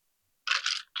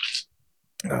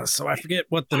 So I forget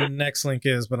what the next link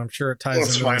is, but I'm sure it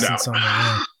ties into this in some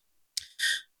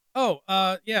way.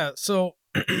 Yeah. So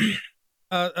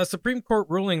a Supreme Court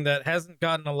ruling that hasn't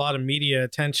gotten a lot of media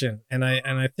attention, and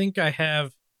I think I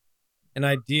have an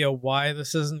idea why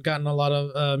this hasn't gotten a lot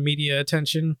of media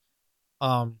attention.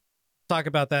 Talk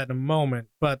about that in a moment.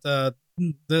 But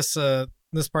this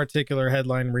particular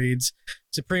headline reads: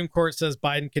 Supreme Court says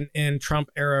Biden can end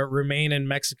Trump-era Remain in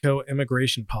Mexico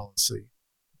immigration policy.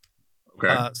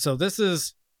 Okay. So this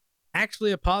is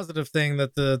actually a positive thing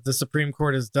that the Supreme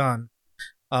Court has done.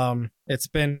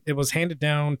 It was handed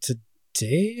down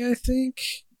today, I think.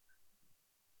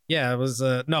 Yeah, it was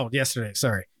yesterday.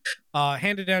 Sorry.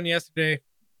 Handed down yesterday.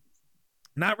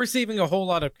 Not receiving a whole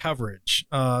lot of coverage.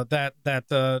 That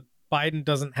Biden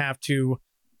doesn't have to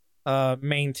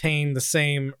maintain the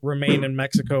same Remain in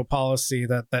Mexico policy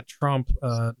that Trump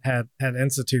had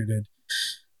instituted.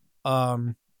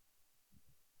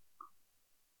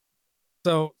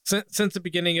 So since the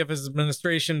beginning of his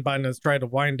administration, Biden has tried to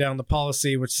wind down the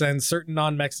policy, which sends certain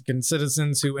non-Mexican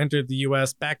citizens who entered the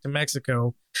U.S. back to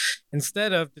Mexico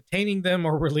instead of detaining them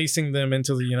or releasing them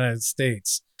into the United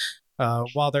States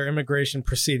while their immigration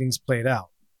proceedings played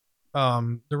out.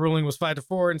 The ruling was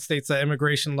 5-4 and states that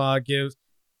immigration law gives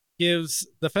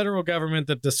the federal government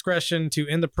the discretion to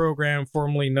end the program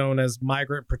formerly known as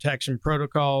Migrant Protection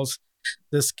Protocols.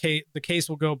 The case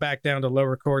will go back down to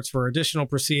lower courts for additional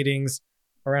proceedings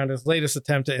around his latest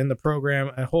attempt to end the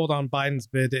program. A hold on Biden's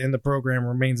bid to end the program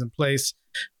remains in place,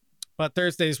 but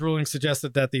Thursday's ruling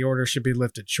suggested that the order should be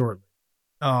lifted shortly.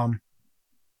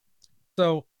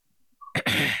 So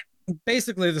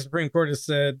basically, the Supreme Court has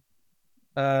said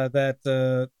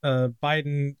that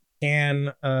Biden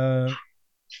can,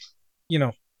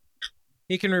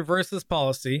 he can reverse this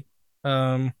policy.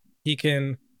 He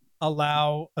can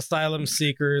allow asylum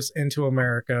seekers into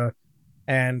America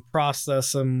and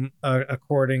process them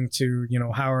according to,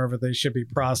 however they should be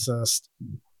processed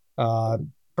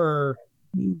per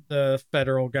the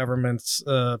federal government's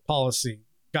policy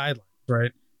guidelines,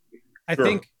 right? I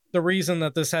think the reason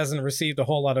that this hasn't received a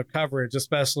whole lot of coverage,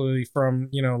 especially from,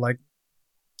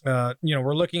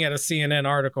 we're looking at a CNN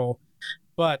article,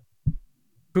 but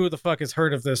who the fuck has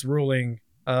heard of this ruling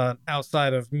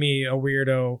outside of me, a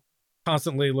weirdo,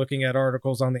 constantly looking at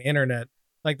articles on the internet?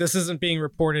 Like, this isn't being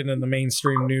reported in the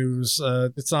mainstream news.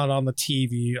 It's not on the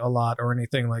TV a lot or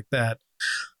anything like that.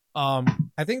 I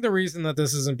think the reason that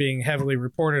this isn't being heavily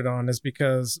reported on is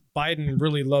because Biden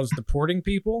really loves deporting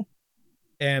people.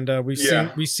 And we've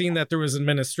seen that through his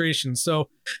administration. So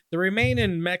the Remain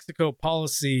in Mexico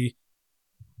policy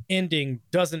ending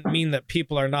doesn't mean that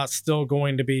people are not still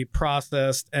going to be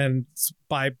processed, and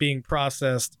by being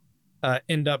processed,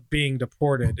 end up being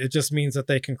deported. It just means that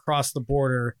they can cross the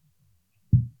border,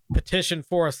 petition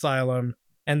for asylum,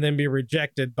 and then be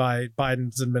rejected by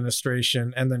Biden's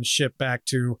administration, and then shipped back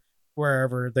to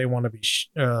wherever they want to be.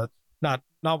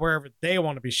 Not wherever they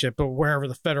want to be shipped, but wherever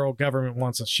the federal government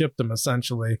wants to ship them.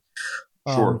 Essentially,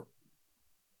 sure.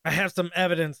 I have some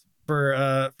evidence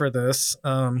for this.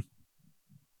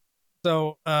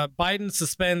 So Biden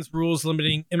suspends rules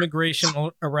limiting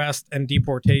immigration arrest and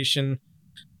deportation.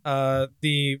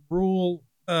 The rule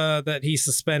that he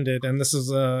suspended, and this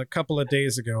is a couple of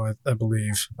days ago, I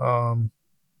believe.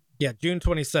 June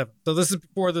 27th. So this is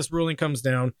before this ruling comes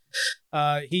down.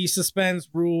 He suspends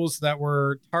rules that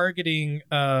were targeting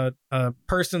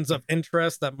persons of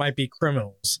interest that might be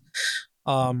criminals.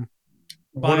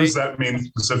 What does that mean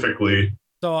specifically?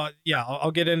 So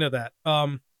I'll get into that.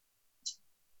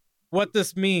 What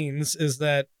this means is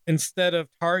that instead of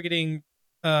targeting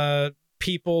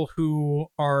people who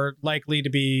are likely to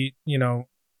be,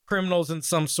 criminals in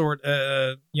some sort,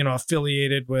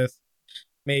 affiliated with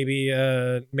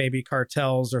maybe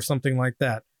cartels or something like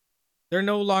that, they're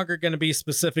no longer going to be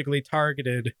specifically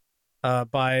targeted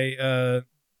by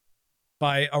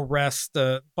arrest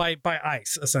by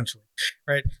ICE, essentially,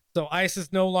 right? So ICE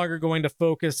is no longer going to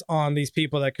focus on these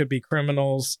people that could be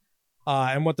criminals.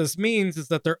 And what this means is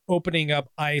that they're opening up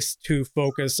ICE to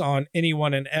focus on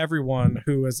anyone and everyone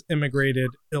who has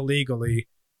immigrated illegally.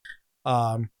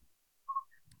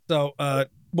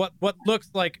 What looks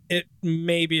like it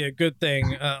may be a good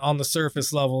thing on the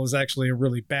surface level is actually a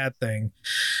really bad thing.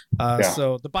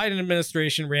 So the Biden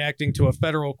administration, reacting to a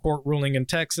federal court ruling in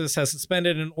Texas, has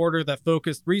suspended an order that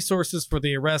focused resources for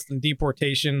the arrest and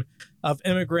deportation of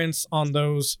immigrants on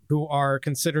those who are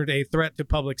considered a threat to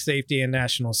public safety and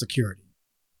national security.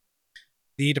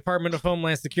 The Department of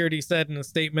Homeland Security said in a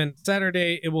statement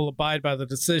Saturday it will abide by the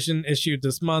decision issued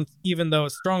this month, even though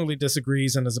it strongly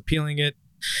disagrees and is appealing it.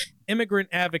 Immigrant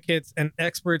advocates and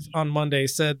experts on Monday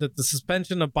said that the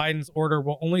suspension of Biden's order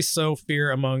will only sow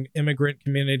fear among immigrant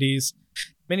communities.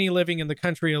 Many living in the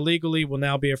country illegally will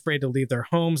now be afraid to leave their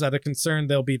homes out of concern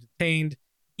they'll be detained,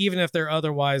 even if they're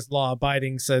otherwise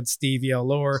law-abiding, said Steve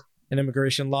Yellor, an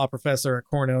immigration law professor at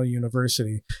Cornell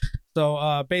University.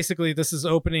 So basically, this is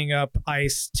opening up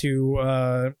ICE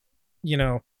to,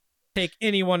 take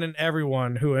anyone and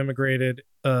everyone who immigrated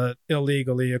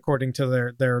illegally according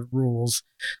to their rules,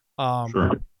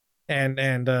 and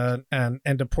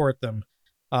deport them.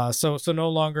 So no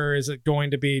longer is it going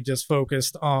to be just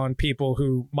focused on people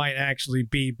who might actually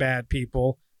be bad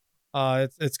people.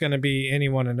 It's going to be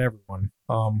anyone and everyone.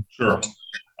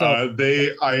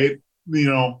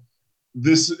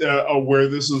 This where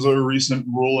this is a recent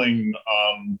ruling.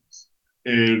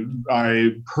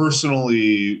 I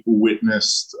personally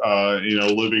witnessed,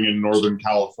 living in Northern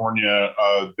California,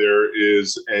 there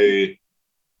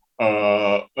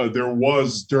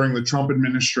was during the Trump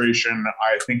administration,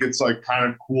 I think it's like kind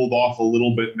of cooled off a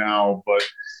little bit now, but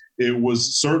it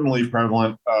was certainly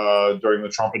prevalent during the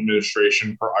Trump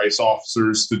administration for ICE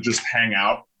officers to just hang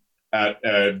out at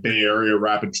Bay Area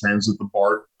rapid transit, the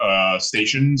BART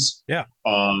stations. Yeah.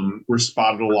 Were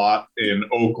spotted a lot in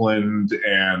Oakland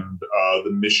and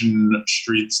the Mission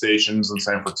Street stations in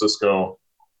San Francisco,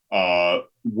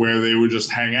 where they would just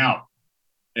hang out.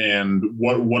 And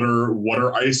what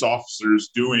are ICE officers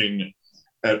doing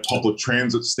at public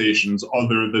transit stations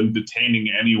other than detaining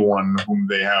anyone whom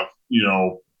they have,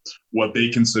 what they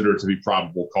consider to be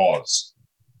probable cause?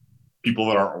 People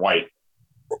that aren't white.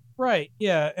 Right.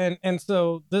 Yeah. And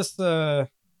so this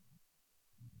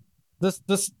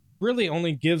really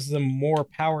only gives them more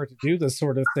power to do this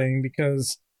sort of thing,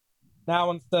 because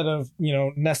now instead of,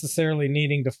 necessarily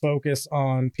needing to focus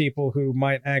on people who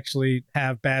might actually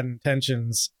have bad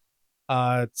intentions,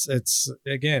 it's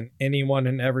again, anyone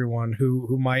and everyone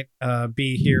who might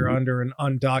be here under an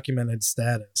undocumented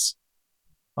status.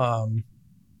 The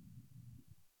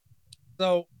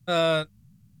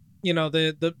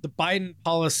Biden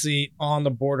policy on the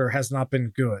border has not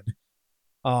been good.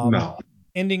 No.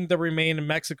 Ending the Remain in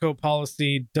Mexico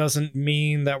policy doesn't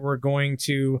mean that we're going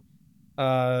to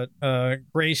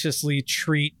graciously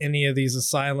treat any of these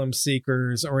asylum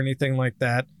seekers or anything like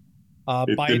that.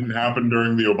 It didn't happen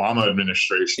during the Obama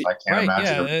administration. I can't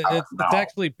imagine. Yeah, it's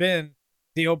actually been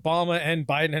the Obama and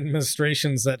Biden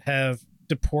administrations that have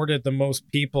deported the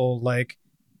most people, like,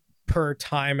 per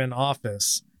time in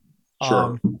office.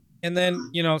 Sure. And then,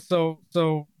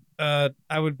 I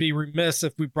would be remiss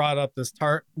if we brought up this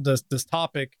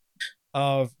topic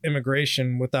of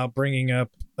immigration without bringing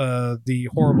up the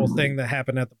horrible thing that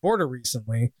happened at the border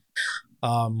recently,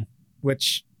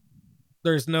 which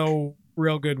there's no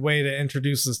real good way to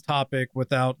introduce this topic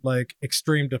without, like,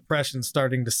 extreme depression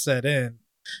starting to set in.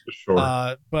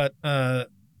 Sure.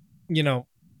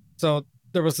 So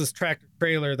there was this tractor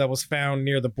trailer that was found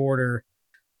near the border.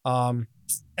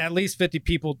 At least 50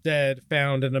 people dead,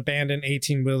 found an abandoned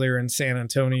 18-wheeler in San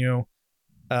Antonio.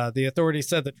 The authorities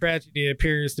said the tragedy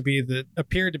appeared to be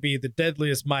the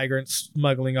deadliest migrant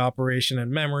smuggling operation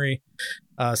in memory.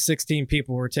 16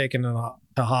 people were taken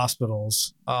to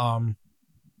hospitals.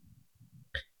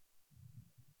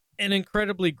 An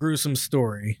incredibly gruesome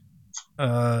story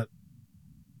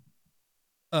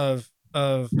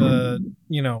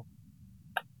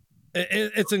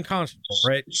it's unconscionable,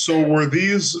 right? So were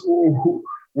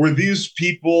these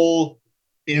people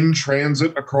in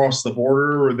transit across the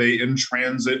border? Were they in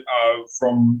transit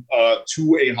from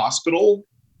to a hospital?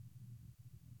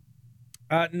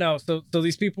 No. So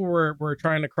these people were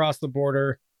trying to cross the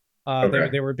border.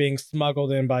 They were being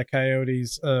smuggled in by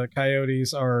coyotes.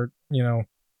 Coyotes are,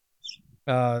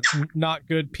 not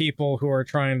good people who are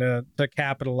trying to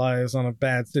capitalize on a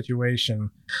bad situation.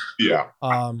 Yeah.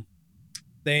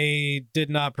 They did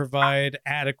not provide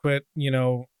adequate,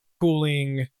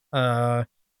 cooling,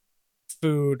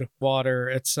 food, water,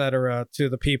 etc. to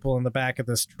the people in the back of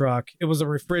this truck. It was a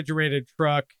refrigerated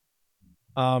truck.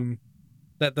 That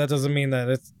doesn't mean that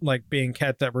it's like being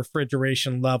kept at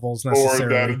refrigeration levels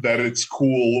necessarily, or that it's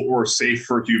cool or safe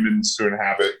for humans to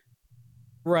inhabit.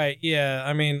 Right. Yeah.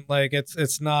 I mean, like,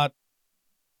 it's not.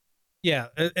 Yeah,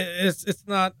 it's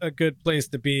not a good place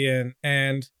to be in,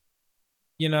 and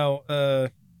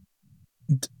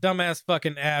dumbass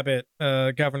fucking Abbott,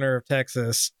 governor of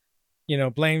Texas,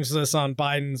 blames this on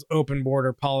Biden's open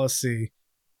border policy.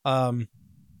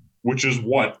 Which is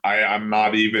what? I'm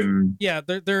not even... Yeah,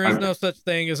 there is no such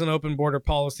thing as an open border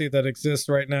policy that exists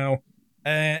right now.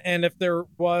 And if there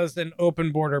was an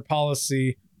open border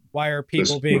policy, why are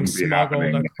people being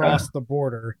smuggled across the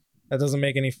border? That doesn't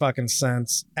make any fucking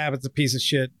sense. Abbott's a piece of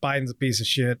shit. Biden's a piece of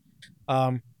shit.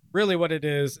 Really what it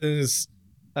is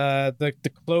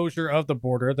the closure of the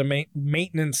border, the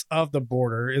maintenance of the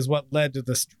border is what led to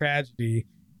this tragedy.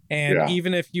 And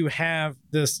even if you have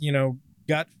this,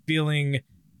 gut feeling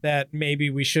that maybe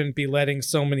we shouldn't be letting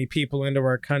so many people into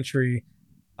our country,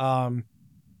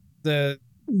 the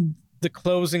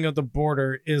closing of the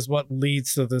border is what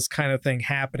leads to this kind of thing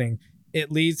happening. It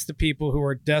leads to people who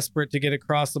are desperate to get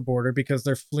across the border because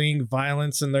they're fleeing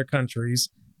violence in their countries.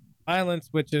 Violence,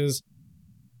 which is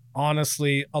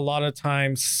honestly a lot of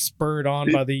times spurred on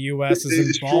by the U.S.'s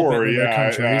involvement in their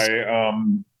countries.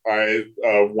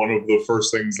 One of the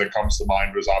first things that comes to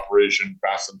mind was Operation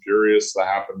Fast and Furious that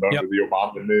happened under the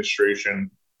Obama administration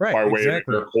by way of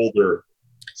Eric Holder,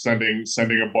 sending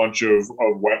a bunch of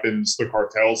weapons to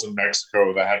cartels in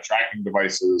Mexico that had tracking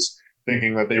devices,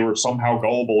 thinking that they were somehow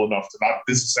gullible enough to not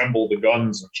disassemble the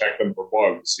guns and check them for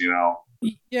bugs,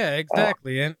 Yeah,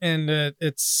 exactly. And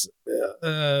it's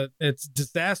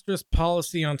disastrous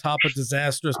policy on top of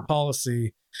disastrous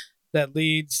policy that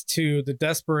leads to the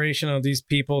desperation of these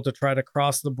people to try to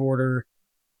cross the border,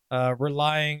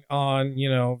 relying on,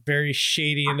 very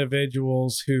shady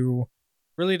individuals who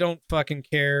really don't fucking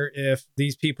care if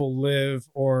these people live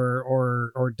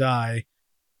or die.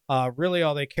 Really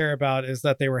all they care about is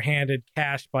that they were handed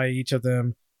cash by each of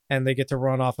them and they get to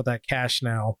run off of that cash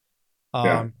now.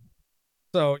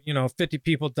 So, 50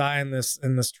 people die in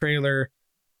this trailer.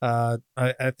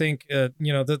 I think,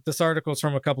 this article is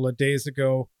from a couple of days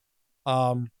ago.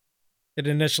 It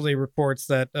initially reports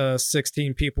that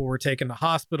 16 people were taken to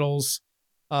hospitals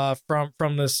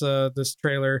from this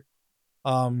trailer.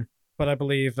 But I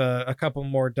believe a couple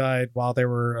more died while they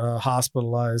were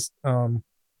hospitalized.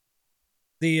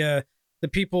 The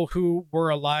people who were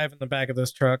alive in the back of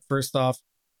this truck, first off,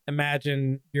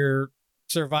 imagine you're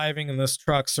surviving in this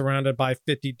truck surrounded by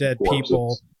 50 dead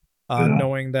people,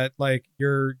 knowing that like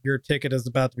your ticket is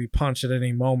about to be punched at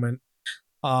any moment.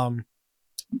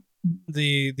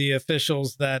 The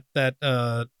officials that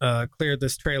cleared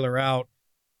this trailer out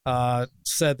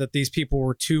said that these people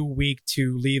were too weak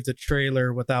to leave the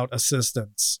trailer without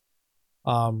assistance.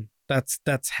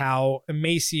 That's how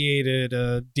emaciated,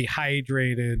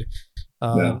 dehydrated.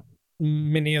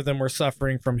 Many of them were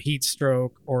suffering from heat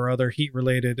stroke or other heat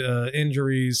related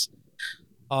injuries.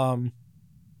 And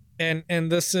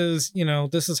this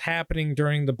is happening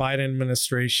during the Biden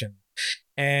administration.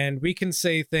 And we can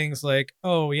say things like,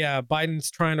 oh yeah, Biden's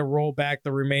trying to roll back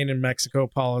the Remain in Mexico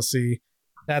policy.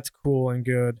 That's cool and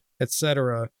good,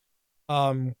 etc.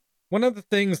 One of the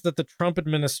things that the Trump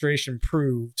administration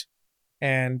proved,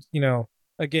 and,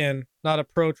 again, not a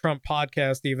pro-Trump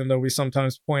podcast, even though we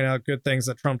sometimes point out good things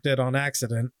that Trump did on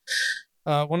accident.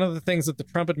 One of the things that the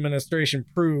Trump administration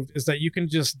proved is that you can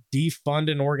just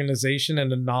defund an organization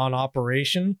into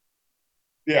non-operation.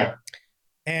 Yeah.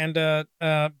 And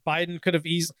Biden could have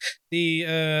easily...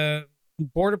 The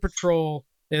Border Patrol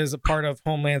is a part of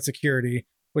Homeland Security,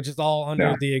 which is all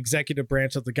under the executive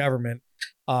branch of the government.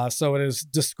 So it is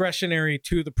discretionary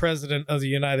to the president of the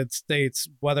United States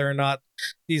whether or not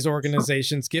these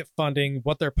organizations get funding,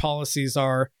 what their policies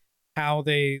are, how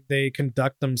they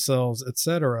conduct themselves,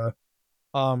 etc.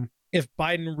 If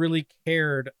Biden really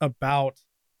cared about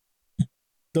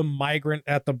the migrant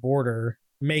at the border,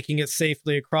 making it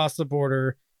safely across the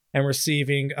border and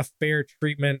receiving a fair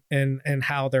treatment in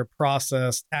how they're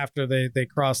processed after they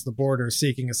cross the border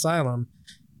seeking asylum,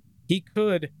 he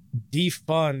could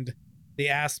defund the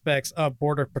aspects of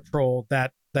Border Patrol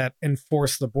that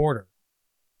enforce the border.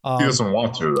 He doesn't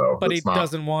want to, though. But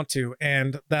doesn't want to.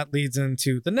 And that leads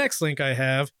into the next link I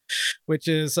have, which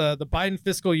is the Biden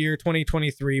fiscal year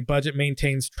 2023 budget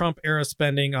maintains Trump-era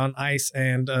spending on ICE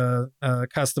and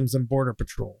Customs and Border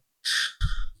Patrol.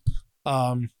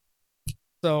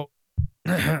 So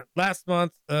last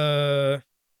month,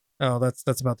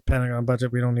 that's about the Pentagon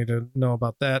budget. We don't need to know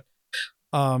about that.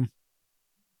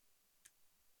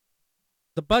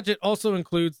 The budget also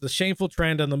includes the shameful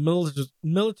trend on the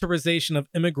militarization of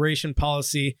immigration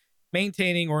policy,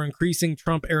 maintaining or increasing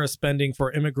Trump-era spending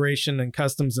for immigration and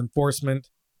customs enforcement,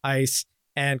 ICE,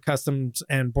 and Customs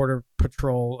and Border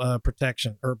Patrol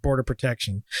protection, or border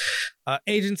protection,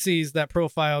 agencies that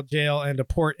profile, jail, and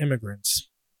deport immigrants.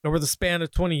 Over the span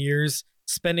of 20 years,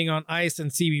 spending on ICE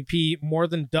and CBP more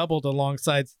than doubled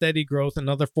alongside steady growth in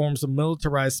other forms of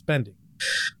militarized spending.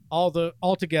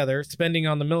 Altogether, spending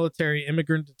on the military,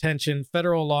 immigrant detention,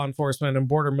 federal law enforcement, and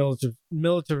border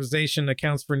militarization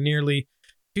accounts for nearly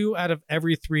 2 out of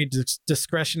every 3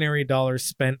 discretionary dollars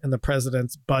spent in the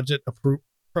president's budget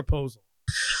proposal.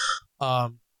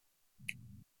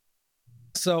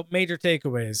 So, major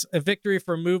takeaways: a victory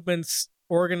for movements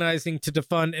organizing to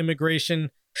defund immigration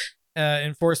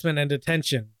enforcement and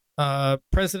detention.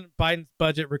 President Biden's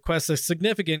budget requests a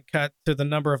significant cut to the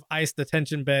number of ICE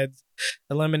detention beds,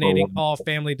 eliminating all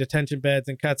family detention beds,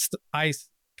 and cuts to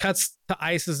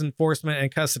ICE's enforcement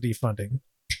and custody funding.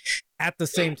 At the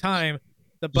same time,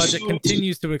 the budget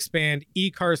continues to expand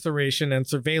e-carceration and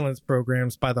surveillance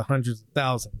programs by the hundreds of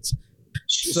thousands.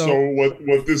 So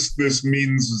what this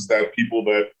means is that people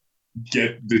that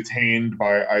get detained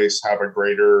by ICE have a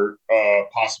greater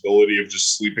possibility of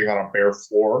just sleeping on a bare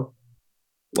floor.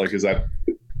 Like, is that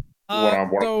what I'm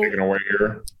taking away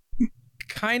here?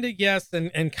 Kind of yes,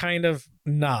 and kind of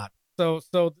not. So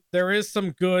there is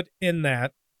some good in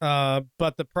that,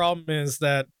 but the problem is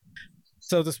that,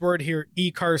 so this word here,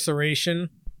 e-carceration,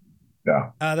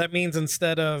 that means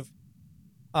instead of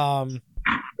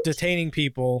detaining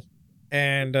people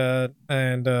and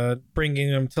bringing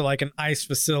them to like an ICE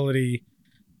facility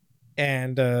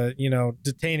and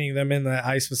detaining them in the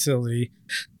ICE facility,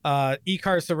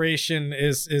 e-carceration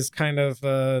is kind of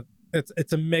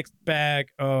it's a mixed bag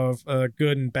of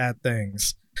good and bad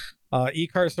things.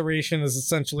 E-carceration is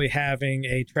essentially having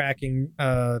a tracking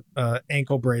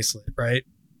ankle bracelet, right?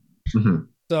 Mm-hmm.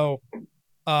 So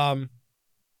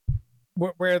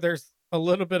where there's a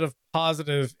little bit of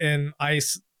positive in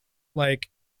ICE, like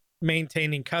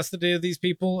maintaining custody of these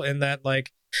people, and that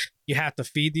like you have to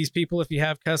feed these people if you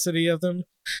have custody of them.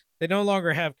 They no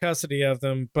longer have custody of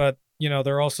them, but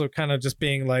they're also kind of just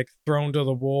being like thrown to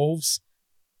the wolves,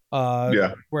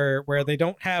 where they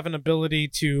don't have an ability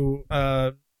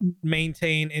to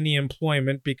maintain any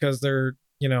employment because they're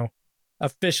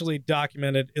officially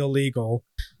documented illegal,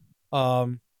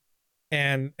 and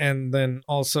then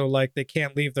also like they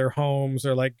can't leave their homes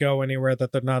or like go anywhere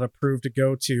that they're not approved to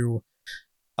go to,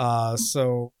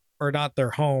 or not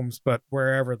their homes, but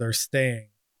wherever they're staying.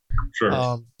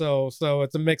 Sure. So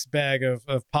it's a mixed bag of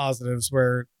positives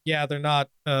where, they're not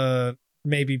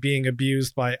maybe being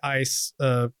abused by ICE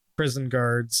prison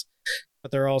guards,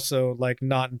 but they're also like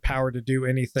not empowered to do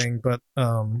anything but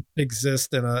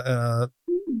exist in a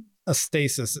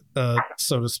stasis,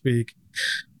 so to speak.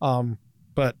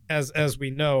 But as we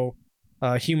know,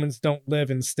 humans don't live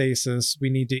in stasis.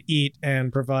 We need to eat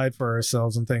and provide for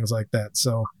ourselves and things like that.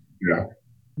 So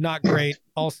not great.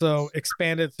 Also,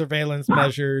 expanded surveillance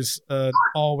measures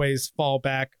always fall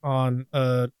back on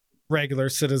regular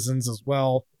citizens as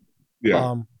well.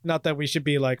 Not that we should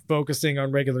be like focusing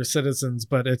on regular citizens,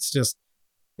 but it just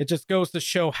goes to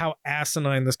show how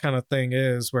asinine this kind of thing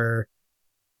is, where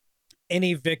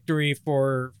any victory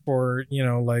for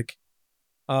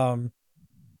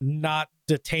not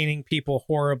detaining people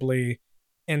horribly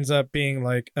ends up being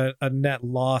like a net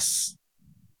loss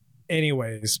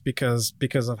anyways, because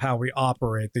of how we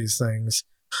operate these things.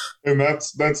 And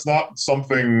that's not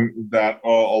something that a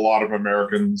lot of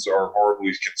Americans are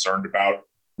horribly concerned about.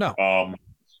 No.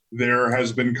 There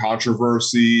has been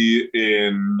controversy here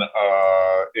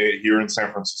in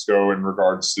San Francisco in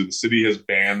regards to the city has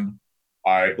banned,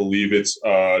 I believe it's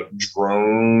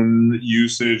drone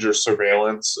usage or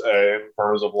surveillance in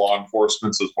terms of law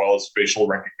enforcement, as well as facial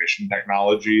recognition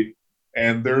technology.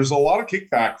 And there's a lot of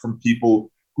kickback from people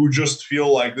who just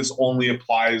feel like this only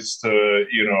applies to,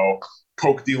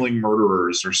 coke dealing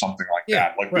murderers or something like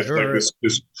that. Like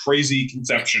this crazy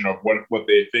conception of what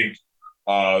they think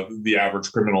the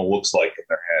average criminal looks like in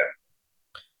their head.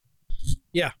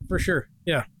 Yeah, for sure.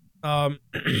 Yeah.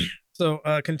 So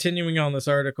continuing on this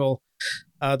article,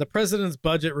 the president's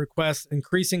budget requests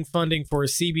increasing funding for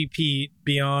CBP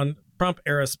beyond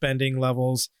Trump-era spending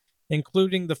levels,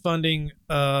 including the funding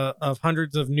of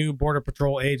hundreds of new Border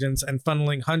Patrol agents and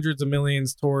funneling hundreds of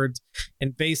millions towards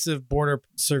invasive border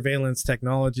surveillance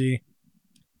technology.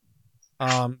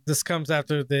 This comes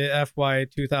after the FY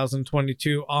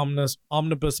 2022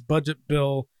 omnibus budget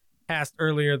bill passed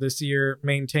earlier this year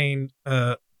maintained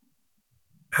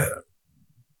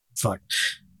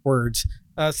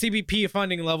CBP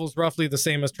funding levels roughly the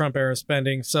same as Trump era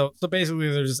spending. So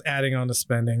basically they're just adding on to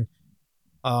spending.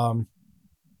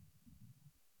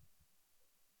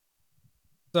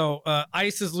 So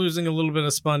ICE is losing a little bit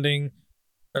of funding.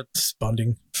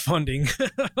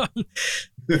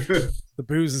 The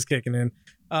booze is kicking in.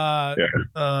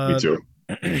 Me too.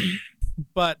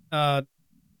 But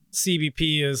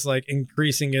CBP is like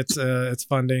increasing its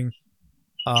funding.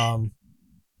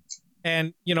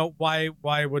 And why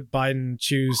would Biden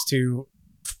choose to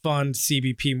fund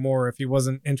CBP more if he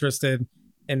wasn't interested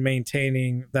in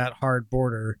maintaining that hard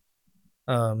border?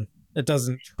 It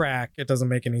doesn't track. It doesn't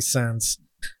make any sense.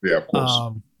 Yeah, of course.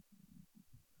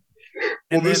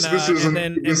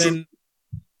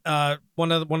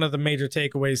 one of the major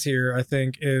takeaways here, I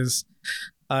think, is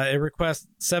it requests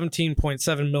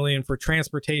 $17.7 million for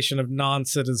transportation of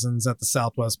non-citizens at the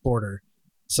southwest border.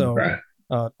 So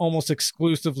almost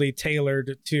exclusively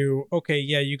tailored to, okay,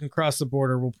 yeah, you can cross the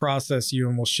border, we'll process you,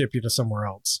 and we'll ship you to somewhere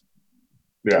else.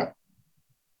 Yeah.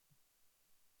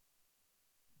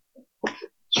 What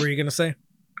were you gonna say?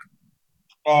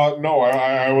 No,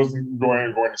 I wasn't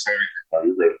going to say anything. No,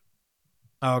 you're good.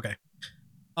 Oh, okay.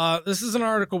 This is an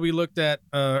article we looked at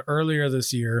earlier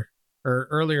this year,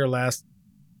 or late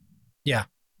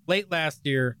last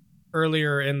year,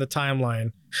 earlier in the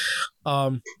timeline.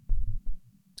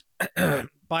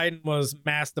 Biden was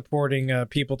mass deporting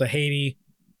people to Haiti.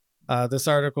 This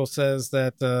article says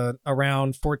that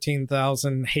around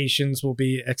 14,000 Haitians will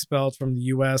be expelled from the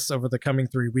U.S. over the coming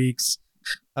 3 weeks.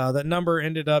 That number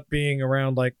ended up being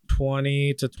around like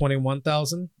 20 to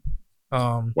 21,000.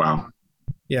 Wow.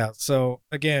 Yeah. So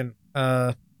again,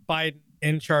 Biden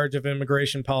in charge of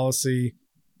immigration policy,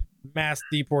 mass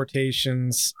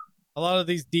deportations. A lot of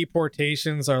these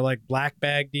deportations are like black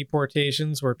bag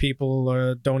deportations where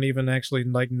people don't even actually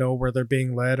like know where they're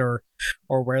being led or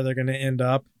where they're going to end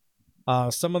up.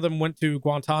 Some of them went to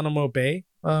Guantanamo Bay,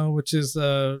 which is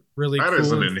really cool. That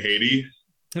isn't in Haiti.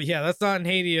 Yeah, that's not in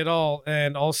Haiti at all.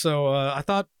 And also, I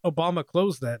thought Obama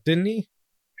closed that, didn't he?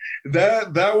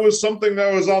 That was something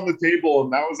that was on the table,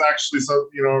 and that was actually something,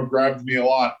 grabbed me a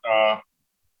lot.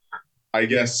 I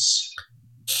guess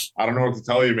I don't know what to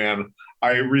tell you, man.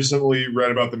 I recently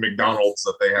read about the McDonald's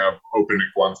that they have open at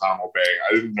Guantanamo Bay.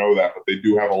 I didn't know that, but they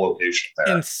do have a location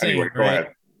there. Insane, anyway, go right?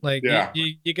 ahead. Like, yeah.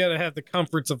 you got to have the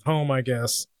comforts of home, I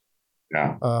guess.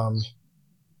 Yeah.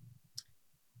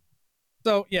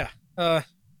 So yeah, the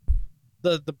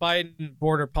Biden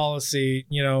border policy,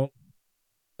 in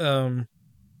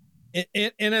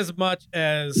as much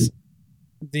as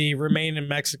the Remain in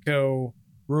Mexico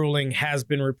ruling has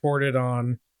been reported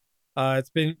on, it's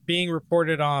been being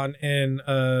reported on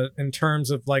in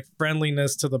terms of like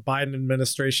friendliness to the Biden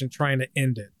administration trying to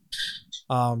end it.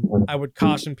 I would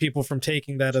caution people from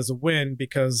taking that as a win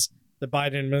because the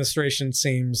Biden administration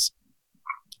seems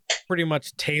pretty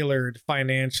much tailored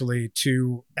financially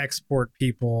to export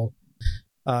people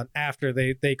after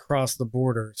they cross the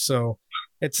border. So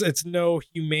it's no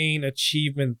humane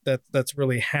achievement that's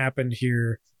really happened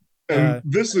here. And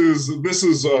this is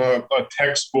a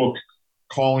textbook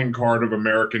calling card of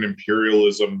American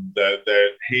imperialism that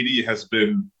Haiti has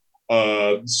been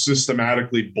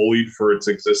systematically bullied for its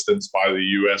existence by the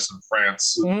U.S. and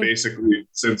France, basically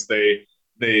since they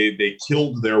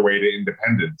killed their way to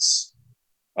independence.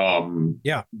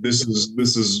 This is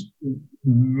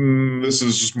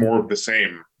just more of the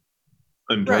same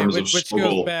in terms of which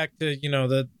goes back to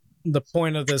the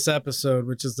point of this episode,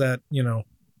 which is that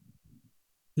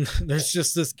there's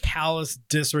just this callous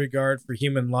disregard for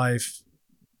human life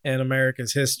in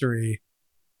America's history.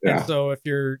 Yeah. And so if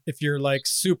you're like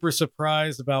super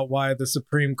surprised about why the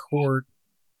Supreme Court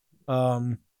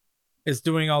is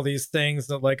doing all these things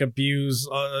that like abuse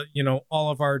all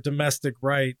of our domestic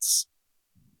rights,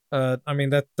 I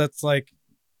mean that's the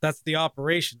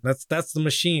operation. That's the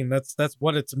machine. That's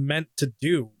what it's meant to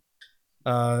do.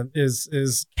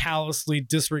 Is callously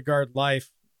disregard life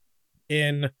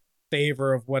in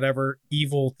favor of whatever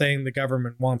evil thing the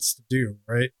government wants to do,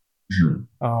 right?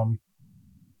 Mm-hmm.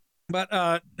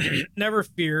 But never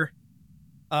fear.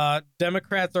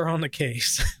 Democrats are on the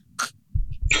case.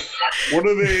 What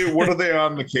are they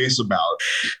on the case about?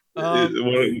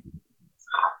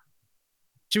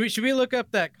 Should we look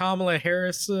up that Kamala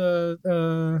Harris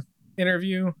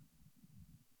interview?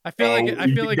 I feel like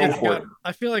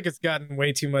it's gotten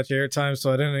way too much airtime,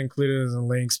 so I didn't include it as in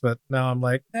links. But now I'm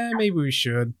like, maybe we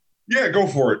should. Yeah, go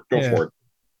for it. Go for it.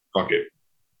 Fuck it.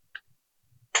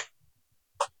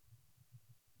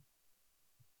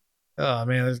 Oh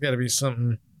man, there's got to be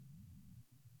something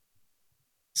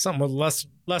with less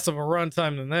of a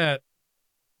runtime than that.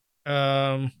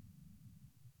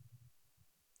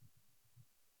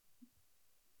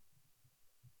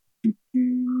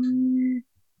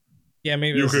 Yeah,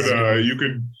 maybe you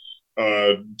could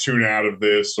tune out of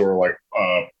this or like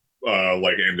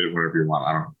end it whenever you want.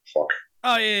 I don't know. Fuck.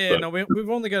 Oh yeah. No, we've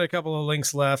only got a couple of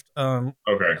links left. Okay.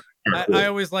 Right, cool. I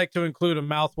always like to include a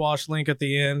mouthwash link at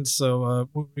the end, so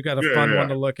we got a fun one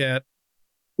to look at.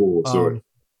 Cool.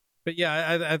 But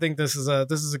yeah, I think this is a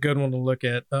good one to look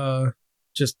at.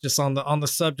 Just on the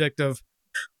subject of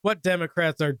what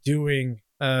Democrats are doing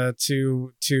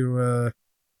to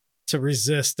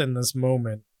resist in this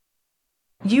moment.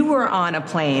 You were on a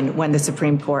plane when the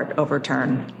Supreme Court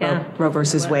overturned Roe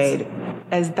versus Wade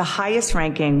as the highest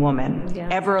ranking woman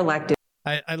ever elected.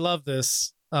 I love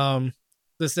this.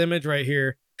 this image right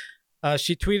here.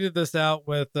 She tweeted this out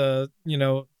with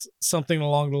something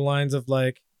along the lines of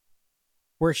like,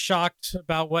 "We're shocked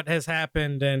about what has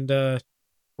happened, and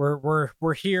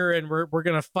we're here, and we're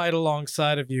gonna fight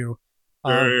alongside of you."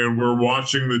 And we're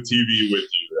watching the TV with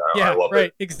you. Yeah, I love right,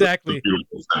 it. exactly.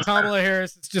 Kamala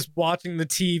Harris is just watching the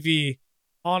TV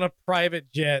on a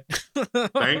private jet.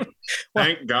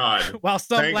 Thank God. While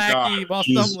some lackey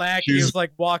is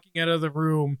like walking out of the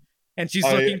room, and she's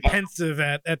looking pensive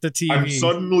at the TV.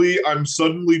 I'm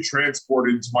suddenly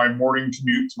transported to my morning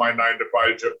commute to my 9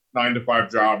 to 5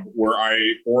 job, where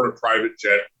I board a private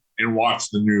jet and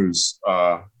watch the news.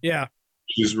 Yeah.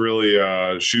 She's really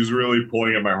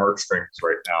pulling at my heartstrings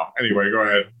right now. Anyway, go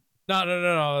ahead.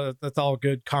 No. That's all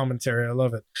good commentary. I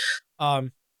love it.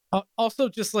 Also,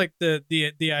 just like the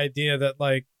idea that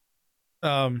like,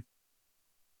 the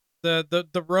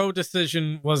Roe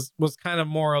decision was kind of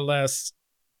more or less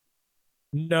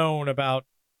known about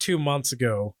 2 months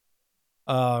ago,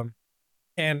 and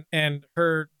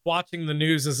her watching the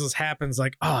news as this happens,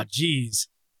 like, oh geez,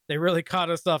 they really caught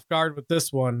us off guard with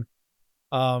this one.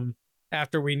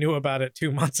 After we knew about it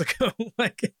 2 months ago.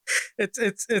 Like,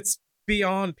 it's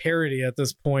beyond parody at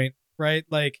this point, right?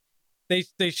 Like, they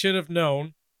should have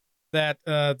known that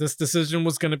this decision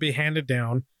was going to be handed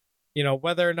down. You know,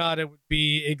 whether or not it would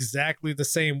be exactly the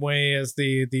same way as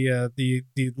the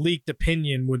leaked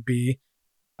opinion would be.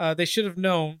 They should have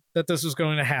known that this was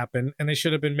going to happen, and they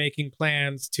should have been making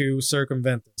plans to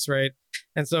circumvent this, right?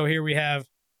 And so here we have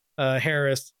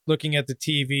Harris looking at the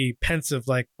TV, pensive,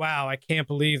 like, wow, I can't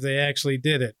believe they actually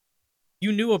did it.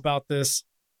 You knew about this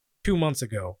 2 months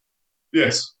ago.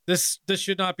 Yes. This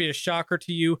should not be a shocker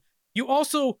to you. You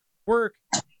also work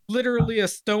literally a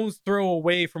stone's throw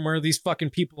away from where these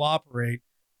fucking people operate.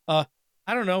 I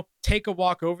don't know, take a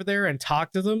walk over there and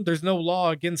talk to them. There's no law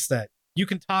against that. You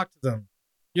can talk to them.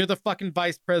 You're the fucking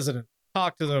vice president.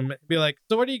 Talk to them and be like,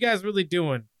 so what are you guys really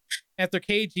doing? If they're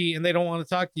cagey and they don't want to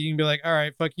talk to you, you can be like, all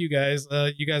right, fuck you guys.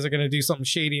 You guys are going to do something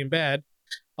shady and bad.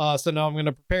 So now I'm going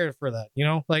to prepare for that. You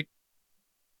know, like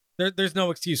there's no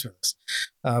excuse for this.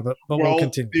 But we'll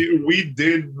continue. We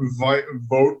did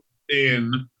vote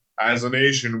in, as a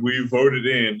nation, we voted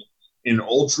in an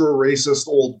ultra racist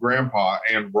old grandpa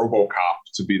and RoboCop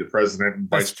to be the president and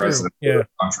vice president of the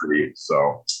country.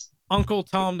 So Uncle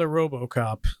Tom the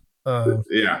RoboCop.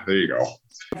 Yeah, there you go.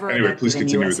 Anyway, please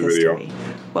continue with the video.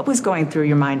 What was going through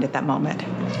your mind at that moment?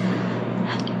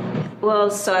 Well,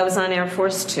 so I was on Air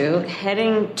Force 2,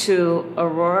 heading to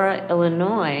Aurora,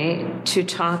 Illinois, to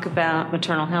talk about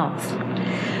maternal health.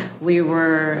 We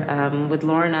were with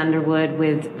Lauren Underwood,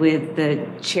 with the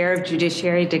chair of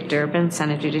Judiciary, Dick Durbin,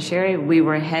 Senate Judiciary. We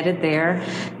were headed there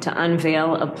to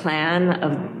unveil a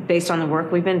plan based on the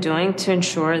work we've been doing to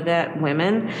ensure that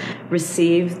women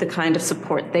receive the kind of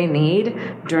support they need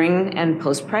during and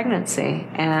post-pregnancy.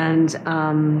 And,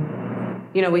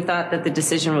 we thought that the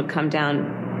decision would come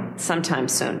down sometime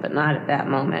soon, but not at that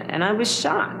moment. And I was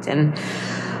shocked. And,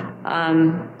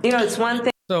 it's one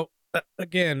thing. So,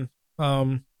 again,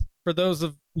 for those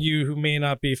of you who may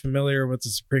not be familiar with the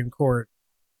Supreme Court,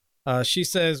 she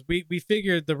says, we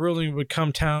figured the ruling would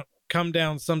come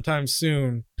down sometime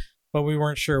soon, but we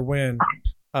weren't sure when.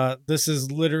 This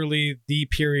is literally the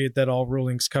period that all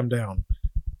rulings come down.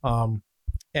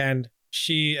 And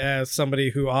she, as somebody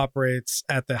who operates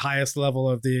at the highest level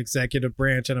of the executive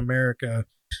branch in America,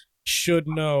 should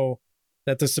know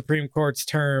that the Supreme Court's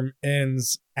term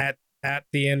ends at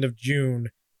the end of June,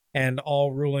 and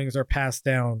all rulings are passed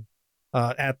down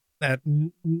at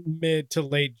mid to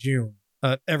late June.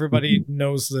 Everybody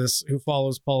knows this who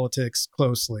follows politics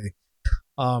closely.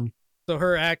 So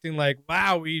her acting like,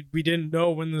 wow, we didn't know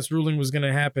when this ruling was going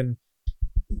to happen.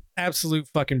 Absolute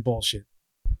fucking bullshit.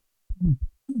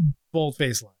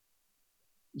 Bold-faced lie.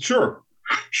 Sure,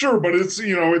 but it's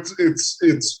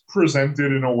it's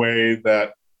presented in a way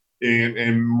that,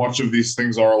 and much of these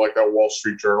things are like that Wall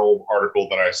Street Journal article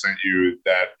that I sent you,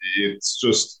 that it's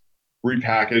just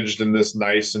repackaged in this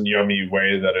nice and yummy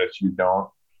way that if you don't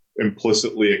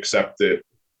implicitly accept it,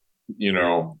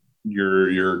 you're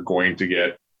going to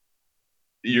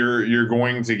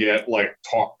get like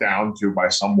talked down to by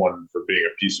someone for being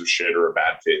a piece of shit or a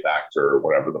bad faith actor or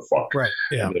whatever the fuck. Right.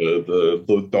 Yeah.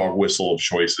 The dog whistle of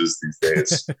choices these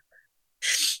days.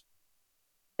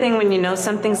 Thing when you know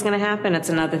something's going to happen, it's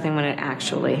another thing when it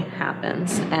actually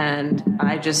happens. And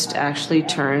I just actually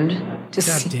turned to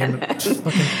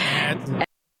CNN.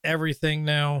 Everything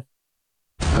now.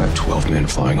 I have 12 men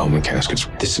flying home in caskets.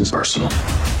 This is arsenal.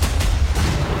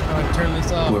 Turn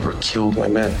this off. Whoever killed my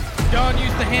men, John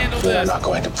used to handle they're this. not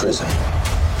going to prison.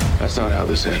 That's not how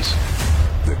this ends.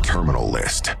 The Terminal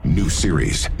List. New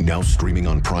series now streaming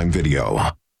on Prime Video.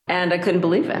 And I couldn't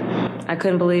believe it.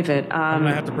 I'm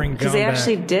gonna have to bring John because they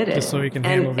actually back did it. just so he can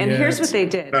handle the and here's ads. what they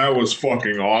did. That was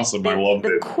fucking awesome. I loved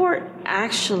The it. court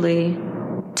actually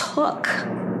took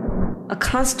a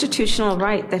constitutional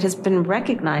right that has been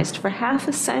recognized for half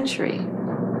a century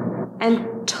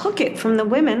and took it from the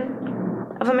women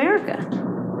of America.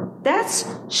 That's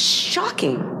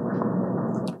shocking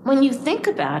when you think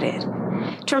about it,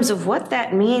 in terms of what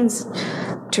that means,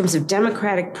 in terms of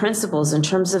democratic principles, in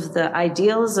terms of the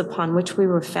ideals upon which we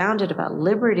were founded about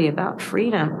liberty, about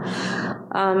freedom.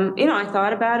 I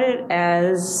thought about it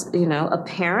as, a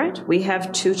parent. We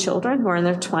have 2 children who are in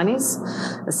their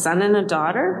 20s, a son and a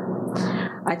daughter.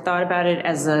 I thought about it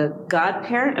as a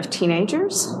godparent of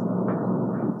teenagers.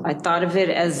 I thought of it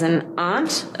as an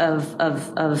aunt of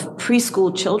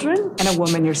preschool children. And a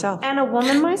woman yourself. And a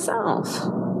woman myself.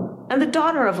 And the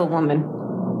daughter of a woman.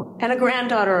 And a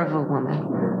granddaughter of a woman.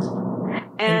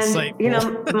 And,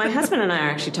 my husband and I are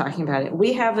actually talking about it.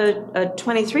 We have a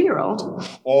 23-year-old.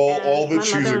 All that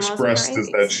she's expressed is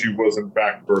that she was in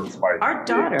fact birthed by our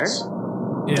daughter.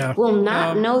 Yeah. Will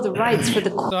not know the rights for the.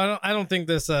 So I don't think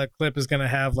this clip is gonna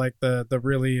have like the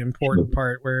really important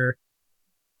part where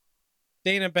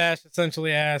Dana Bash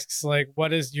essentially asks like,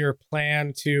 "What is your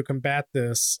plan to combat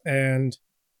this?" And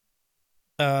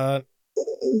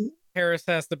Harris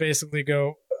has to basically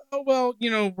go, "Oh well,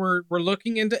 we're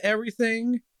looking into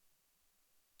everything."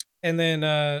 And then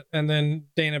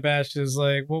Dana Bash is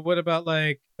like, "Well, what about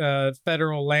like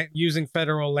federal land, using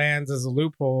federal lands as a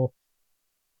loophole?"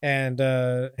 And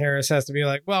Harris has to be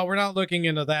like, "Well, we're not looking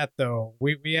into that though.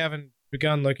 We haven't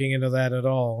begun looking into that at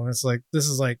all." And it's like, this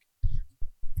is like,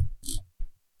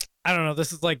 I don't know,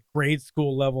 this is like grade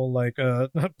school level, like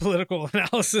political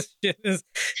analysis shit.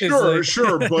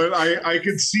 Sure, but I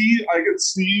could see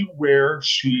where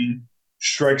she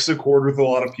strikes a chord with a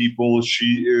lot of people.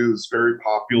 She is very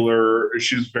popular.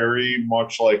 She's very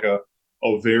much like a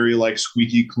very like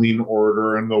squeaky clean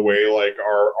orator in the way like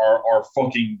our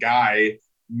fucking guy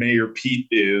Mayor Pete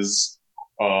is.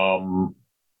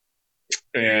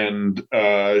 And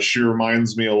she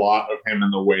reminds me a lot of him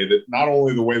in the way that not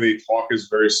only the way they talk is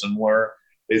very similar,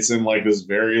 it's in like this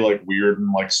very like weird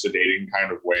and like sedating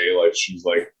kind of way. Like she's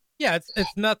like, yeah,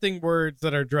 it's nothing words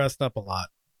that are dressed up a lot.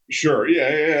 Sure,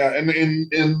 yeah.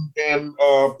 And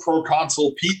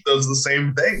Proconsul Pete does the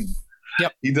same thing.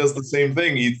 Yep, he does the same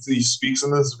thing. He speaks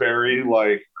in this very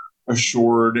like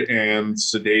assured and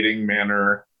sedating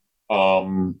manner.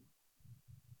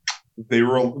 They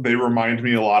remind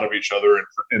me a lot of each other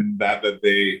in that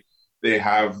they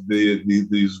have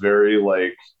these very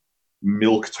like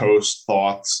milquetoast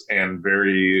thoughts and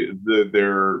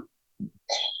they're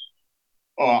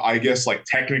I guess like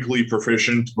technically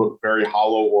proficient but very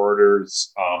hollow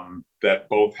orators that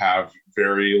both have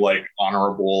very like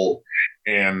honorable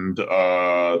and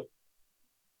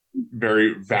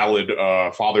very valid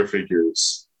father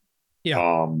figures.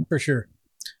 Yeah, for sure.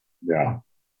 Yeah.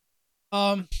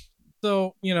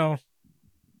 So,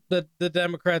 the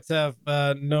Democrats have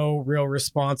no real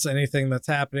response to anything that's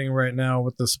happening right now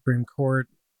with the Supreme Court.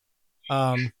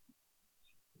 A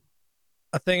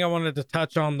thing I wanted to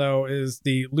touch on, though, is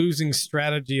the losing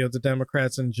strategy of the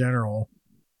Democrats in general.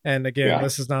 And again,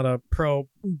 This is not a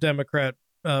pro-Democrat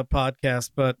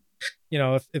podcast, but,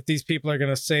 if these people are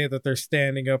going to say that they're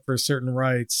standing up for certain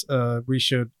rights, we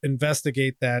should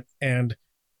investigate that and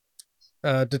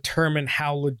determine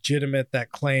how legitimate that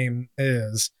claim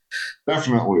is.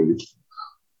 Definitely.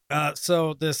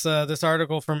 So this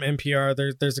article from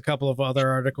NPR, there's a couple of other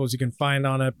articles you can find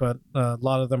on it, but a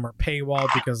lot of them are paywall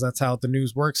because that's how the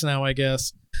news works now, I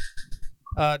guess.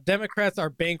 Democrats are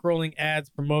bankrolling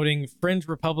ads promoting fringe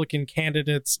Republican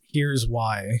candidates. Here's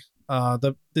why.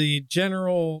 The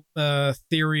general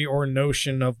theory or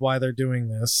notion of why they're doing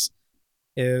this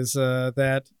is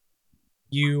that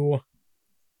you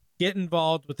get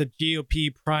involved with the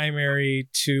GOP primary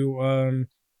to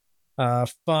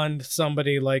fund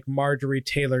somebody like Marjorie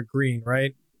Taylor Greene,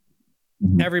 right?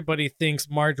 Mm-hmm. Everybody thinks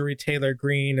Marjorie Taylor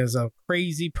Greene is a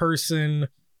crazy person.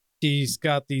 She's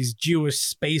got these Jewish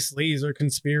space laser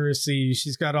conspiracies.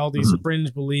 She's got all these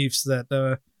fringe beliefs that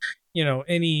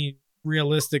any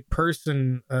realistic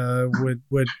person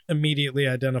would immediately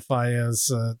identify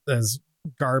as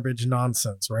garbage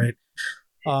nonsense, right?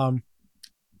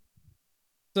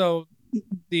 So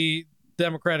the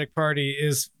Democratic Party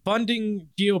is funding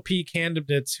GOP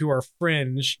candidates who are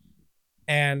fringe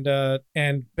and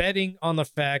betting on the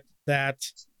fact that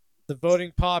the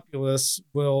voting populace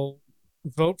will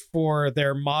vote for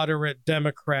their moderate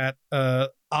Democrat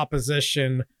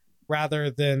opposition rather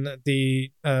than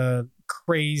the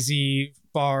crazy,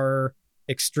 far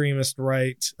extremist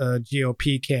right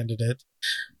GOP candidate.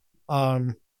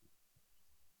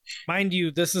 Mind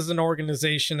you, this is an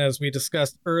organization, as we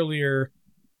discussed earlier,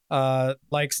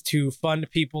 likes to fund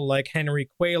people like Henry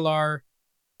Cuellar,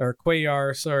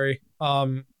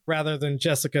 rather than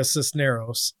Jessica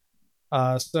Cisneros.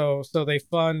 So they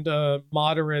fund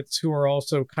moderates who are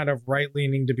also kind of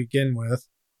right-leaning to begin with.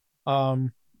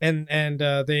 And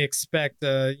they expect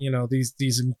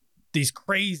these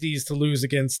crazies to lose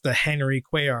against the Henry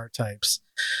Cuellar types.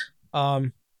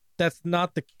 That's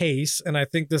not the case, and I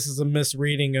think this is a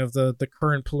misreading of the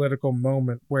current political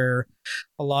moment, where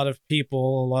a lot of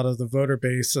people, a lot of the voter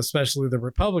base, especially the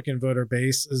Republican voter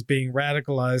base, is being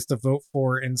radicalized to vote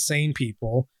for insane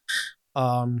people.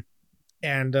 That's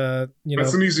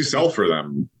an easy sell for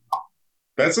them.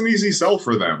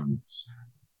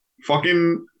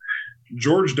 Fucking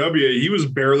George W., he was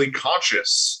barely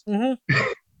conscious. Mm-hmm.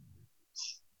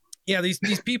 Yeah, these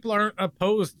people aren't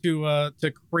opposed to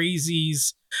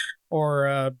crazies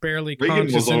or barely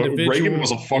conscious individuals. Reagan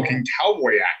was a fucking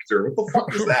cowboy actor. What the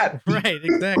fuck is that? Right,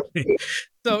 exactly.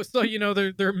 So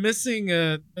they're missing,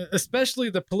 especially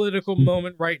the political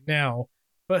moment right now.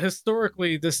 But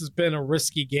historically, this has been a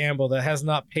risky gamble that has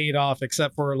not paid off,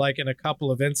 except for like in a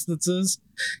couple of instances,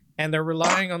 and they're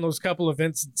relying on those couple of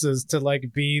instances to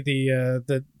like be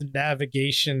the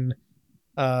navigation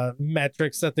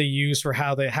metrics that they use for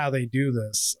how they do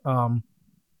this.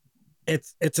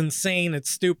 It's insane. It's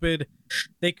stupid.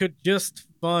 They could just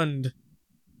fund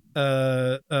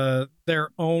their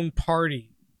own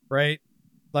party, right?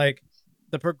 Like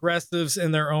the progressives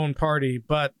in their own party,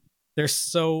 but they're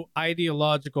so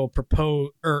ideological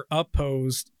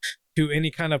opposed to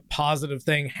any kind of positive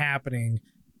thing happening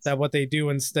that what they do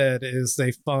instead is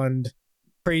they fund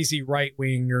crazy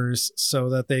right-wingers so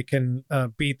that they can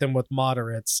beat them with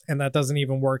moderates, and that doesn't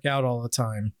even work out all the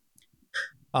time.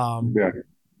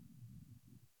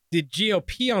 The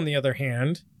GOP, on the other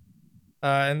hand,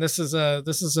 and this is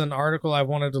an article I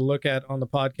wanted to look at on the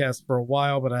podcast for a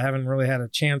while, but I haven't really had a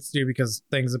chance to because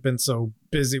things have been so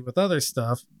busy with other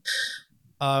stuff.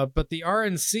 But the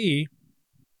RNC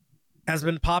has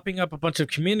been popping up a bunch of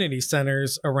community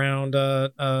centers around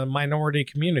minority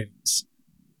communities.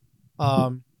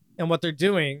 And what they're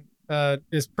doing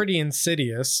is pretty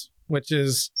insidious, which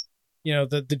is,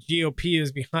 the GOP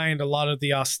is behind a lot of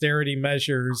the austerity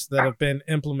measures that have been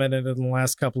implemented in the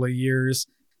last couple of years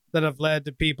that have led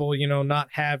to people, not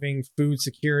having food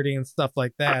security and stuff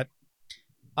like that.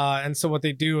 And so what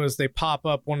they do is they pop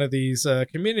up one of these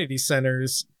community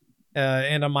centers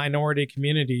in a minority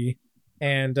community,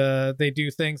 and they do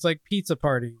things like pizza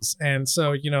parties. And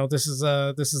so, this is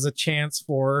a chance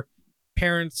for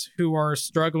parents who are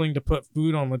struggling to put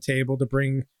food on the table to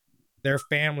bring their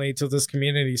family to this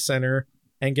community center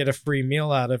and get a free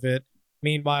meal out of it.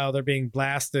 Meanwhile, they're being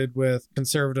blasted with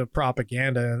conservative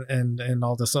propaganda and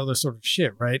all this other sort of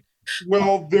shit, right?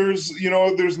 Well, there's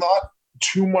not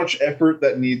too much effort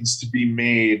that needs to be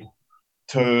made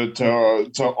to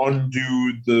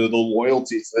undo the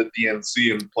loyalty to the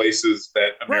DNC in places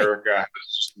that America has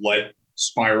just let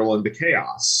spiral into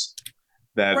chaos.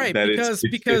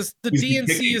 Because the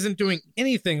DNC isn't doing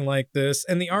anything like this,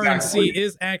 and the RNC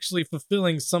is actually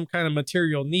fulfilling some kind of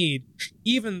material need,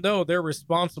 even though they're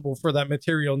responsible for that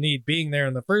material need being there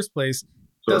in the first place.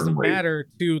 Doesn't matter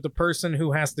to the person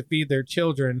who has to feed their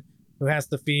children, who has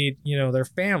to feed, their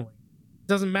family. It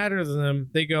doesn't matter to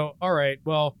them. They go, all right,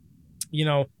 well,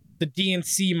 the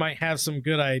DNC might have some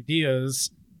good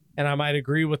ideas, and I might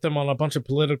agree with them on a bunch of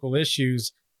political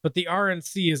issues, but the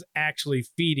RNC is actually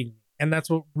feeding me. And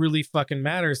that's what really fucking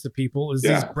matters to people is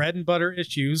these bread and butter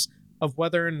issues of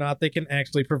whether or not they can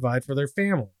actually provide for their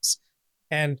families.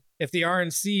 And if the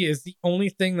RNC is the only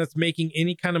thing that's making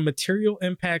any kind of material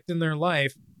impact in their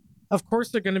life, of course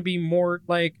they're going to be more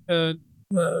like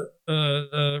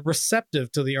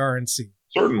receptive to the RNC.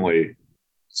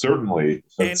 Certainly.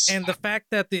 And the fact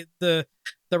that the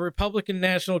Republican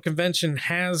National Convention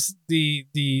has the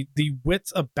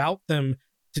wits about them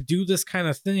to do this kind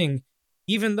of thing,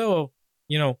 even though,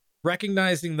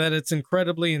 recognizing that it's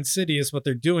incredibly insidious what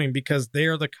they're doing because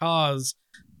they're the cause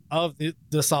of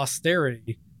this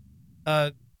austerity,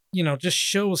 just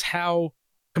shows how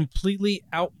completely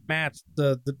outmatched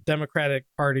the Democratic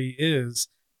Party is,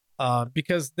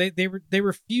 because they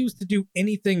refuse to do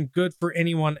anything good for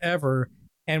anyone ever.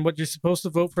 And what you're supposed to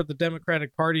vote for the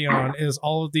Democratic Party on is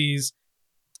all of these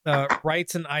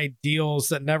rights and ideals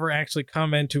that never actually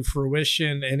come into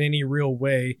fruition in any real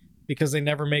way, because they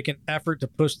never make an effort to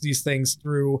push these things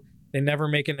through. They never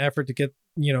make an effort to get,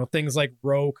 things like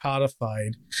Roe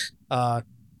codified.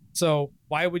 So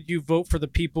why would you vote for the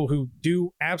people who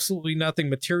do absolutely nothing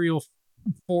material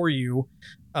for you,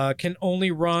 can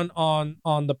only run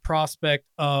on the prospect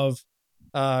of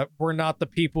we're not the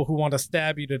people who want to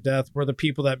stab you to death, we're the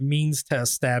people that means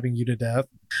test stabbing you to death.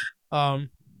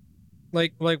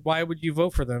 Like why would you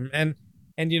vote for them? And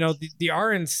you know, the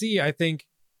RNC, I think,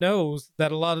 knows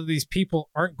that a lot of these people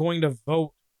aren't going to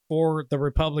vote for the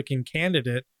Republican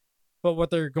candidate, but what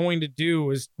they're going to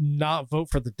do is not vote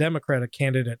for the Democratic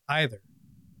candidate either.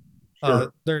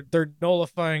 Sure. They're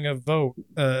nullifying a vote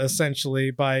essentially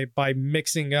by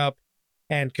mixing up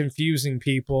and confusing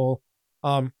people.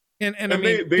 And I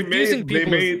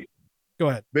mean, go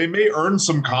ahead. They may earn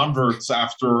some converts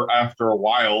after a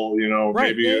while. You know,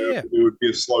 right, maybe it would be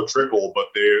a slow trickle, but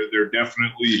they're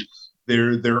definitely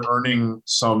they're earning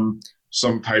some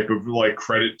type of like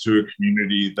credit to a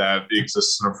community that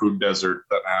exists in a food desert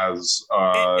that has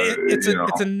it's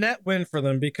a net win for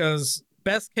them, because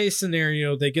best case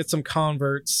scenario, they get some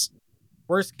converts.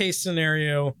 Worst case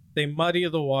scenario, they muddy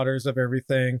the waters of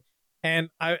everything. And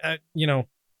I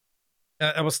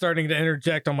was starting to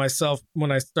interject on myself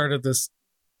when I started this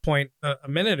point a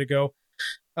minute ago.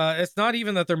 It's not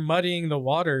even that they're muddying the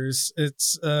waters.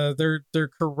 It's they're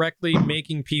correctly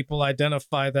making people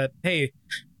identify that, hey,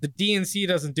 the DNC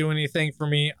doesn't do anything for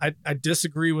me. I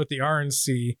disagree with the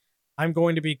RNC. I'm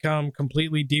going to become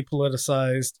completely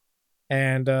depoliticized,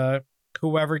 and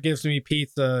whoever gives me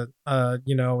pizza,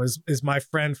 is my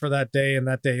friend for that day and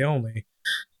that day only.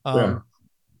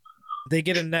 They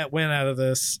get a net win out of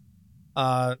this.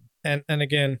 And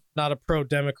again, not a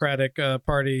pro-Democratic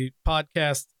Party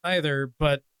podcast either,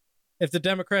 but if the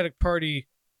Democratic Party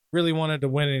really wanted to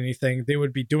win anything, they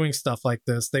would be doing stuff like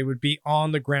this. They would be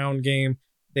on the ground game.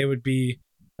 They would be,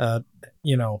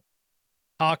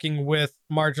 talking with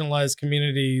marginalized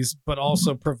communities, but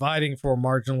also providing for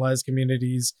marginalized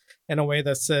communities in a way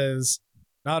that says,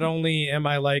 not only am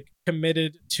I like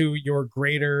committed to your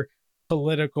greater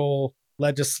political,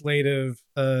 legislative,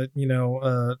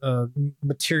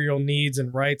 material needs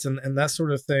and rights and that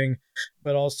sort of thing,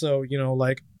 but also,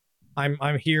 like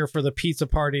I'm here for the pizza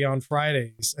party on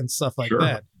Fridays and stuff like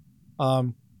that.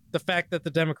 The fact that the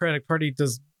Democratic Party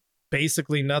does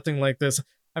basically nothing like this.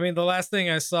 I mean, the last thing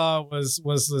I saw was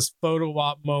this photo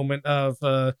op moment of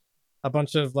a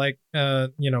bunch of like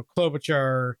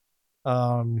Klobuchar.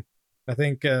 I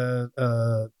think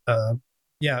it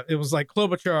was like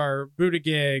Klobuchar,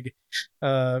 Buttigieg,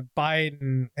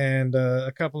 Biden, and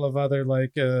a couple of other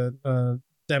like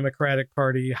Democratic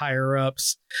Party higher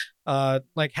ups,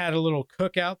 like had a little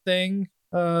cookout thing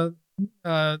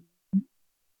either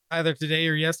today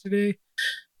or yesterday,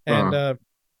 and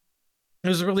it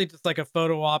was really just like a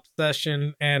photo op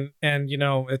session, and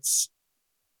it's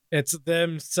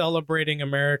them celebrating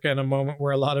America in a moment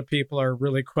where a lot of people are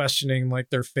really questioning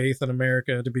like their faith in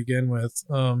America to begin with.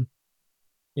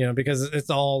 Because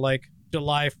it's all like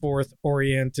July 4th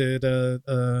oriented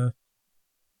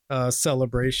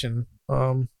celebration.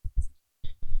 But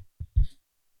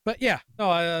yeah,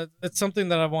 no, it's something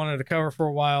that I wanted to cover for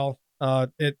a while.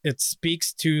 It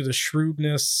speaks to the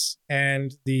shrewdness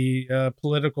and the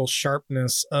political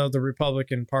sharpness of the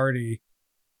Republican Party,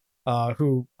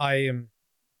 who I am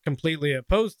completely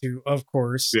opposed to, of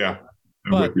course. Yeah.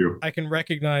 But I can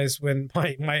recognize when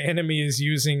my enemy is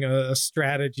using a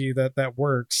strategy that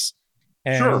works,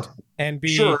 and and I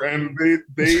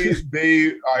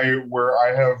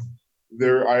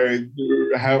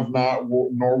have not,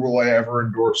 nor will I ever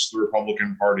endorse the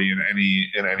Republican Party in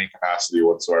any capacity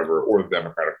whatsoever, or the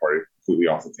Democratic Party. Completely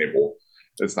off the table.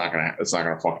 It's not gonna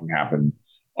fucking happen.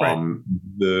 Right.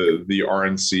 The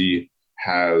RNC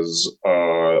has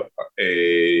a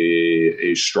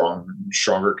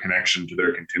stronger connection to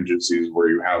their contingencies, where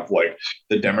you have like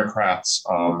the Democrats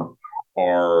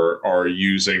are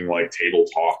using like table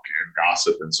talk and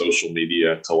gossip and social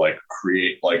media to like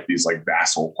create like these like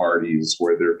vassal parties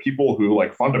where there are people who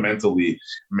like fundamentally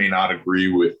may not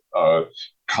agree with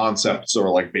concepts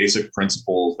or like basic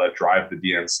principles that drive the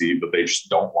DNC, but they just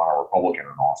don't want a Republican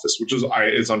in office, which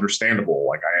is understandable.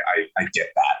 Like I get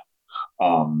that.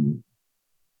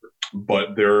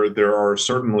 But there are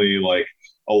certainly like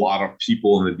a lot of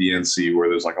people in the DNC where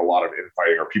there's like a lot of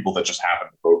infighting, or people that just happen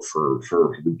to vote for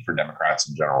Democrats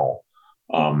in general.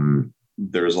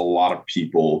 There's a lot of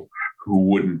people who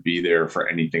wouldn't be there for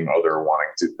anything other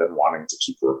than wanting to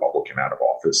keep a Republican out of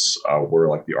office. Where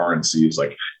like the RNC is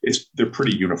like they're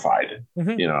pretty unified.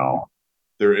 Mm-hmm.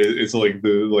 It's like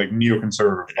the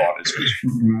neoconservative thought is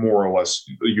more or less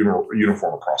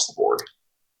uniform across the board.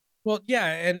 Well,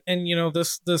 yeah, and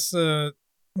this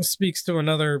speaks to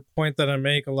another point that I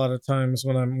make a lot of times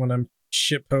when I'm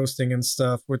shit posting and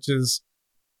stuff, which is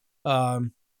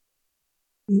You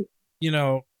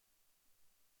know,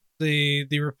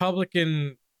 the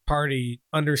Republican Party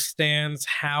understands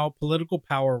how political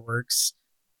power works,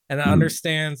 and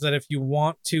understands that if you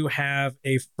want to have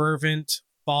a fervent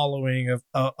following of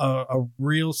a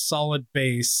real solid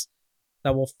base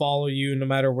that will follow you no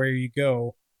matter where you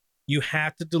go, you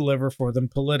have to deliver for them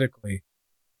politically.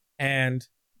 And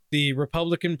the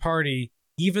Republican Party,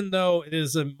 even though it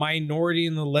is a minority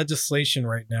in the legislation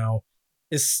right now,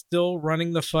 is still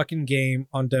running the fucking game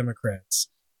on Democrats.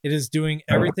 It is doing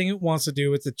everything it wants to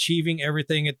do. It's achieving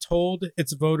everything it told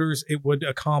its voters it would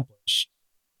accomplish.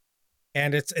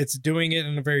 And it's doing it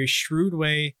in a very shrewd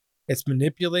way. It's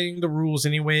manipulating the rules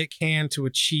any way it can to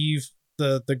achieve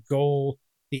the goal,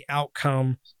 the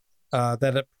outcome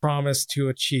that it promised to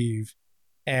achieve.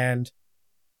 And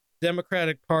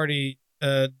Democratic Party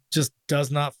just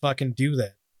does not fucking do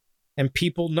that. And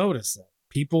people notice that.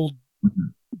 People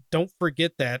don't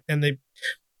forget that. And they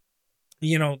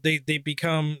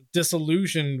become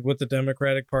disillusioned with the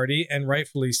Democratic Party, and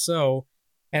rightfully so.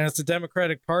 And it's the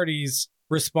Democratic Party's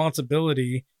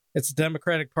responsibility. It's the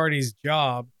Democratic Party's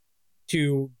job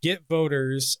to get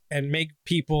voters and make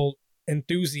people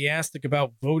enthusiastic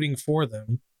about voting for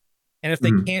them. And if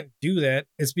they can't do that,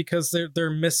 it's because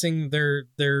they're missing their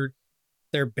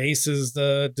base's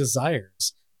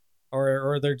desires,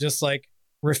 or they're just like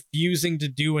refusing to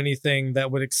do anything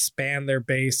that would expand their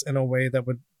base in a way that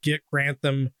would grant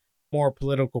them more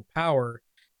political power.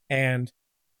 And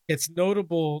it's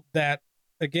notable that,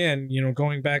 again,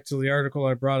 going back to the article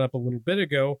I brought up a little bit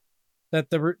ago,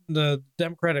 that the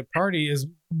Democratic Party is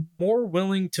more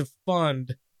willing to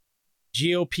fund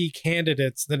GOP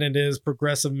candidates than it is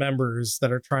progressive members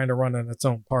that are trying to run on its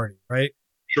own party, right?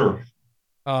 Sure.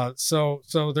 So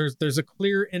there's a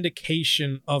clear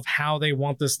indication of how they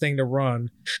want this thing to run.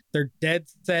 They're dead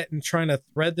set in trying to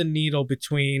thread the needle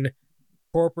between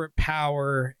corporate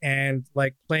power and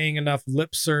like playing enough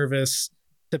lip service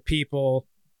to people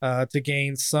to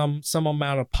gain some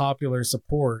amount of popular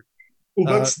support. Well,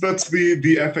 that's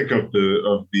the ethic of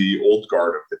the old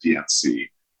guard of the DNC.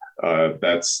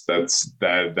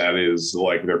 That is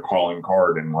like their calling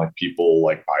card, and like people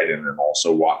like Biden and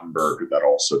also Wattenberg that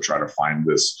also try to find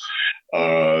this.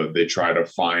 They try to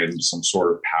find some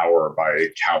sort of power by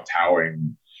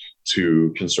kowtowing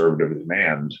to conservative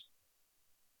demand.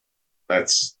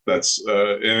 That's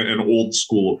an old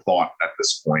school of thought at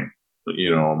this point,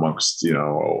 amongst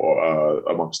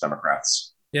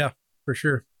Democrats. Yeah, for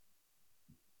sure.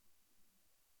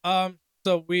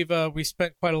 So we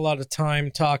spent quite a lot of time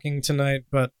talking tonight,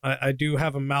 but I do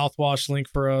have a mouthwash link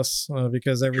for us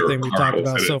because everything we talked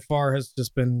about so far has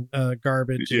just been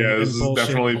garbage. Yeah, this has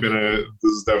definitely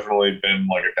been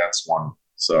like a dense one.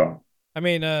 So I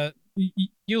mean,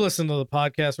 you listen to the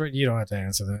podcast, right? You don't have to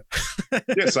answer that.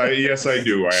 yes, I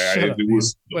do. I do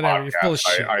listen to the Whatever, podcast. you're full of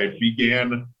shit.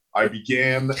 I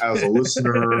began as a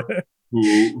listener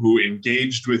who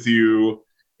engaged with you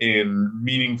in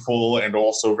meaningful and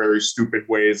also very stupid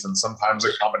ways, and sometimes a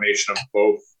combination of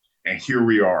both. And here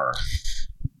we are.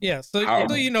 Yeah, so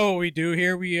you know what we do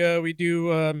here. We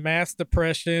do mass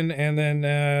depression, and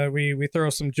then we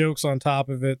throw some jokes on top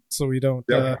of it so we don't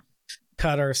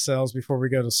cut ourselves before we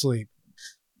go to sleep.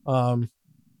 So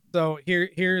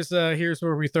here's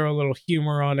where we throw a little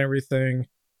humor on everything.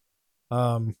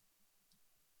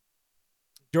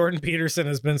 Jordan Peterson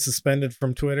has been suspended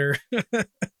from Twitter.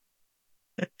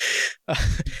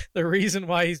 The reason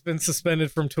why he's been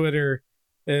suspended from Twitter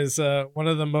is one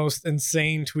of the most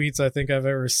insane tweets I think I've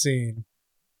ever seen.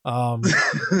 That's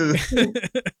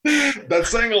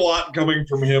saying a lot coming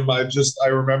from him. I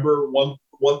remember one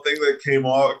thing that came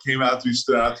out to me,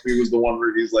 stood out to me, was the one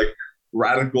where he's like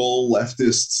radical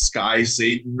leftist sky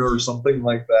Satan or something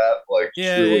like that. Like,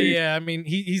 yeah. I mean,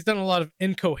 he's done a lot of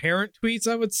incoherent tweets,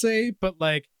 I would say, but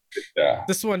like,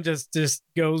 this one just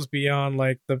goes beyond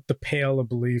like the pale of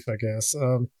belief, I guess.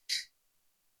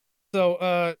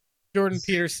 So Jordan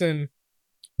Peterson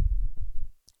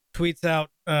tweets out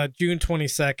June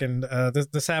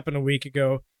 22nd. This happened a week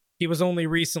ago. He was only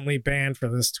recently banned for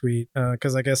this tweet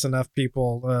because I guess enough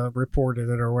people reported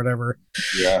it or whatever.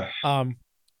 Yeah.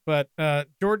 But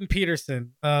Jordan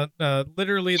Peterson,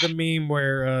 literally the meme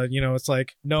where it's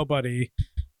like nobody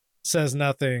says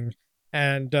nothing.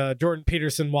 And Jordan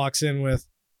Peterson walks in with,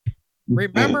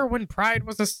 "Remember when pride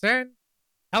was a sin?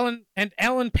 Ellen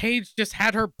Page just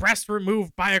had her breast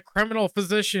removed by a criminal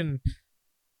physician.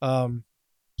 What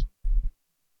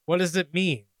does it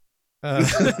mean?" So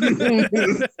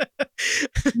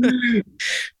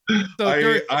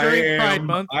during Pride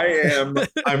Month, I'm going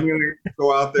to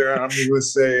go out there and I'm going to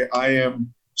say I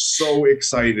am so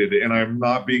excited, and I'm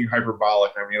not being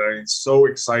hyperbolic. I mean, I'm so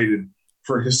excited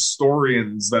for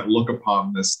historians that look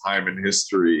upon this time in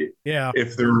history. Yeah.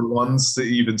 If they're ones to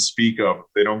even speak of, if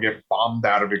they don't get bombed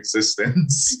out of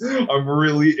existence. I'm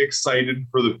really excited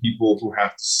for the people who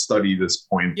have to study this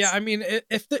point. Yeah, I mean,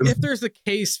 if there's a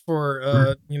case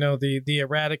for the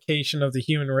eradication of the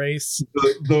human race,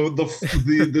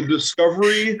 the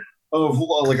discovery of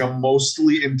like a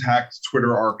mostly intact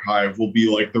Twitter archive will be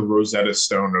like the Rosetta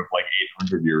Stone of like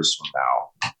 800 years from now.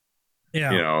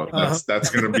 Yeah, you know, that's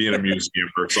going to be in a museum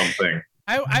or something.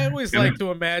 I always like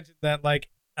to imagine that like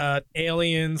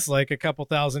aliens like a couple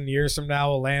thousand years from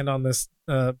now will land on this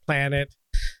planet,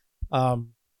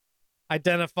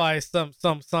 identify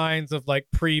some signs of like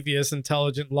previous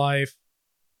intelligent life,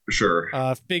 sure,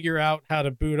 figure out how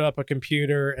to boot up a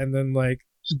computer, and then like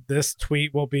this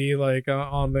tweet will be like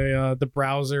on the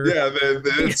browser. Yeah,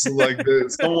 it's like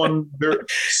someone there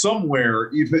somewhere.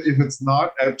 If it's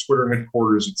not at Twitter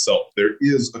headquarters itself, there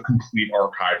is a complete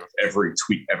archive of every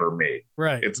tweet ever made.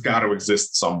 Right, it's got to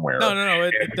exist somewhere. No,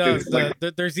 it does. Like,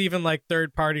 there's even like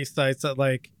third-party sites that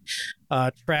like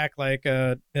track like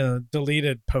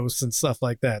deleted posts and stuff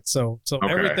like that. So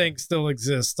okay. Everything still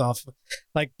exists off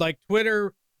like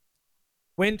Twitter.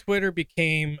 When Twitter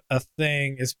became a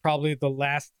thing is probably the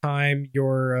last time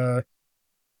your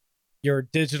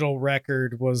digital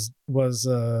record was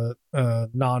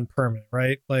non-permanent,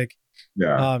 right? Like,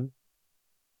 yeah. A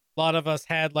lot of us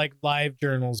had like live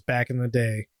journals back in the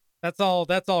day. That's all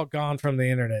gone from the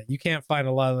internet. You can't find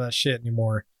a lot of that shit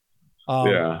anymore.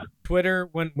 Yeah. Twitter,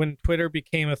 when Twitter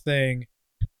became a thing,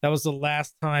 that was the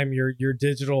last time your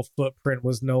digital footprint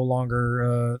was no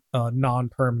longer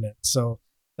non-permanent. So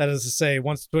that is to say,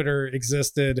 once Twitter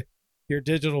existed, your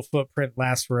digital footprint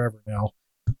lasts forever now.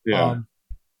 Yeah.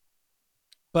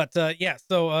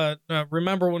 So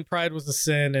remember when pride was a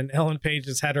sin and Ellen Page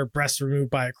has had her breasts removed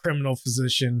by a criminal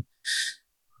physician.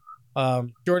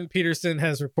 Jordan Peterson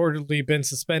has reportedly been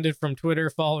suspended from Twitter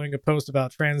following a post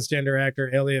about transgender actor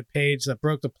Elliot Page that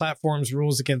broke the platform's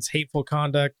rules against hateful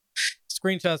conduct.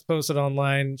 Screenshots posted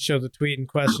online show the tweet in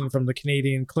question from the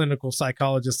Canadian clinical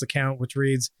psychologist account, which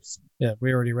reads, yeah,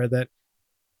 we already read that.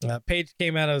 Page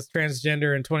came out as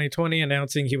transgender in 2020,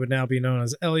 announcing he would now be known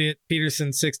as Elliot.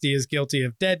 Peterson, 60, is guilty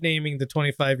of dead naming the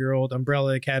 25-year-old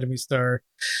Umbrella Academy star.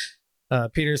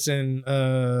 Peterson,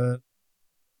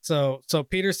 so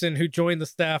Peterson, who joined the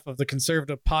staff of the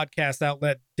conservative podcast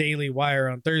outlet Daily Wire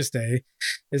on Thursday,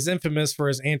 is infamous for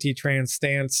his anti-trans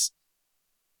stance.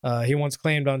 He once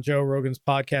claimed on Joe Rogan's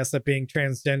podcast that being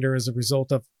transgender is a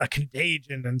result of a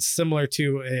contagion and similar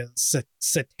to a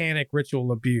satanic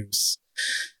ritual abuse.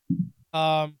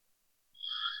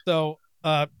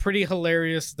 Pretty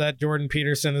hilarious that Jordan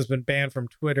Peterson has been banned from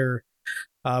Twitter.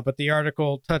 But the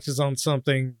article touches on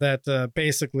something that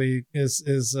basically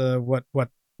is what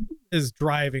is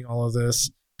driving all of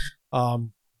this,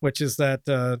 which is that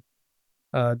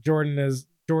Jordan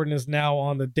is now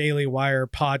on the Daily Wire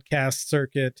podcast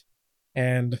circuit,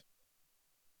 and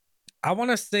I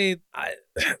want to say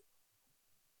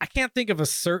I can't think of a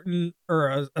certain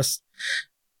or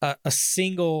a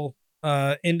single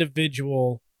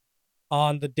individual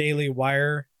on the Daily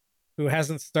Wire who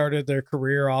hasn't started their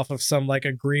career off of some like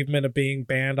aggrievement of being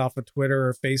banned off of Twitter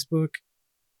or Facebook.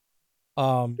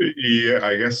 Yeah,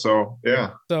 I guess so.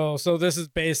 Yeah. So this is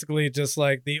basically just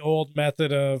like the old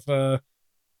method of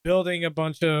building a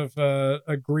bunch of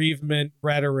aggrievement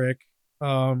rhetoric.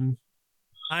 I'm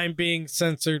being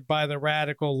censored by the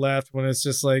radical left when it's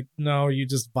just like, no, you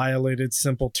just violated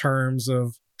simple terms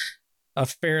of a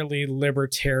fairly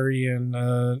libertarian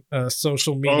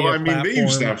social media platform. They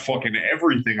used to have fucking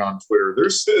everything on Twitter.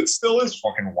 It still is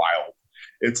fucking wild.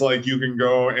 It's like you can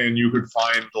go and you could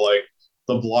find like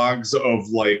the blogs of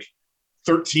like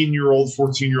 13-year-old,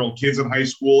 14-year-old kids in high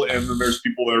school, and then there's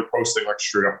people that are posting like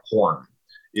straight up porn.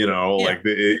 You know, yeah. Like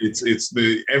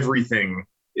everything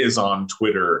is on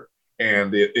Twitter,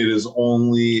 and it is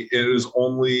only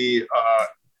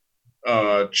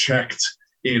checked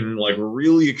in like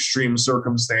really extreme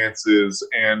circumstances,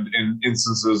 and in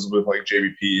instances with like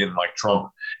JVP and like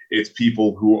Trump, it's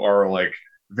people who are like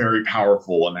very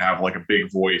powerful and have like a big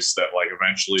voice that like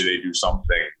eventually they do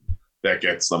something that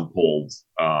gets them pulled.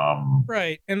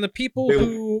 Right, and the people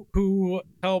who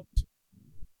helped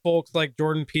folks like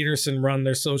Jordan Peterson run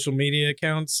their social media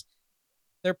accounts,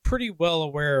 they're pretty well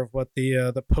aware of what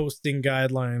the posting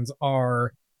guidelines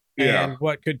are, and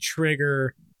what could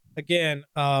trigger. Again,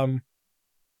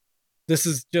 this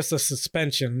is just a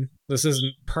suspension. This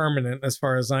isn't permanent, as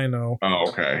far as I know. Oh,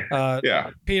 okay. Yeah.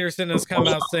 Peterson has come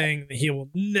out saying that he will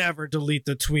never delete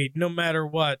the tweet, no matter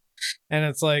what. And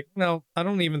it's like, no, I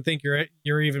don't even think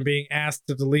you're even being asked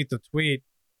to delete the tweet.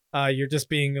 You're just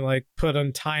being like put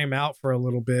on timeout for a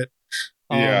little bit.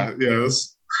 Yeah.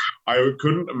 I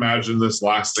couldn't imagine this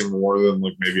lasting more than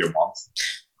like maybe a month.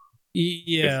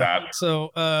 Yeah.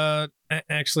 So,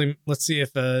 actually, let's see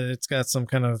if it's got some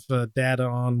kind of data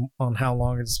on how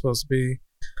long it's supposed to be.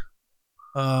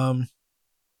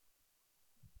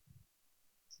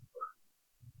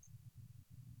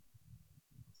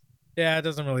 Yeah, it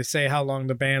doesn't really say how long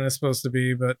the ban is supposed to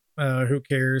be, but who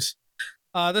cares?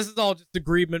 This is all just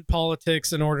agreement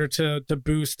politics in order to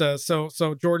boost. So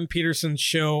Jordan Peterson's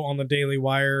show on the Daily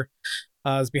Wire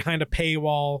is behind a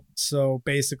paywall. So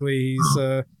basically,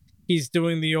 he's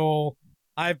doing the old,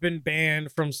 I've been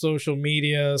banned from social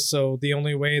media, so the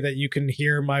only way that you can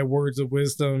hear my words of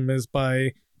wisdom is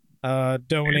by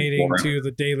donating to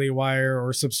the Daily Wire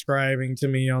or subscribing to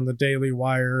me on the Daily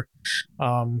Wire,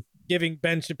 giving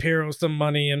Ben Shapiro some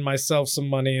money and myself some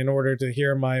money in order to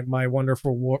hear my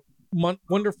wonderful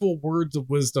words of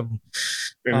wisdom.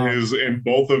 In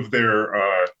both of their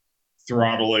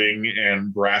throttling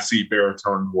and brassy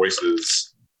baritone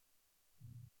voices.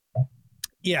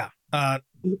 Yeah.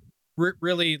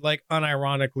 Really, like,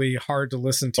 unironically hard to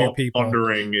listen to people.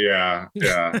 Thundering, yeah.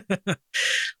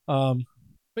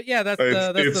 But yeah,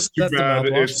 that's too bad.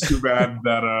 It's too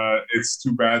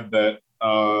bad that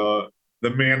the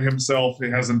man himself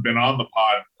hasn't been on the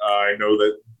pod. I know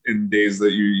that in days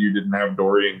that you didn't have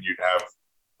Dorian, you'd have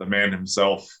the man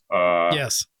himself.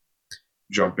 Yes.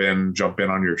 Jump in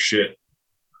on your shit.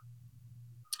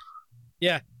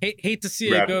 Yeah, hate to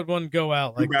see a good one go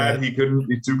out like that.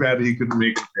 Too bad he couldn't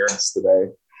make an appearance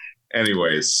today.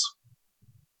 Anyways.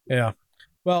 Yeah.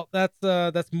 Well,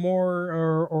 that's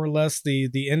more or less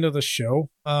the end of the show.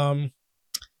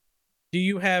 Do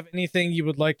you have anything you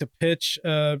would like to pitch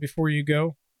before you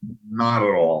go? Not at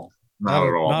all.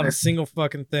 Not a single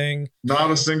fucking thing.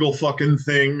 Not a single fucking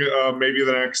thing. Maybe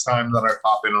the next time that I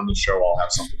pop in on the show, I'll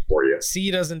have something for you. C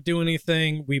doesn't do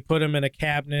anything. We put him in a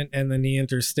cabinet and then he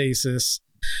enters stasis.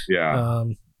 Yeah.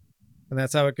 And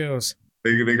that's how it goes.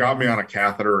 They got me on a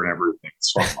catheter and everything.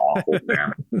 It's fucking awful,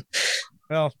 man.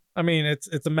 Well, I mean,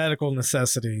 it's a medical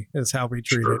necessity is how we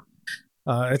treat it.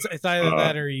 It's either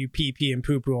that or you pee and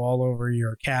poo all over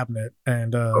your cabinet.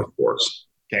 And of course,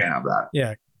 can't have that.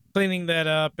 Yeah. Cleaning that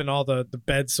up and all the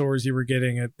bed sores you were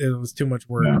getting, it was too much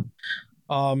work. Yeah.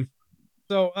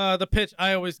 So the pitch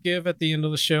I always give at the end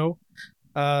of the show,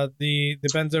 the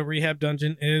Benzo Rehab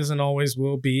Dungeon is and always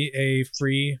will be a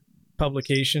free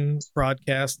publication,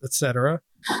 broadcast, etc.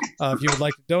 If you would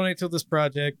like to donate to this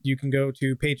project, you can go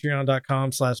to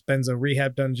patreon.com/Benzo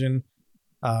Rehab Dungeon.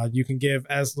 You can give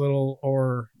as little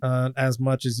or as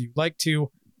much as you'd like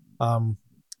to.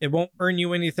 It won't earn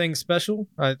you anything special.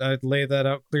 I'd lay that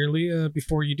out clearly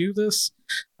before you do this.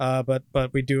 But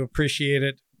we do appreciate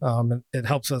it. It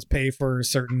helps us pay for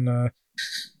certain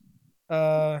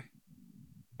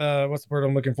what's the word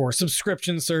I'm looking for?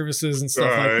 Subscription services and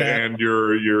stuff like that. And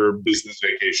your business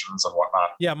vacations and whatnot.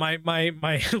 Yeah, my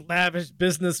lavish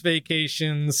business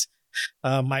vacations,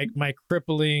 my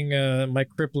crippling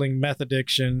meth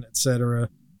addiction, etc.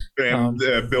 And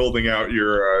building out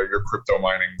your crypto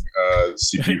mining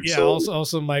CPU. Yeah,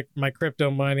 also my crypto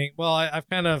mining. Well, I've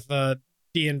kind of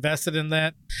de-invested in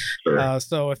that. Sure.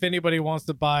 So if anybody wants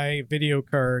to buy video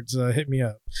cards, hit me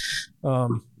up.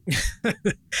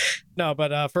 No,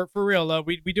 but for real,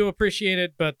 we do appreciate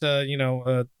it. But I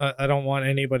don't want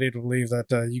anybody to believe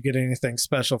that you get anything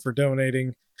special for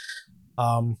donating.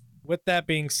 With that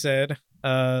being said,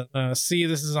 see,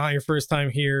 this is not your first time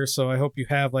here, so I hope you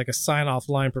have like a sign-off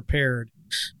line prepared.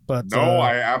 But no,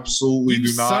 I absolutely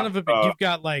do not. Son of a bitch, you've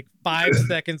got like 5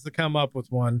 seconds to come up with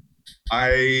one.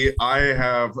 I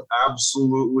have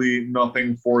absolutely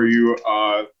nothing for you.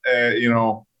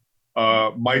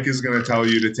 Mike is going to tell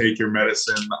you to take your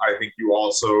medicine. I think you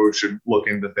also should look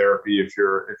into therapy if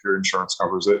your insurance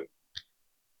covers it.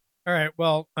 All right.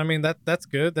 Well, I mean that's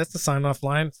good. That's the sign-off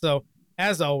line. So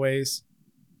as always,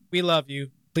 we love you.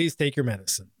 Please take your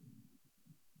medicine.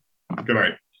 Good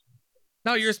night.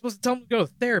 No, you're supposed to tell them to go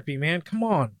to therapy, man. Come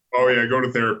on. Oh, yeah. Go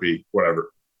to therapy. Whatever.